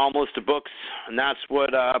with Anomalous Books, and that's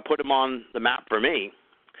what put him on the map for me.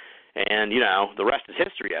 And the rest is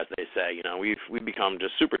history, as they say. We've become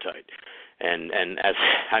just super tight. And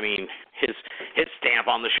his stamp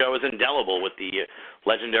on the show is indelible with the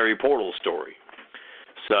legendary Portal story.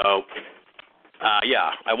 So.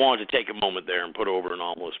 I wanted to take a moment there and put over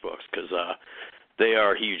Anomalous Books because they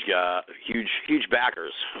are huge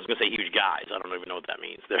backers. I was going to say huge guys. I don't even know what that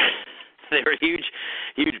means. They're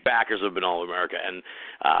huge backers of Banal of America, and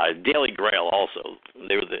Daily Grail also.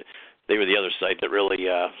 They were the other site that really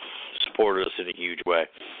supported us in a huge way.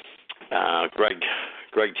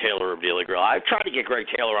 Greg Taylor of Daily Grail. I've tried to get Greg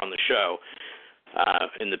Taylor on the show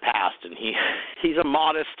in the past, and he's a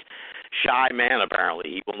modest, shy man. Apparently,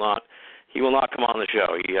 he will not come on the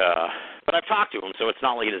show. But I've talked to him, so it's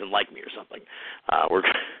not like he doesn't like me or something.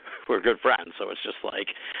 We're good friends, so it's just like,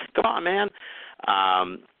 come on, man.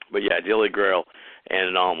 But yeah, Daily Grail and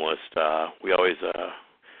Anomalous, we always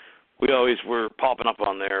were popping up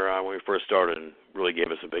on there when we first started, and really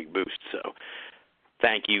gave us a big boost. So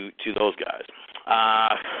thank you to those guys.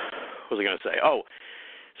 What was I going to say? Oh,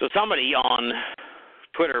 so somebody on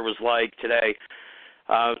Twitter was like today,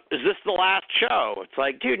 is this the last show? It's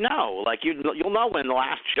like, dude, no. Like you'll know when the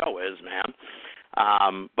last show is, man.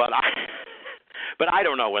 But I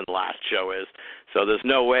don't know when the last show is, so there's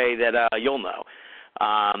no way that you'll know.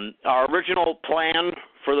 Our original plan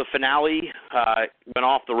for the finale went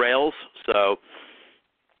off the rails, so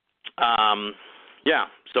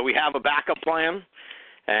so we have a backup plan,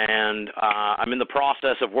 and I'm in the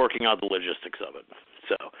process of working out the logistics of it.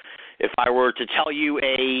 So if I were to tell you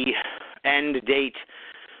a end date,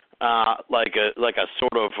 like a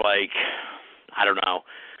sort of I don't know,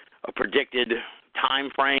 a predicted time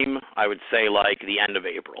frame, I would say like the end of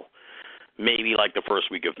April, maybe like the first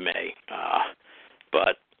week of May.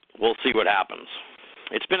 But we'll see what happens.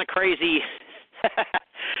 It's been a crazy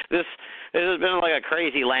this has been like a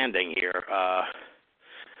crazy landing here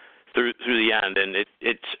through the end, and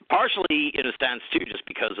it's partially in a sense too just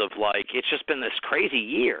because of it's just been this crazy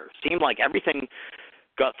year. It seemed like everything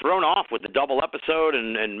got thrown off with the double episode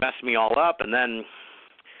and messed me all up, and then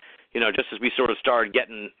just as we sort of started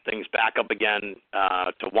getting things back up again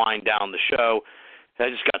to wind down the show, I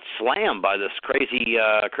just got slammed by this crazy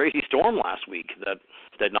storm last week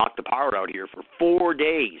that knocked the power out here for 4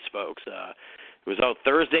 days, folks. It was out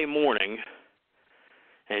Thursday morning,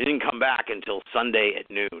 and it didn't come back until Sunday at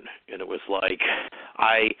noon. And it was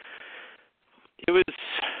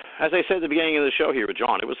as I said at the beginning of the show here with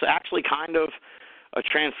John, it was actually kind of a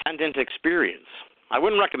transcendent experience. I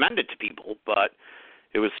wouldn't recommend it to people, but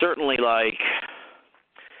it was certainly like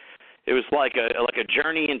a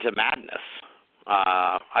journey into madness.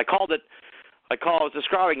 I was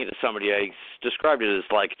describing it to somebody. I described it as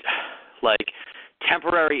like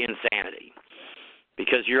temporary insanity,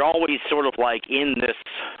 because you're always sort of in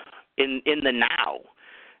the now,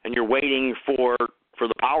 and you're waiting for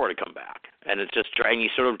the power to come back, and it's just, and you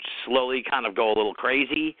sort of slowly kind of go a little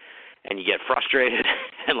crazy, and you get frustrated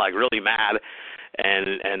and really mad, and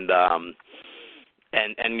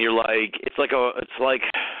you're it's like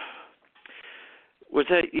what's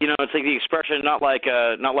it? It's like the expression, not like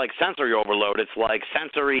sensory overload. It's like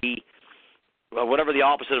sensory, whatever the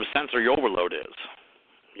opposite of sensory overload is.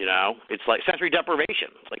 You know, it's like sensory deprivation.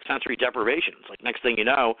 It's like next thing you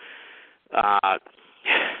know,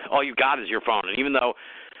 all you've got is your phone. And even though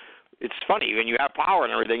it's funny, when you have power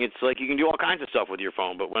and everything, it's like you can do all kinds of stuff with your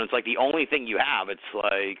phone. But when it's like the only thing you have, it's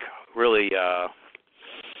like really,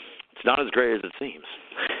 it's not as great as it seems.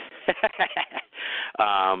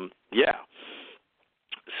 Yeah.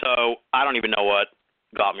 So I don't even know what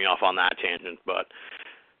got me off on that tangent, but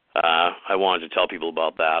I wanted to tell people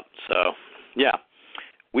about that. So, yeah.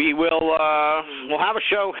 We'll have a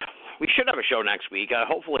show. We should have a show next week.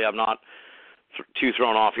 Hopefully I'm not too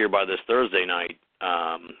thrown off here by this Thursday night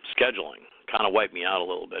scheduling. Kind of wiped me out a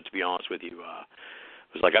little bit, to be honest with you.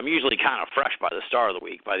 It was like I'm usually kind of fresh by the start of the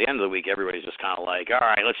week. By the end of the week, everybody's just kind of like, all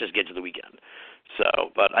right, let's just get to the weekend.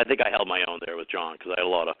 So, but I think I held my own there with John because I had a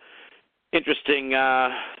lot of interesting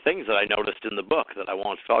things that I noticed in the book that I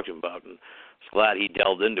wanted to talk to him about, and I was glad he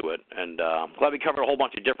delved into it. And I'm glad we covered a whole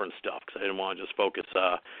bunch of different stuff because I didn't want to just focus.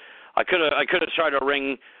 I could have tried to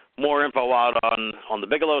wring more info out on the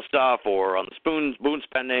Bigelow stuff or on the spoon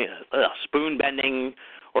bending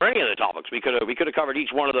or any of the topics. We could have covered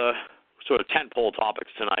each one of the sort of tentpole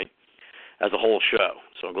topics tonight as a whole show.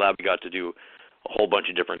 So I'm glad we got to do a whole bunch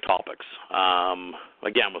of different topics.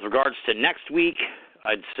 Again, with regards to next week,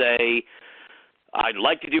 I'd say I'd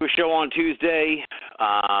like to do a show on Tuesday,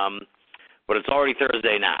 but it's already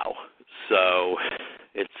Thursday now, so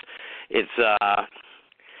it's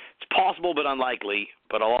possible but unlikely.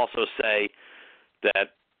 But I'll also say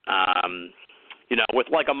that with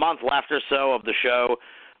like a month left or so of the show,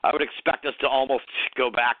 I would expect us to almost go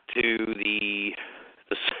back to the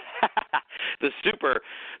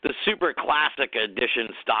super classic edition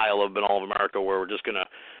style of Binnall of America, where we're just gonna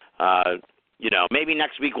maybe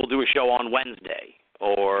next week we'll do a show on Wednesday,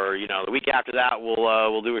 or the week after that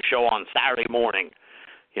we'll do a show on Saturday morning.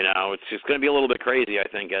 It's just going to be a little bit crazy, I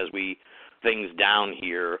think, as we things down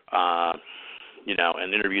here,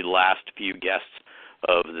 and interview the last few guests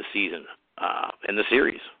of the season in the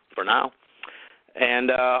series for now.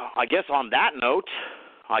 And I guess on that note,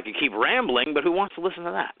 I could keep rambling, but who wants to listen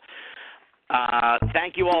to that?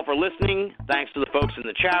 Thank you all for listening. Thanks to the folks in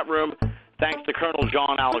the chat room. Thanks to Colonel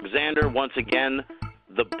John Alexander. Once again,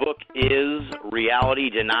 the book is Reality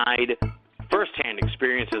Denied, First-Hand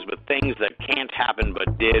Experiences with Things That Can't Happen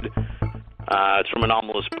But Did. It's from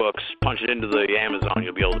Anomalous Books. Punch it into the Amazon.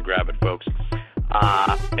 You'll be able to grab it, folks.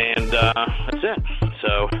 And that's it.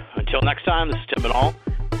 So until next time, this is Tim Binnall,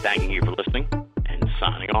 thanking you for listening and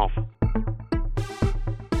signing off.